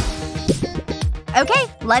 Okay,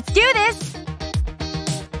 let's do this.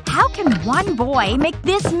 How can one boy make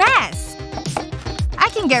this mess? I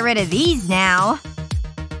can get rid of these now.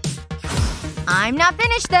 I'm not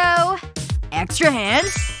finished, though. Extra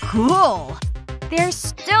hands? Cool. There's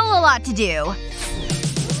still a lot to do.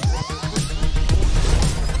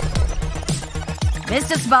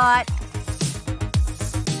 Missed a spot.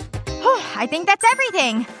 Whew, I think that's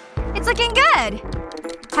everything. It's looking good.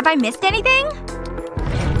 Have I missed anything?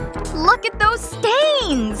 Look at those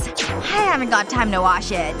stains! I haven't got time to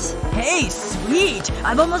wash it. Hey, sweet!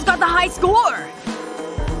 I've almost got the high score!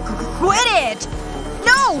 Quit it!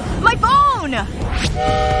 No! My phone!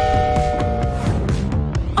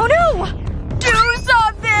 Oh no! Do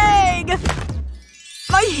something!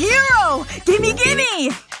 My hero! Gimme!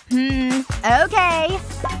 Okay.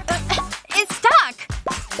 It's stuck!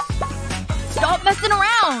 Stop messing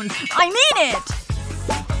around! I mean it!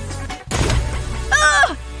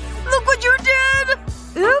 Ugh! Look what you did!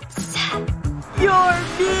 Oops. You're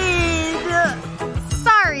mean.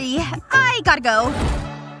 Sorry. I gotta go.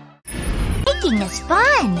 Baking is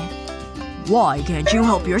fun. Why can't you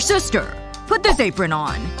help your sister? Put this apron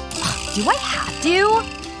on. Do I have to?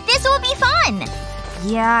 This will be fun.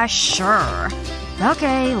 Yeah, sure.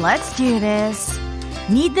 Okay, let's do this.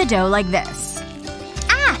 Knead the dough like this.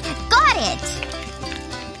 Ah, got it.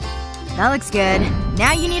 That looks good.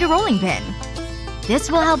 Now you need a rolling pin.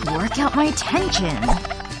 This will help work out my tension.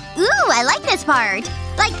 Ooh, I like this part.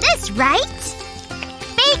 Like this, right?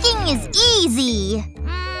 Baking is easy.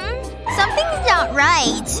 Something's not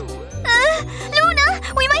right. Luna,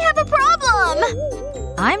 we might have a problem.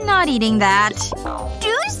 I'm not eating that.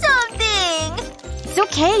 Do something. It's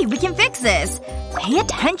okay. We can fix this. Pay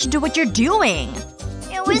attention to what you're doing.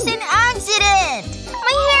 It was an accident.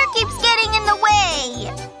 My hair keeps getting in the way.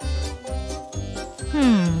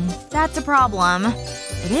 That's a problem.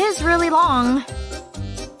 It is really long.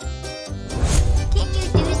 Can you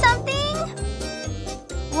do something?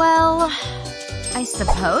 Well, I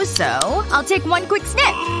suppose so. I'll take one quick snip.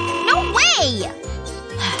 No way!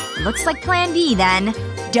 Looks like plan B then.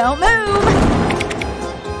 Don't move!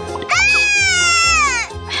 Ah!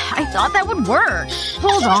 I thought that would work.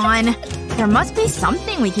 Hold on. There must be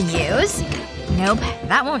something we can use. Nope,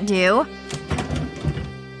 that won't do.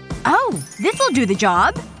 Oh, this'll do the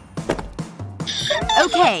job.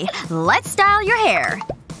 Okay, let's style your hair.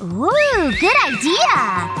 Ooh, good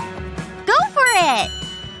idea. Go for it.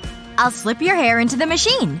 I'll slip your hair into the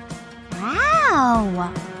machine.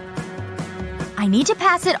 Wow. I need to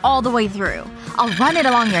pass it all the way through. I'll run it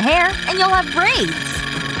along your hair, and you'll have braids.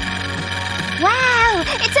 Wow,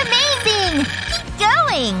 it's amazing! Keep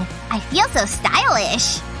going! I feel so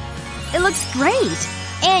stylish. It looks great.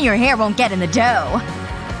 And your hair won't get in the dough.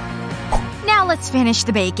 Now let's finish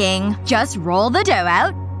the baking. Just roll the dough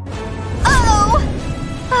out. Uh-oh!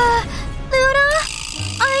 Luna?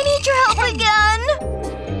 I need your help again.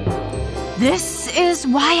 This is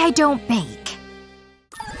why I don't bake.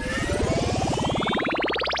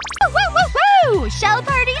 Woo, woo, woo! Shell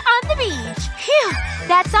party on the beach. Phew!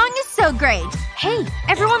 That song is so great. Hey,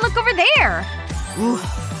 everyone look over there. Ooh,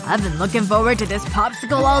 I've been looking forward to this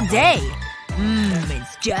popsicle all day.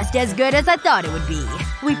 It's just as good as I thought it would be.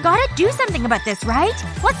 We've gotta do something about this, right?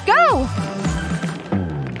 Let's go!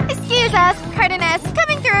 Excuse us, Cardenas,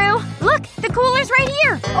 coming through. Look, the cooler's right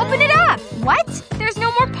here. Open it up. What? There's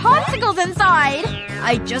no more popsicles inside.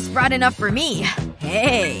 I just brought enough for me.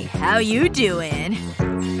 Hey, how you doing?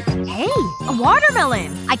 Hey, a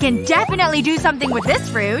watermelon! I can definitely do something with this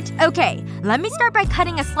fruit. Okay, let me start by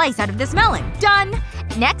cutting a slice out of this melon. Done!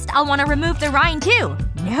 Next, I'll want to remove the rind too.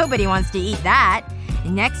 Nobody wants to eat that.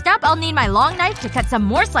 Next up, I'll need my long knife to cut some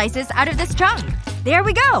more slices out of this chunk. There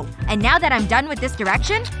we go! And now that I'm done with this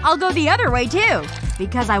direction, I'll go the other way too.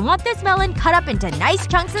 Because I want this melon cut up into nice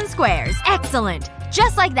chunks and squares. Excellent!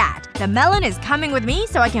 Just like that. The melon is coming with me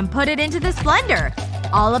so I can put it into this blender.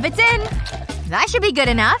 All of it's in. That should be good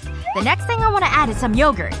enough. The next thing I want to add is some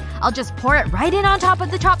yogurt. I'll just pour it right in on top of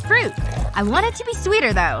the chopped fruit. I want it to be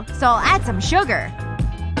sweeter though, so I'll add some sugar.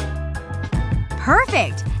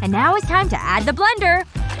 Perfect! And now it's time to add the blender.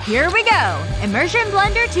 Here we go. Immersion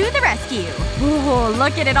blender to the rescue. Ooh,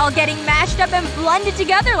 look at it all getting mashed up and blended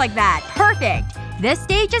together like that. Perfect. This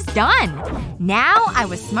stage is done. Now, I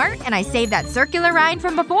was smart and I saved that circular rind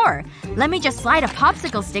from before. Let me just slide a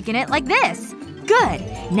popsicle stick in it like this. Good.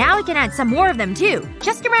 Now I can add some more of them too.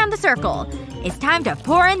 Just around the circle. It's time to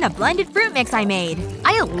pour in the blended fruit mix I made.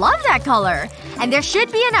 I love that color! And there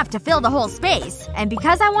should be enough to fill the whole space. And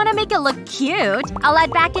because I want to make it look cute, I'll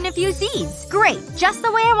add back in a few seeds. Great. Just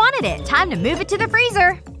the way I wanted it. Time to move it to the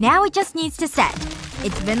freezer. Now it just needs to set.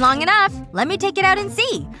 It's been long enough. Let me take it out and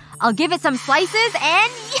see. I'll give it some slices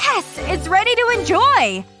and yes! It's ready to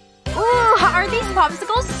enjoy! Ooh, aren't these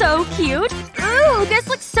popsicles so cute? Ooh, this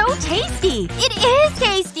looks so tasty! It is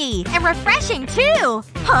tasty! And refreshing, too!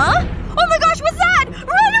 Huh? Oh my gosh, what's that?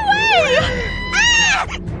 Run away!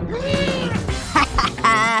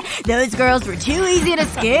 Ah! Those girls were too easy to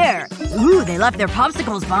scare. Ooh, they left their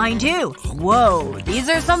popsicles behind, too. Whoa, these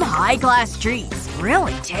are some high-class treats.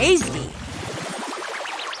 Really tasty.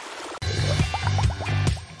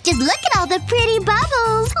 Just look at all the pretty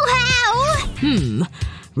bubbles! Wow!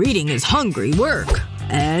 Reading is hungry work.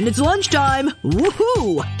 And it's lunchtime!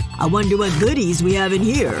 Woohoo! I wonder what goodies we have in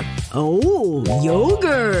here. Oh,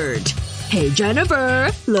 yogurt! Hey, Jennifer.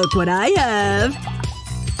 Look what I have.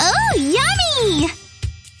 Oh, yummy!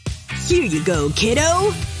 Here you go,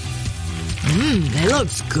 kiddo. It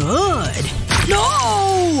looks good.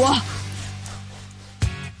 No!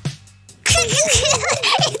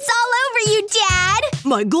 It's all over you, Dad!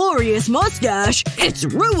 My glorious mustache! It's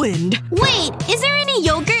ruined! Wait, is there any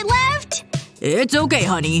yogurt left? It's okay,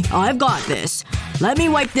 honey. I've got this. Let me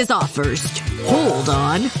wipe this off first. Hold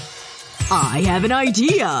on. I have an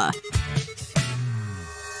idea.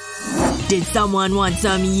 Did someone want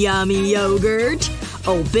some yummy yogurt?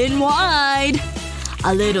 Open wide.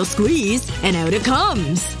 A little squeeze, and out it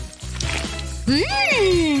comes.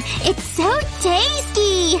 It's so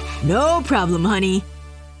tasty! No problem, honey.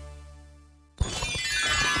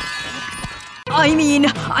 I mean,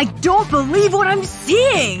 I don't believe what I'm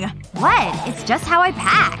seeing! What? It's just how I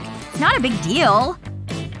pack. It's not a big deal.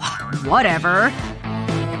 Whatever.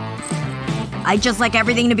 I just like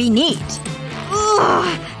everything to be neat.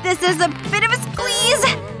 Ugh, this is a bit of a squeeze.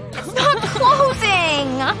 It's not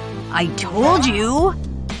closing. I told you.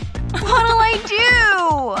 What'll I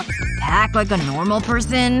do? Pack like a normal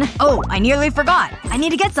person? Oh, I nearly forgot. I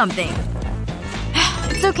need to get something.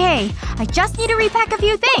 It's okay. I just need to repack a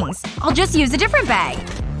few things. I'll just use a different bag.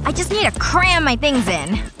 I just need to cram my things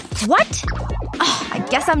in. What? Oh, I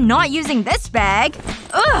guess I'm not using this bag.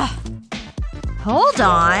 Ugh. Hold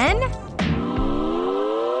on.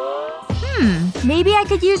 Maybe I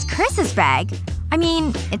could use Chris's bag. I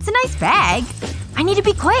mean, it's a nice bag. I need to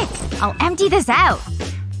be quick. I'll empty this out.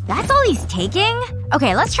 That's all he's taking?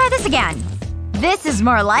 Okay, let's try this again. This is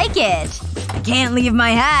more like it. I can't leave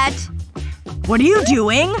my hat. What are you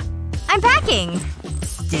doing? I'm packing.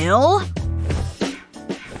 Still?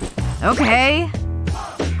 Okay.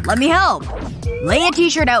 Let me help. Lay a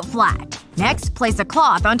t-shirt out flat. Next, place a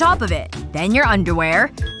cloth on top of it. Then your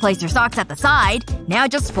underwear. Place your socks at the side. Now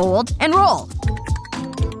just fold and roll.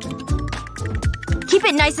 Keep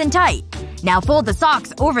it nice and tight. Now fold the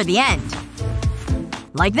socks over the end.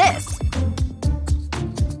 Like this.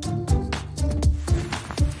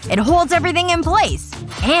 It holds everything in place.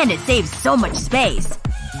 And it saves so much space.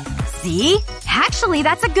 See? Actually,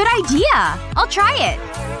 that's a good idea. I'll try it.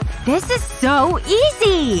 This is so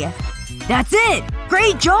easy. That's it!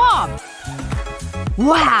 Great job!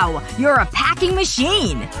 Wow, you're a packing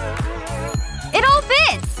machine. It all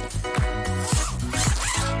fits.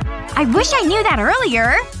 I wish I knew that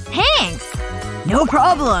earlier. Thanks. No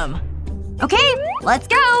problem. Okay, let's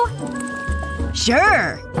go.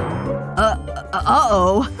 Sure.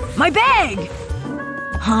 Uh-oh. My bag!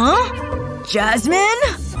 Huh? Jasmine?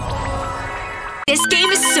 This game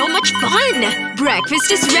is so much fun!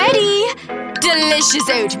 Breakfast is ready! Delicious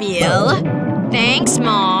oatmeal. Thanks,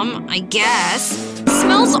 Mom. I guess.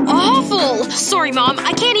 Smells awful! Sorry, Mom.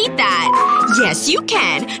 I can't eat that. Yes, you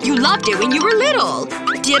can. You loved it when you were little.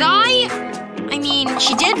 Did I? I mean,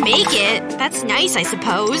 she did make it. That's nice, I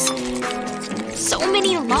suppose. So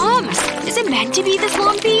many lumps. Is it meant to be this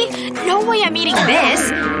lumpy? No way I'm eating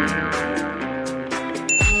this.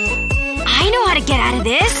 I know how to get out of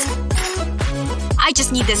this. I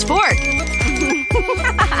just need this fork.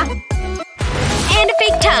 And a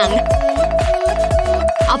fake tongue.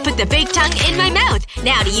 I'll put the fake tongue in my mouth.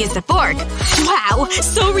 Now to use the fork. Wow,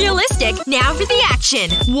 so realistic. Now for the action.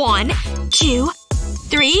 1, 2,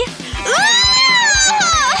 3.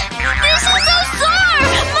 This is so sore!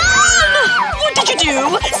 Mom! What did you do?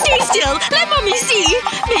 Stay still. Let Mommy see.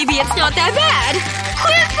 Maybe it's not that bad.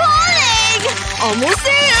 Quit falling! Almost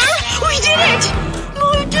there. We did it!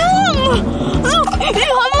 My tongue! Look! It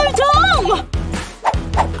had my tongue!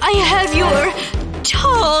 I have your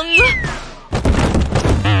tongue.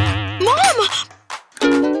 Mom!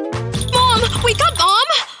 Mom! Wake up, Mom!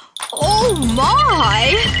 Oh my!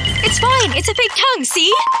 It's fine. It's a fake tongue,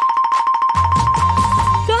 see?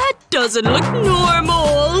 That doesn't look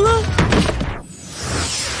normal.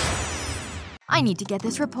 I need to get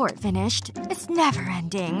this report finished. It's never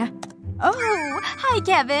ending. Oh, hi,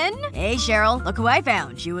 Kevin. Hey, Cheryl. Look who I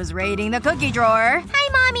found. She was raiding the cookie drawer.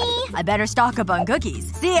 Hi, Mommy! I better stock up on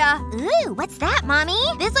cookies. See ya! Ooh, what's that, Mommy?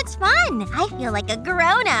 This looks fun. I feel like a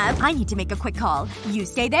grown-up. I need to make a quick call. You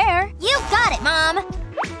stay there. You got it, Mom!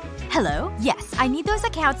 Hello? Yes, I need those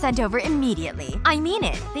accounts sent over immediately. I mean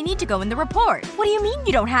it. They need to go in the report. What do you mean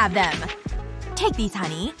you don't have them? Take these,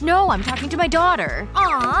 honey. No, I'm talking to my daughter.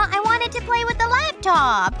 Aw, I wanted to play with the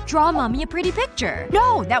laptop. Draw Mommy a pretty picture.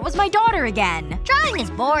 No, that was my daughter again. Drawing is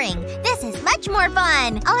boring. This is much more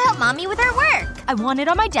fun. I'll help Mommy with her work. I want it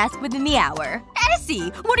on my desk within the hour.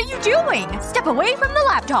 Essie! What are you doing? Step away from the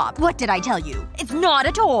laptop. What did I tell you? It's not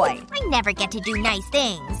a toy. I never get to do nice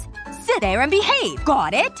things. Sit there and behave.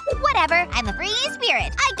 Got it? Whatever. I'm a free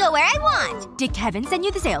spirit. I go where I want. Did Kevin send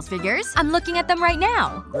you the sales figures? I'm looking at them right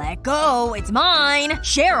now. Let go. It's mine.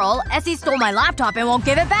 Cheryl, Essie stole my laptop and won't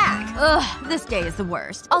give it back. Ugh, this day is the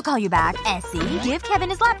worst. I'll call you back. Essie, give Kevin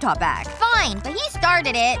his laptop back. Fine, but he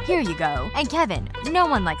started it. Here you go. And Kevin, no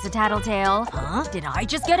one likes a tattletale. Huh? Did I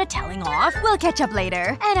just get a telling off? We'll catch up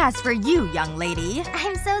later. And as for you, young lady…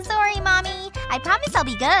 I'm so sorry, Mommy. I promise I'll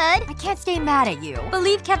be good. I can't stay mad at you. But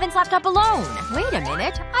leave Kevin's laptop alone. Wait a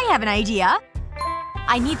minute. I have an idea.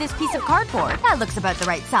 I need this piece of cardboard. That looks about the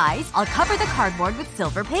right size. I'll cover the cardboard with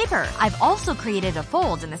silver paper. I've also created a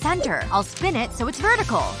fold in the center. I'll spin it so it's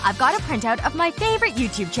vertical. I've got a printout of my favorite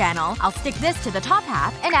YouTube channel. I'll stick this to the top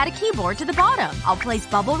half and add a keyboard to the bottom. I'll place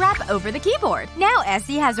bubble wrap over the keyboard. Now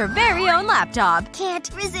Essie has her very own laptop. Can't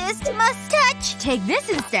resist. Must touch. Take this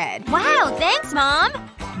instead. Wow, thanks, Mom.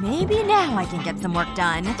 Maybe now I can get some work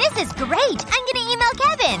done. This is great. I'm gonna email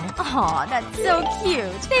Kevin. Aw, that's so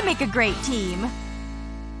cute. They make a great team.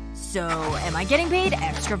 So, am I getting paid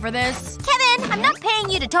extra for this? Kevin, I'm not paying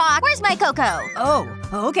you to talk. Where's my cocoa? Oh,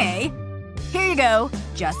 okay. Here you go.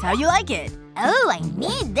 Just how you like it. Oh, I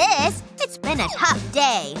need this. It's been a tough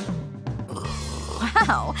day.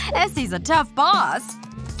 Wow, Essie's a tough boss.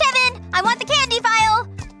 Kevin, I want the candy file.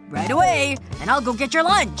 Right away. And I'll go get your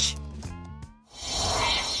lunch.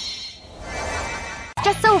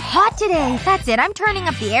 Just so hot today. That's it. I'm turning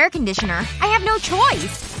up the air conditioner. I have no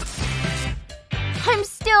choice. I'm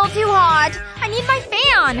still too hot. I need my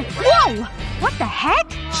fan. Whoa! What the heck?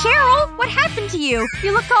 Cheryl, what happened to you?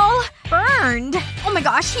 You look all burned. Oh my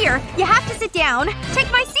gosh, here. You have to sit down.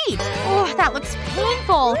 Take my seat. Oh, that looks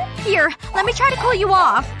painful. Here, let me try to cool you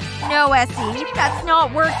off. No, Essie. That's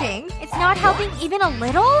not working. It's not helping even a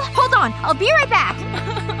little? Hold on. I'll be right back.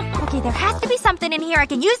 Okay, there has to be something in here I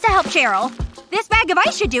can use to help Cheryl. This bag of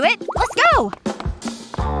ice should do it. Let's go.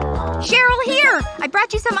 Cheryl, here. I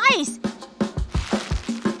brought you some ice.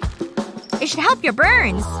 It should help your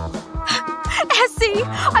burns. Essie,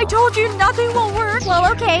 I told you nothing will work.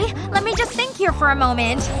 Well, okay. Let me just think here for a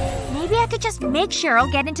moment. Maybe I could just make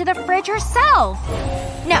Cheryl get into the fridge herself.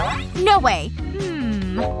 No. No way.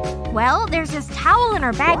 Well, there's this towel in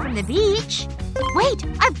her bag from the beach. Wait!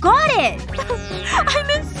 I've got it! I'm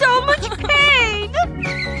in so much pain!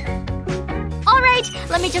 Alright,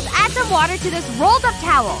 let me just add some water to this rolled up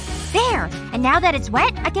towel. There! And now that it's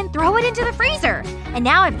wet, I can throw it into the freezer. And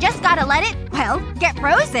now I've just gotta let it, well, get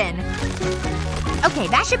frozen. Okay,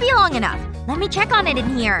 that should be long enough. Let me check on it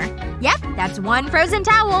in here. Yep, that's one frozen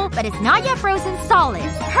towel, but it's not yet frozen solid.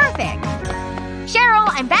 Perfect! Cheryl,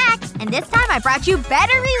 I'm back! And this time I brought you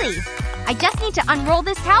better relief. I just need to unroll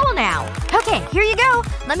this towel now. Okay, here you go.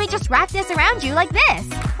 Let me just wrap this around you like this.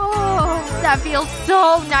 Oh, that feels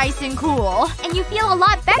so nice and cool. And you feel a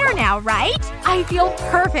lot better now, right? I feel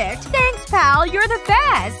perfect. Thanks, pal. You're the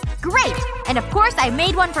best. Great. And of course I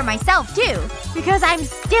made one for myself, too. Because I'm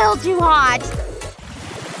still too hot.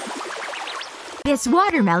 This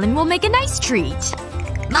watermelon will make a nice treat.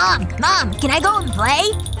 Mom! Mom! Can I go and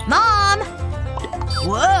play? Mom!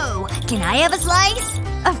 Whoa! Can I have a slice?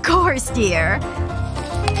 Of course, dear.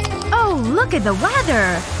 Oh, look at the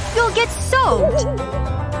weather. You'll get soaked.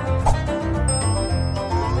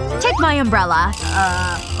 Take my umbrella.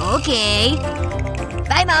 Okay.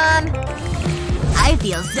 Bye, Mom. I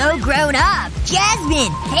feel so grown up.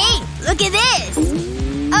 Jasmine! Hey! Look at this!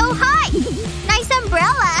 Oh, hi! Nice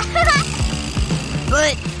umbrella!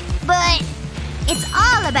 But… It's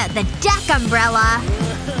all about the duck umbrella.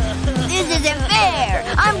 This isn't fair!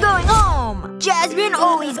 I'm going home! Jasmine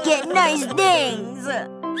always get nice things!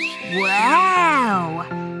 Wow!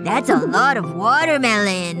 That's a lot of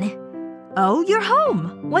watermelon. Oh, you're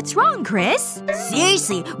home. What's wrong, Chris?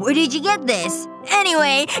 Seriously, where did you get this?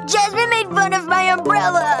 Anyway, Jasmine made fun of my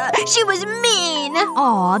umbrella! She was mean!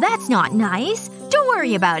 Aw, that's not nice. Don't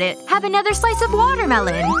worry about it. Have another slice of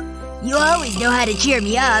watermelon. You always know how to cheer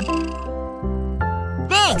me up.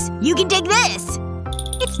 Thanks! You can take this!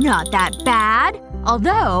 It's not that bad.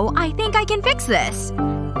 Although, I think I can fix this.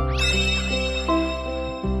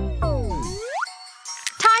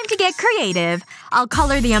 Time to get creative. I'll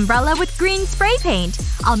color the umbrella with green spray paint.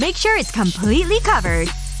 I'll make sure it's completely covered.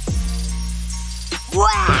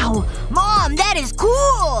 Wow! Mom, that is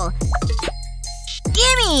cool!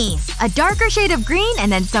 Gimme! A darker shade of green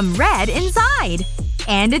and then some red inside.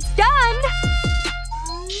 And it's done!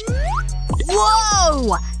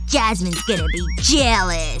 Whoa! Jasmine's gonna be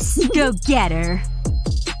jealous. Go get her.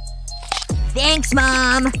 Thanks,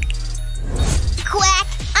 Mom. Quack!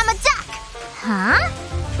 I'm a duck! Huh?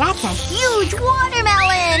 That's a huge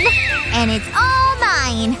watermelon! And it's all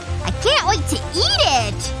mine! I can't wait to eat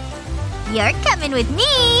it! You're coming with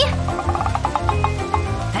me!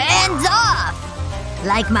 Hands off!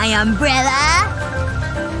 Like my umbrella?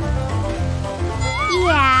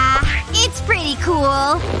 Yeah, it's pretty cool.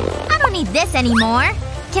 I don't need this anymore.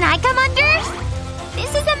 Can I come under?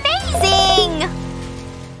 This is amazing!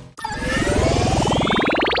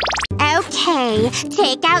 Okay,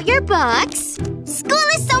 take out your books. School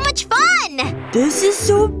is so much fun! This is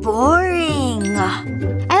so boring.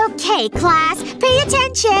 Okay, class, pay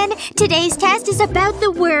attention. Today's test is about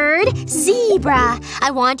the word zebra.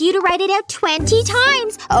 I want you to write it out 20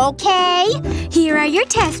 times, okay? Here are your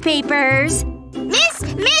test papers. Miss!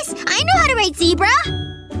 I know how to write zebra!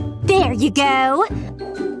 There you go.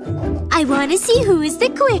 I want to see who is the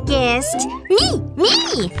quickest.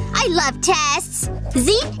 Me! I love tests.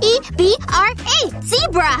 Z-E-B-R-A.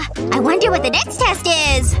 Zebra! I wonder what the next test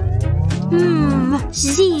is.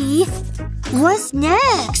 Z. What's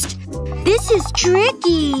next? This is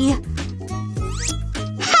tricky.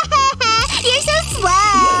 You're so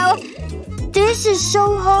slow! This is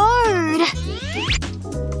so hard.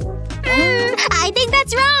 I think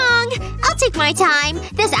that's wrong. I'll take my time.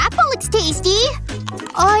 This apple looks tasty.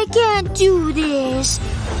 I can't do this.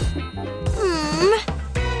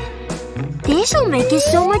 This'll make it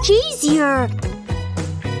so much easier.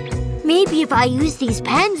 Maybe if I use these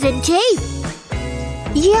pens and tape.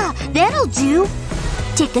 Yeah, that'll do.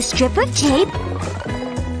 Take a strip of tape.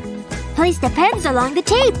 Place the pens along the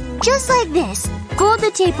tape. Just like this. Fold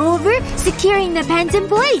the tape over, securing the pens in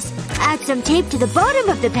place. Add some tape to the bottom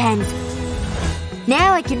of the pens.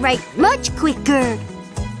 Now I can write much quicker.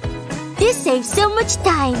 This saves so much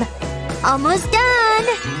time. Almost done.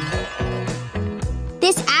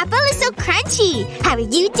 This apple is so crunchy. How are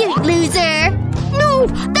you doing, loser? No!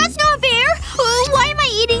 That's not fair! Why am I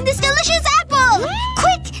eating this delicious apple?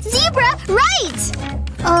 Quick! Zebra! Right!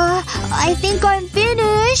 I think I'm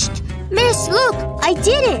finished. Miss, look! I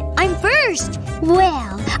did it! I'm first!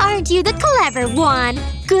 Well, aren't you the clever one?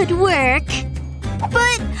 Good work.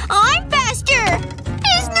 But I'm faster!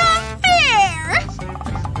 It's not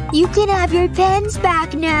fair! You can have your pens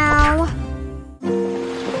back now.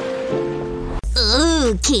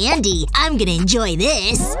 Ooh, candy. I'm gonna enjoy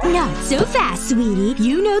this. Not so fast, sweetie.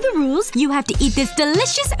 You know the rules. You have to eat this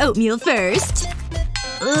delicious oatmeal first.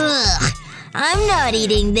 Ugh. I'm not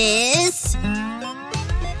eating this.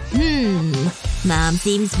 Mom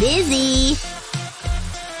seems busy.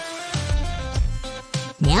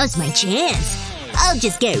 Now's my chance. I'll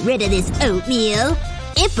just get rid of this oatmeal.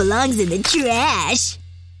 It belongs in the trash.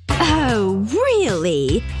 Oh,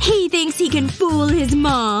 really? He thinks he can fool his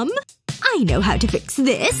mom? I know how to fix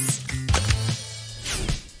this.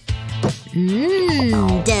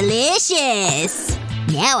 Delicious.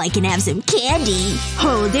 Now I can have some candy.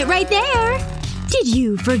 Hold it right there. Did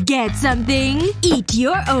you forget something? Eat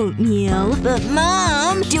your oatmeal. But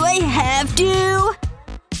Mom, do I have to?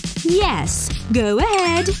 Yes. Go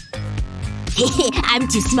ahead. I'm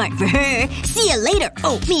too smart for her. See you later,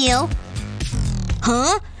 oatmeal.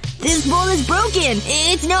 Huh? This bowl is broken.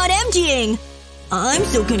 It's not emptying. I'm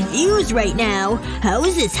so confused right now. How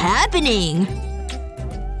is this happening?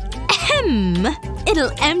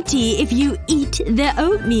 It'll empty if you eat the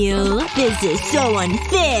oatmeal. This is so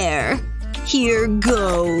unfair. Here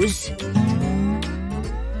goes.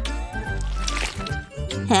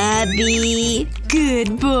 Happy.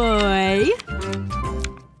 Good boy.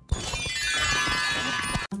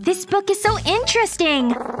 This book is so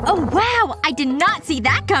interesting. Oh wow! I did not see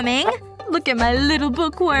that coming. Look at my little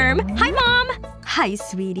bookworm. Hi, Mom! Hi,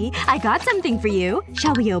 sweetie. I got something for you.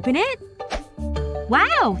 Shall we open it?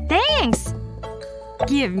 Wow, thanks!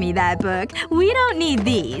 Give me that book. We don't need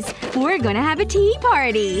these. We're gonna have a tea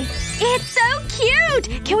party. It's so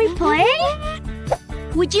cute! Can we play?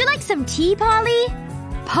 Would you like some tea, Polly?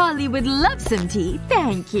 Polly would love some tea.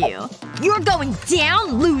 Thank you. You're going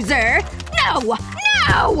down, loser! No!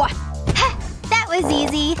 No! That was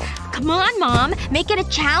easy. Come on, Mom. Make it a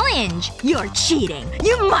challenge. You're cheating.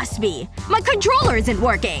 You must be. My controller isn't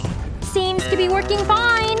working. Seems to be working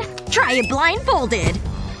fine. Try it blindfolded.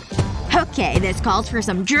 Okay, this calls for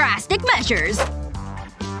some drastic measures.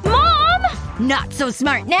 Mom! Not so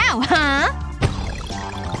smart now, huh?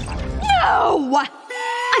 No!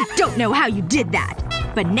 I don't know how you did that.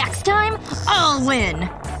 But next time, I'll win.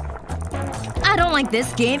 I don't like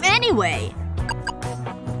this game anyway.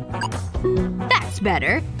 That's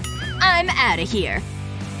better. I'm outta here.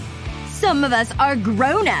 Some of us are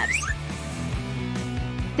grown-ups.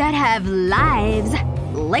 That have lives.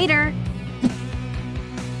 Later.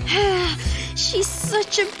 She's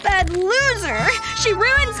such a bad loser. She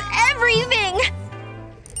ruins everything.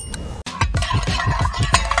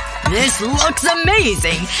 This looks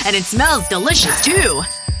amazing! And it smells delicious, too!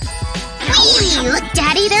 Whee! Look,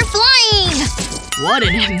 Daddy, they're flying! What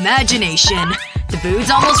an imagination. The food's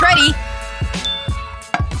almost ready.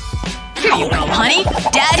 Here you go, honey.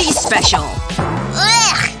 Daddy's special.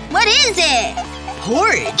 Ugh! What is it?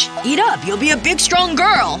 Porridge. Eat up. You'll be a big, strong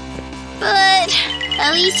girl. But…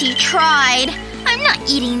 at least you tried. I'm not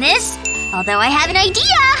eating this. Although I have an idea!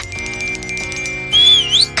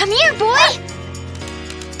 Come here, boy!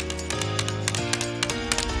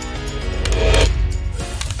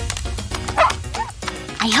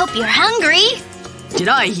 I hope you're hungry. Did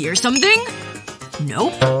I hear something?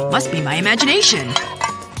 Nope. Must be my imagination.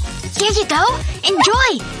 Here you go.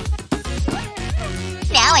 Enjoy!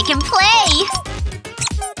 Now I can play!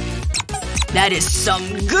 That is some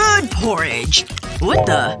good porridge. What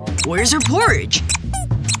the? Where's her porridge?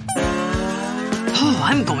 Oh,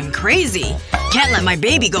 I'm going crazy. Can't let my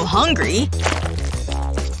baby go hungry.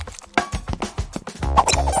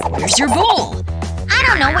 Where's your bowl? I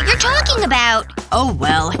don't know what you're talking about. Oh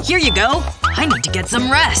well, here you go. I need to get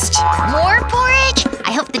some rest. More porridge?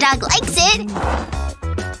 I hope the dog likes it.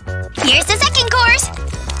 Here's the second course.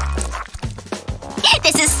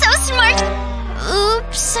 This is so smart.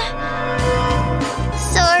 Oops.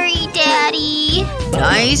 Sorry, Daddy.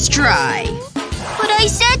 Nice try. But I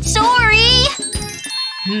said sorry.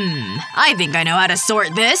 I think I know how to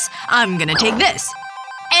sort this. I'm gonna take this.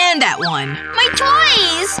 And that one. My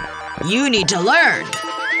toys! You need to learn.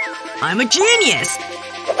 I'm a genius.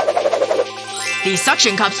 These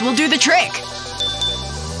suction cups will do the trick.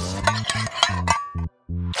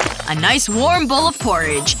 A nice warm bowl of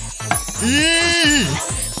porridge.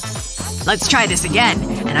 Let's try this again.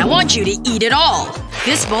 And I want you to eat it all.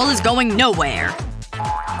 This bowl is going nowhere.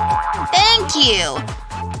 Thank you.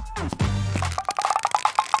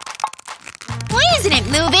 Why isn't it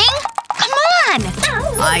moving? Come on!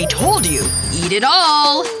 I told you. Eat it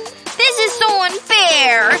all. This is so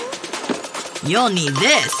unfair. You'll need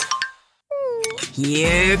this.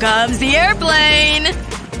 Here comes the airplane!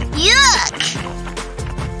 Yuck!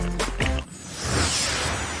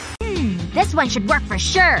 This one should work for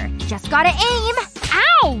sure. Just gotta aim.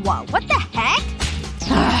 Ow! What the heck?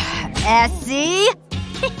 Essie?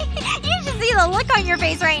 You should see the look on your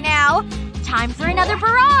face right now. Time for another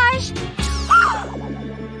barrage.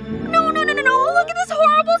 No. Look at this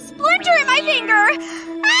horrible splinter in my finger.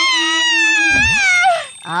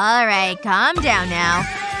 Alright, calm down now.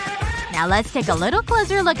 Now let's take a little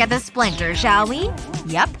closer look at the splinter, shall we?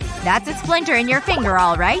 Yep. That's a splinter in your finger,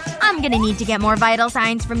 alright? I'm gonna need to get more vital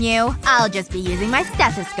signs from you. I'll just be using my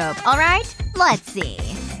stethoscope, alright? Let's see.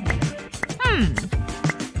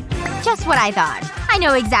 Just what I thought. I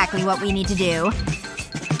know exactly what we need to do.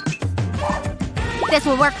 This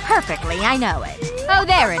will work perfectly, I know it. Oh,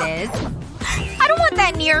 there it is. I don't want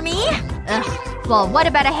that near me. Ugh. Well, what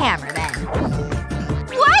about a hammer, then?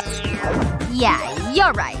 What? Yeah,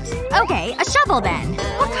 you're right. Okay, a shovel then.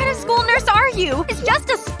 What kind of school nurse are you? It's just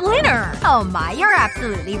a splinter. Oh my, you're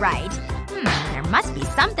absolutely right. There must be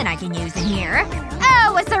something I can use in here.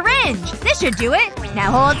 Oh, a syringe! This should do it.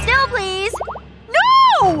 Now hold still, please.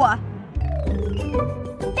 No!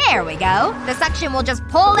 There we go. The suction will just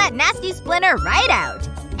pull that nasty splinter right out.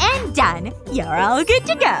 And done. You're all good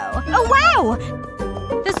to go. Oh wow!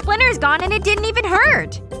 The splinter's gone and it didn't even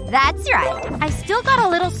hurt. That's right. I still got a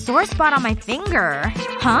little sore spot on my finger.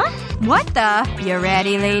 Huh? What the? You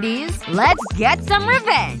ready, ladies? Let's get some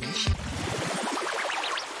revenge.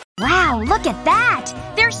 Wow, look at that!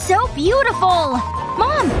 They're so beautiful!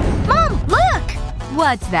 Mom! Look!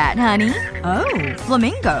 What's that, honey? Oh,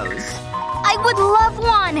 flamingos. I would love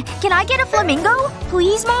one! Can I get a flamingo?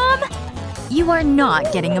 Please, Mom? You are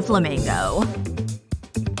not getting a flamingo.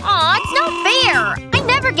 Aw, it's not fair! I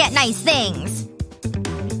never get nice things.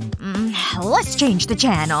 Let's change the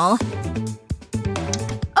channel.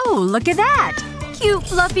 Oh, look at that! Cute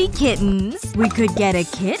fluffy kittens. We could get a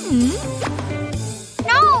kitten.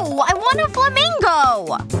 No! I want a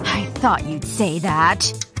flamingo! I thought you'd say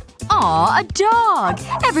that. Aw, a dog!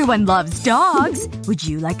 Everyone loves dogs. Would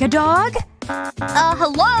you like a dog?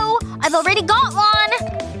 Hello? I've already got one!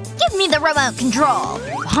 Give me the remote control.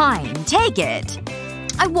 Fine, take it.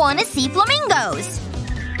 I want to see flamingos.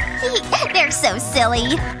 They're so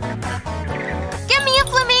silly. Give me a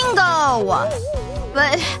flamingo!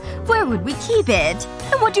 But where would we keep it?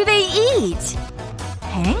 And what do they eat?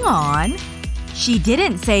 Hang on. She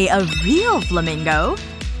didn't say a real flamingo.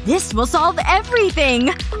 This will solve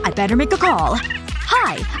everything! I better make a call.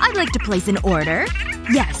 Hi, I'd like to place an order.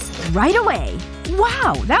 Yes, right away.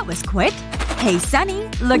 Wow, that was quick. Hey, Sunny,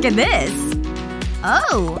 look at this.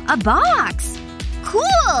 Oh, a box.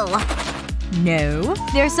 Cool! No.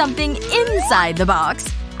 There's something inside the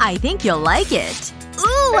box. I think you'll like it.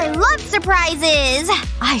 Ooh, I love surprises!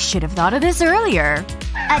 I should have thought of this earlier.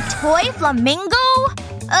 A toy flamingo?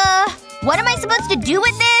 What am I supposed to do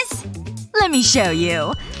with this? Let me show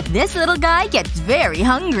you. This little guy gets very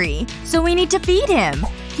hungry, so we need to feed him.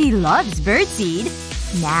 He loves birdseed.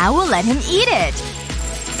 Now we'll let him eat it.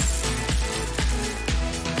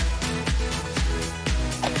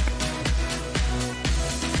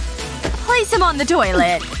 Place him on the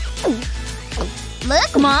toilet.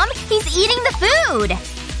 Look, Mom! He's eating the food!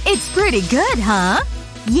 It's pretty good, huh?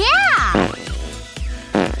 Yeah!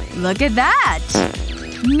 Look at that!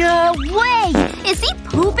 No way! Is he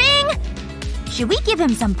pooping? Should we give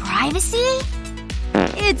him some privacy?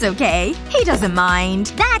 It's okay. He doesn't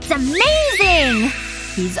mind. That's amazing!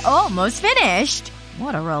 He's almost finished.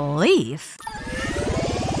 What a relief.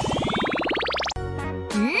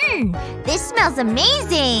 This smells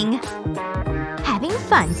amazing! Having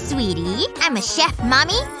fun, sweetie. I'm a chef,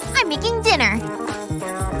 Mommy. I'm making dinner.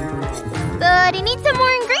 But I need some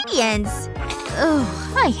more ingredients. Ugh,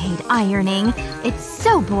 I hate ironing. It's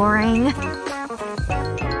so boring.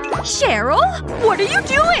 Cheryl? What are you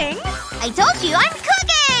doing? I told you I'm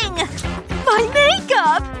cooking! My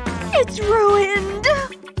makeup! It's ruined.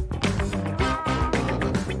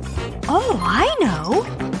 Oh, I know.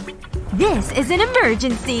 This is an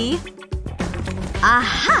emergency.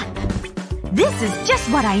 Aha! This is just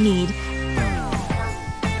what I need.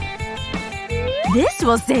 This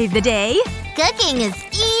will save the day. Cooking is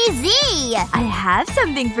easy! I have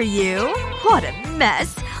something for you. What a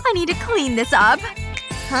mess. I need to clean this up.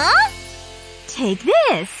 Huh? Take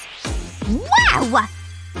this. Wow!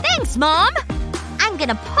 Thanks, Mom! I'm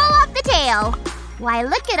gonna pull off the tail. Why,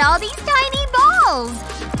 look at all these tiny balls!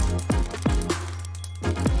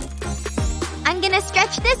 I'm gonna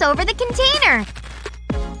stretch this over the container.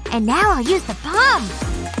 And now I'll use the pump.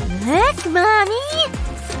 Look, Mommy!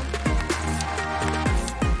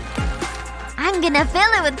 I'm gonna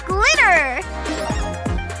fill it with glitter!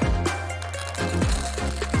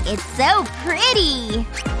 It's so pretty!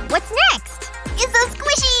 What's next? It's so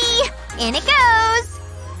squishy! In it goes!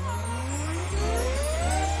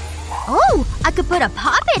 Oh! I could put a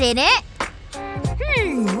poppet in it!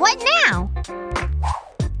 What now?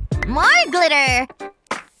 More glitter!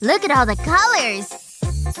 Look at all the colors!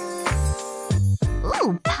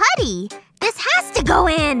 Ooh, putty! This has to go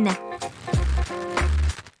in!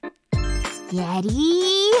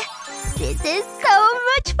 Steady… This is so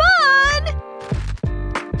much fun!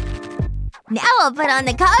 Now I'll put on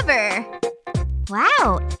the cover.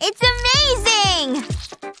 Wow, it's amazing!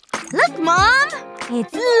 Look, Mom!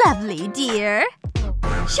 It's lovely, dear.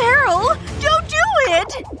 Cheryl! Don't do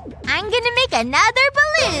it! I'm gonna make another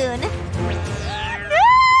balloon!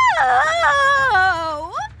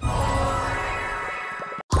 No!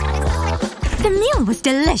 The meal was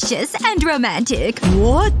delicious and romantic.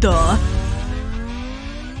 What the…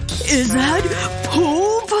 Is that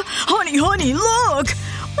poop? Honey, honey, look!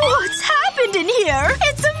 What's happened in here?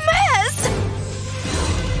 It's a mess!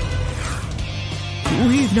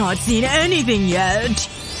 We've not seen anything yet.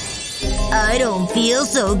 I don't feel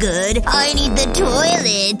so good. I need the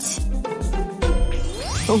toilet.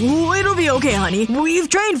 Oh, it'll be okay, honey. We've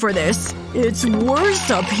trained for this. It's worse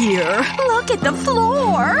up here. Look at the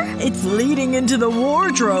floor! It's leading into the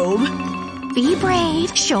wardrobe. Be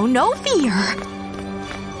brave. Show no fear.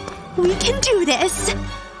 We can do this.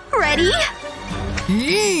 Ready?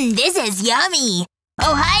 This is yummy.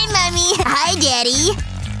 Oh, hi, Mommy. Hi, Daddy.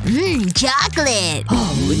 Chocolate.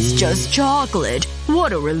 Oh, it's just chocolate.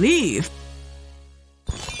 What a relief.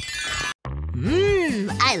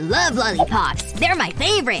 I love lollipops. They're my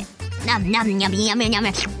favorite. Nom nom yum yum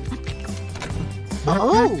yum.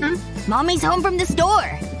 Oh, Mommy's home from the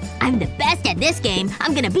store. I'm the best at this game.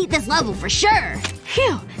 I'm gonna beat this level for sure.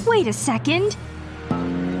 Phew. Wait a second.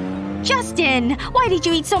 Justin! Why did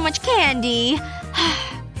you eat so much candy?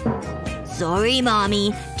 Sorry,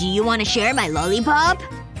 Mommy. Do you want to share my lollipop?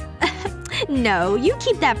 No, you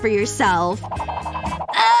keep that for yourself.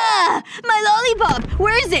 Ah! My lollipop!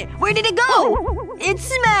 Where is it? Where did it go? It's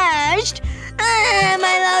smashed! Ah,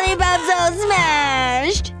 my lollipop's all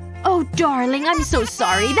smashed! Oh, darling, I'm so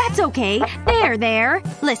sorry. That's okay. There.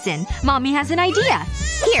 Listen, Mommy has an idea.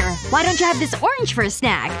 Here, why don't you have this orange for a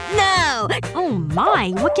snack? No! Oh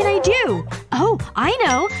my, what can I do? Oh, I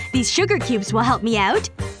know. These sugar cubes will help me out.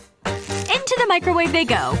 Into the microwave they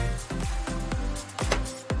go.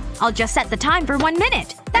 I'll just set the time for 1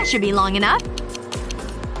 minute. That should be long enough.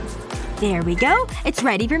 There we go. It's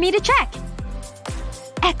ready for me to check.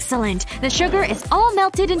 Excellent. The sugar is all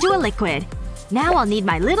melted into a liquid. Now I'll need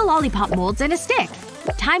my little lollipop molds and a stick.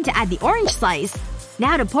 Time to add the orange slice.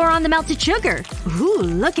 Now to pour on the melted sugar. Ooh,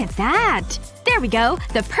 look at that. There we go.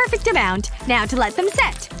 The perfect amount. Now to let them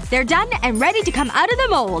set. They're done and ready to come out of the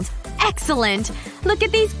mold. Excellent! Look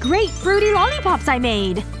at these great fruity lollipops I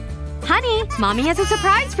made. Honey, Mommy has a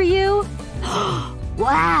surprise for you.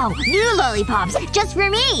 Wow! New lollipops! Just for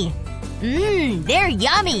me! They're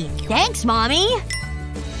yummy! Thanks, Mommy!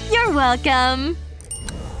 You're welcome.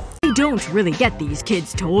 I don't really get these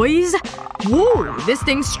kids' toys. Whoa, this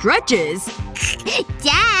thing stretches.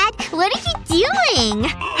 Dad! What are you doing?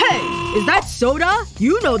 Hey! Is that soda?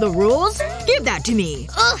 You know the rules. Give that to me.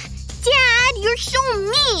 Ugh! Dad! You're so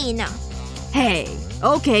mean! Hey.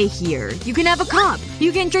 Okay, here. You can have a cup.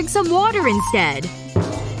 You can drink some water instead.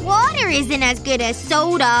 Water isn't as good as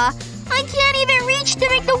soda. I can't even reach to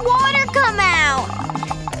make the water come out.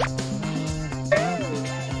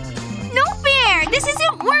 No fair! This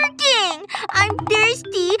isn't working! I'm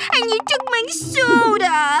thirsty and you took my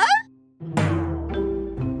soda!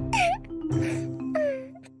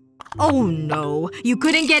 Oh no. You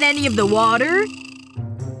couldn't get any of the water?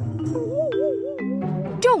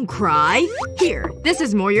 Don't cry. Here, this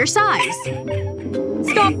is more your size.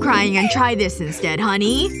 Stop crying and try this instead,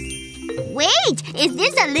 honey. Wait! Is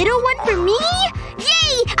this a little one for me?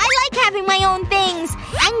 Yay! I like having my own things!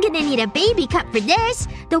 I'm gonna need a baby cup for this.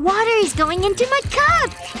 The water is going into my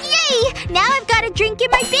cup! Yay! Now I've got a drink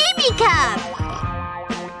in my baby cup!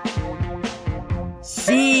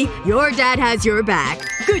 See? Your dad has your back.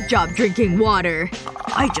 Good job drinking water.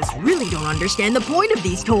 I just really don't understand the point of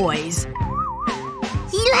these toys.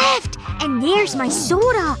 He left! And there's my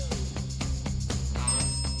soda.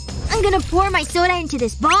 I'm gonna pour my soda into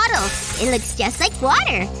this bottle. It looks just like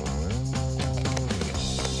water.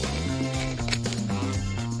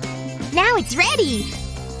 Now it's ready!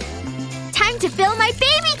 Time to fill my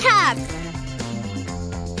baby cup!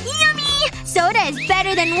 Yummy! Soda is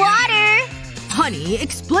better than water! Honey,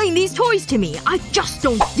 explain these toys to me. I just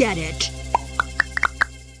don't get it.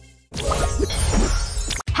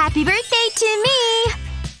 Happy birthday to me!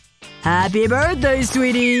 Happy birthday,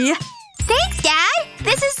 sweetie! Thanks, Dad!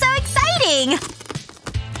 This is so exciting!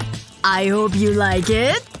 I hope you like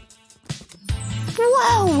it.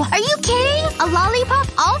 Whoa! Are you kidding? A lollipop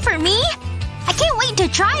all for me? I can't wait to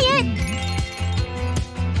try it!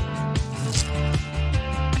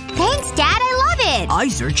 Thanks, Dad. I love it! I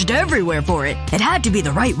searched everywhere for it. It had to be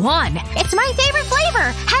the right one. It's my favorite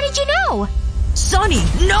flavor! How did you know? Sonny,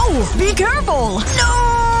 no! Be careful!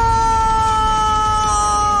 No!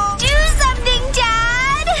 Do something,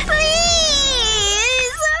 Dad!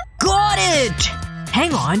 Please! Got it!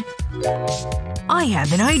 Hang on. I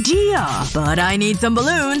have an idea. But I need some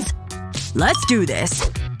balloons. Let's do this.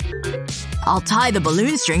 I'll tie the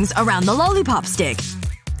balloon strings around the lollipop stick.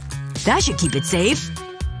 That should keep it safe.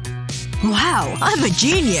 Wow, I'm a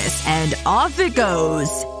genius. And off it goes.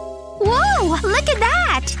 Whoa! Look at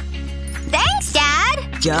that! Thanks,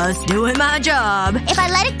 Dad! Just doing my job. If I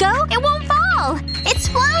let it go, it won't fall! It's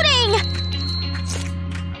floating!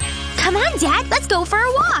 Come on, Dad. Let's go for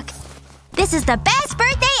a walk. This is the best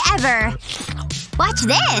birthday ever! Watch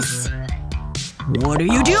this! What are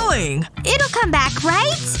you doing? It'll come back,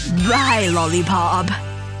 right? Bye, lollipop.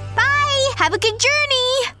 Bye! Have a good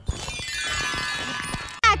journey!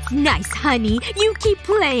 That's nice, honey. You keep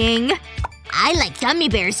playing. I like gummy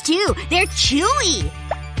bears, too. They're chewy!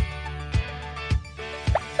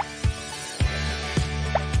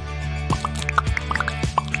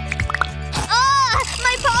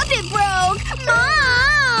 My poppet broke!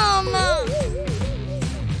 Mom!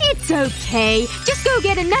 It's okay. Just go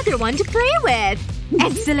get another one to play with.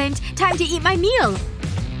 Excellent. Time to eat my meal.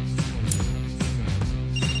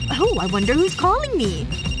 Oh, I wonder who's calling me.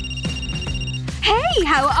 Hey,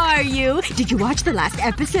 how are you? Did you watch the last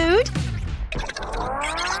episode?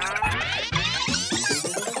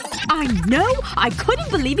 I know! I couldn't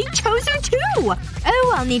believe he chose her too!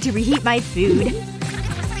 Oh, I'll need to reheat my food.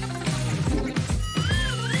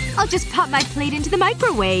 I'll just pop my plate into the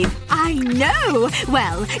microwave. I know!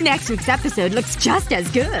 Well, next week's episode looks just as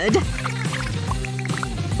good.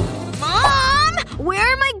 Mom! Where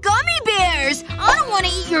are my gummy bears? I don't want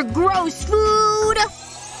to eat your gross food!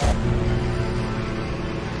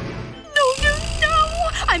 No!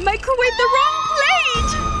 I microwaved the wrong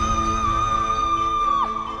plate!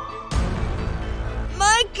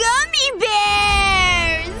 My gummy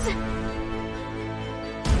bears!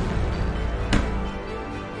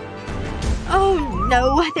 Oh no,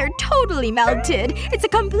 they're totally melted. It's a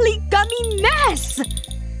complete gummy mess!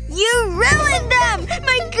 You ruined them!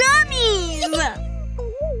 My gummies!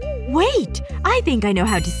 Wait! I think I know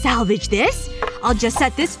how to salvage this. I'll just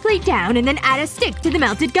set this plate down and then add a stick to the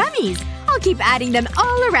melted gummies. I'll keep adding them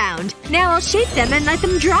all around. Now I'll shape them and let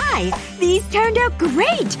them dry. These turned out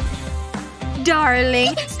great!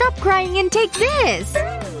 Darling, stop crying and take this.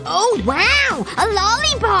 Oh wow! A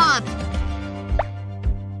lollipop!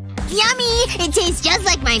 Yummy! It tastes just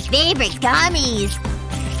like my favorite gummies.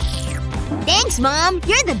 Thanks, Mom.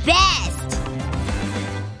 You're the best.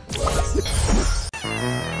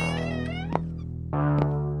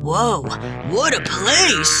 Whoa. What a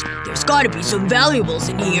place! There's gotta be some valuables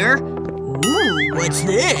in here. Ooh, what's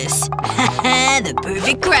this? Haha, the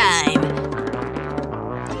perfect crime.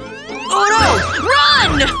 Oh no!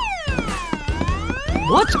 Run!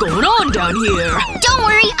 What's going on down here? Don't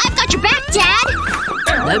worry, I've got your back, Dad!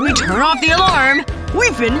 Let me turn off the alarm!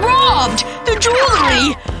 We've been robbed! The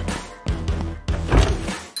jewelry!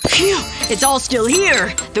 Phew! It's all still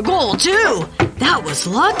here! The gold, too! That was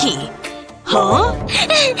lucky. Huh?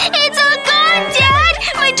 It's all gone, Dad!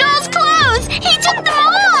 My doll's clothes! He took them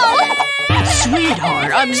all!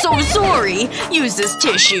 Sweetheart, I'm so sorry. Use this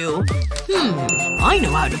tissue. I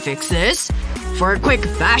know how to fix this. For a quick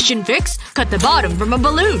fashion fix, cut the bottom from a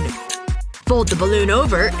balloon. Fold the balloon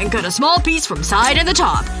over and cut a small piece from side and the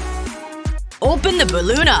top. Open the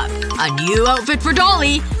balloon up. A new outfit for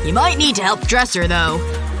Dolly. You might need to help dress her, though.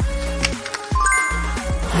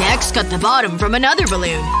 Next, cut the bottom from another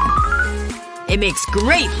balloon. It makes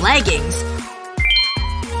great leggings.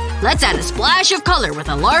 Let's add a splash of color with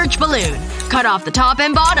a large balloon. Cut off the top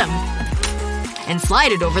and bottom. And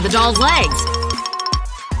slide it over the doll's legs.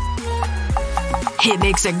 It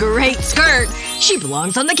makes a great skirt. She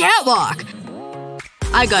belongs on the catwalk.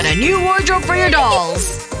 I got a new wardrobe for your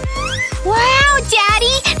dolls. Wow,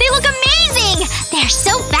 Daddy! They look amazing! They're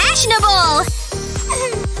so fashionable!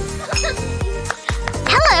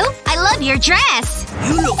 Hello! I love your dress!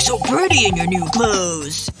 You look so pretty in your new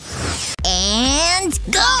clothes. And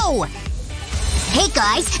go! Hey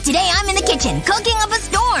guys, today I'm in the kitchen, cooking up a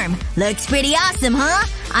storm. Looks pretty awesome, huh?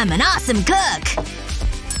 I'm an awesome cook.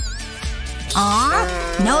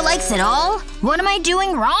 Aw? No likes at all? What am I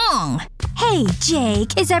doing wrong? Hey,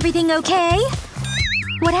 Jake. Is everything okay?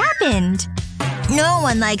 What happened? No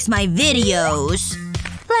one likes my videos.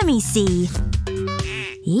 Let me see.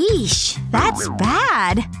 Eesh. That's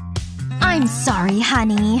bad. I'm sorry,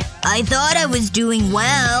 honey. I thought I was doing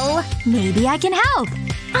well. Maybe I can help.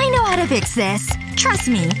 I know how to fix this. Trust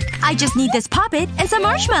me. I just need this poppet and some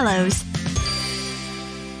marshmallows.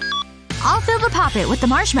 I'll fill the poppet with the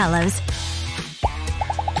marshmallows.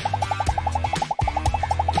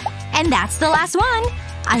 And that's the last one.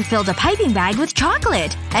 I filled a piping bag with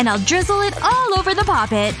chocolate. And I'll drizzle it all over the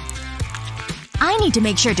poppet. I need to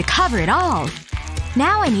make sure to cover it all.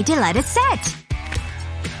 Now I need to let it set.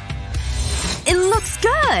 It looks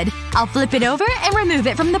good! I'll flip it over and remove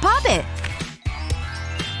it from the poppet.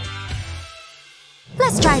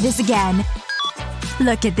 Let's try this again.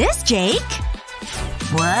 Look at this, Jake.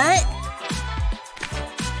 What?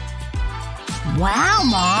 Wow,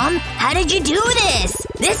 Mom! How did you do this?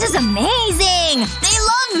 This is amazing! They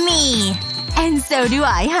love me! And so do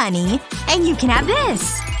I, honey. And you can have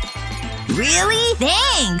this. Really?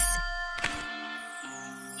 Thanks!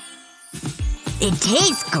 It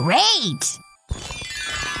tastes great!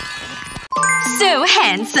 So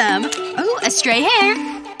handsome. Oh, a stray hair.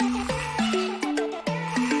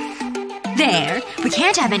 There. We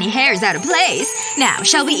can't have any hairs out of place. Now,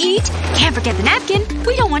 shall we eat? Can't forget the napkin.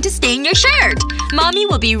 We don't want to stain your shirt. Mommy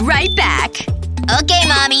will be right back. Okay,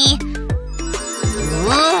 Mommy.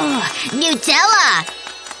 Ooh, Nutella!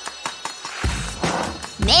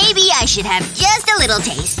 Maybe I should have just a little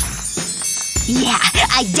taste. Yeah,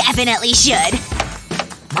 I definitely should.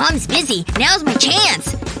 Mom's busy. Now's my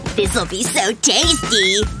chance. This'll be so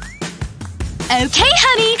tasty. Okay,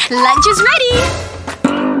 honey. Lunch is ready.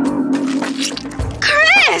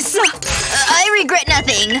 Chris! I regret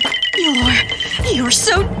nothing. You're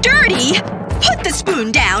so dirty. Put the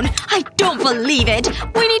spoon down. I don't believe it.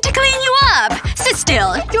 We need to clean you up. Sit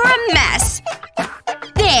still. You're a mess.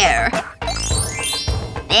 There.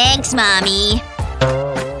 Thanks, Mommy.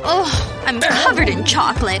 Oh, I'm covered in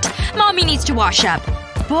chocolate. Mommy needs to wash up.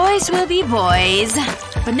 Boys will be boys.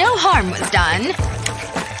 But no harm was done.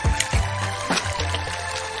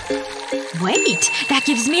 Wait, that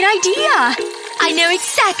gives me an idea. I know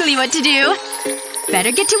exactly what to do.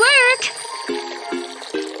 Better get to work.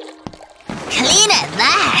 Clean at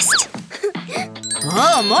last.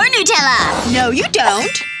 Oh, more Nutella! No, you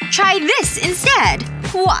don't. Try this instead.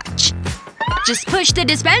 Watch. Just push the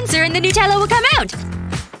dispenser and the Nutella will come out.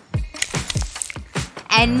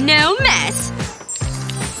 And no mess.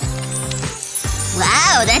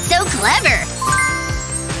 Wow, that's so clever.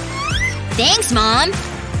 Thanks, Mom.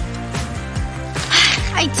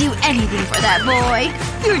 I I'd do anything for that boy.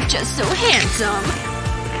 You're just so handsome.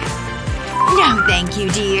 No thank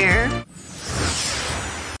you, dear.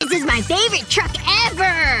 This is my favorite truck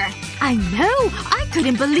ever! I know! I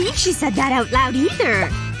couldn't believe she said that out loud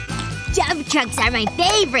either. Dump trucks are my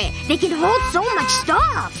favorite. They can hold so much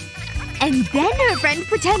stuff. And then her friend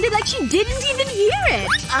pretended like she didn't even hear it.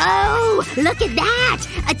 Oh! Look at that!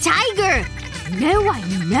 A tiger! No, I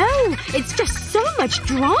know. It's just so much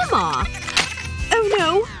drama. Oh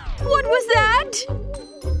no. What was that?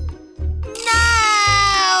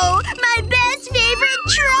 No! My best favorite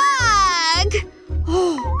truck!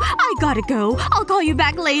 Oh, I gotta go. I'll call you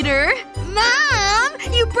back later. Mom!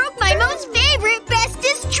 You broke my most favorite,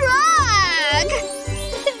 bestest truck!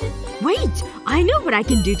 Wait. I know what I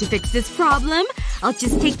can do to fix this problem. I'll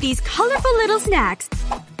just take these colorful little snacks.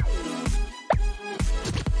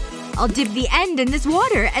 I'll dip the end in this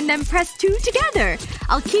water and then press two together.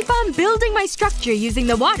 I'll keep on building my structure using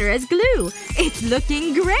the water as glue. It's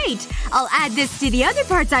looking great. I'll add this to the other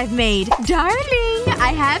parts I've made. Darling,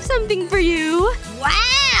 I have something for you.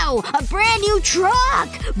 Wow! A brand new truck!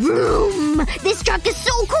 Vroom! This truck is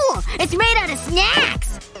so cool! It's made out of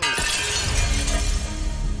snacks!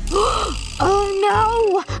 Oh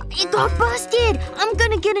no! It got busted! I'm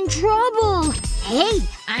gonna get in trouble! Hey,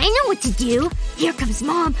 I know what to do! Here comes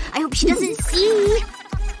Mom. I hope she doesn't see.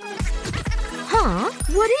 Huh?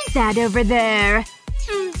 What is that over there?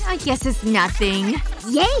 I guess it's nothing.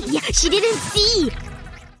 Yay! She didn't see!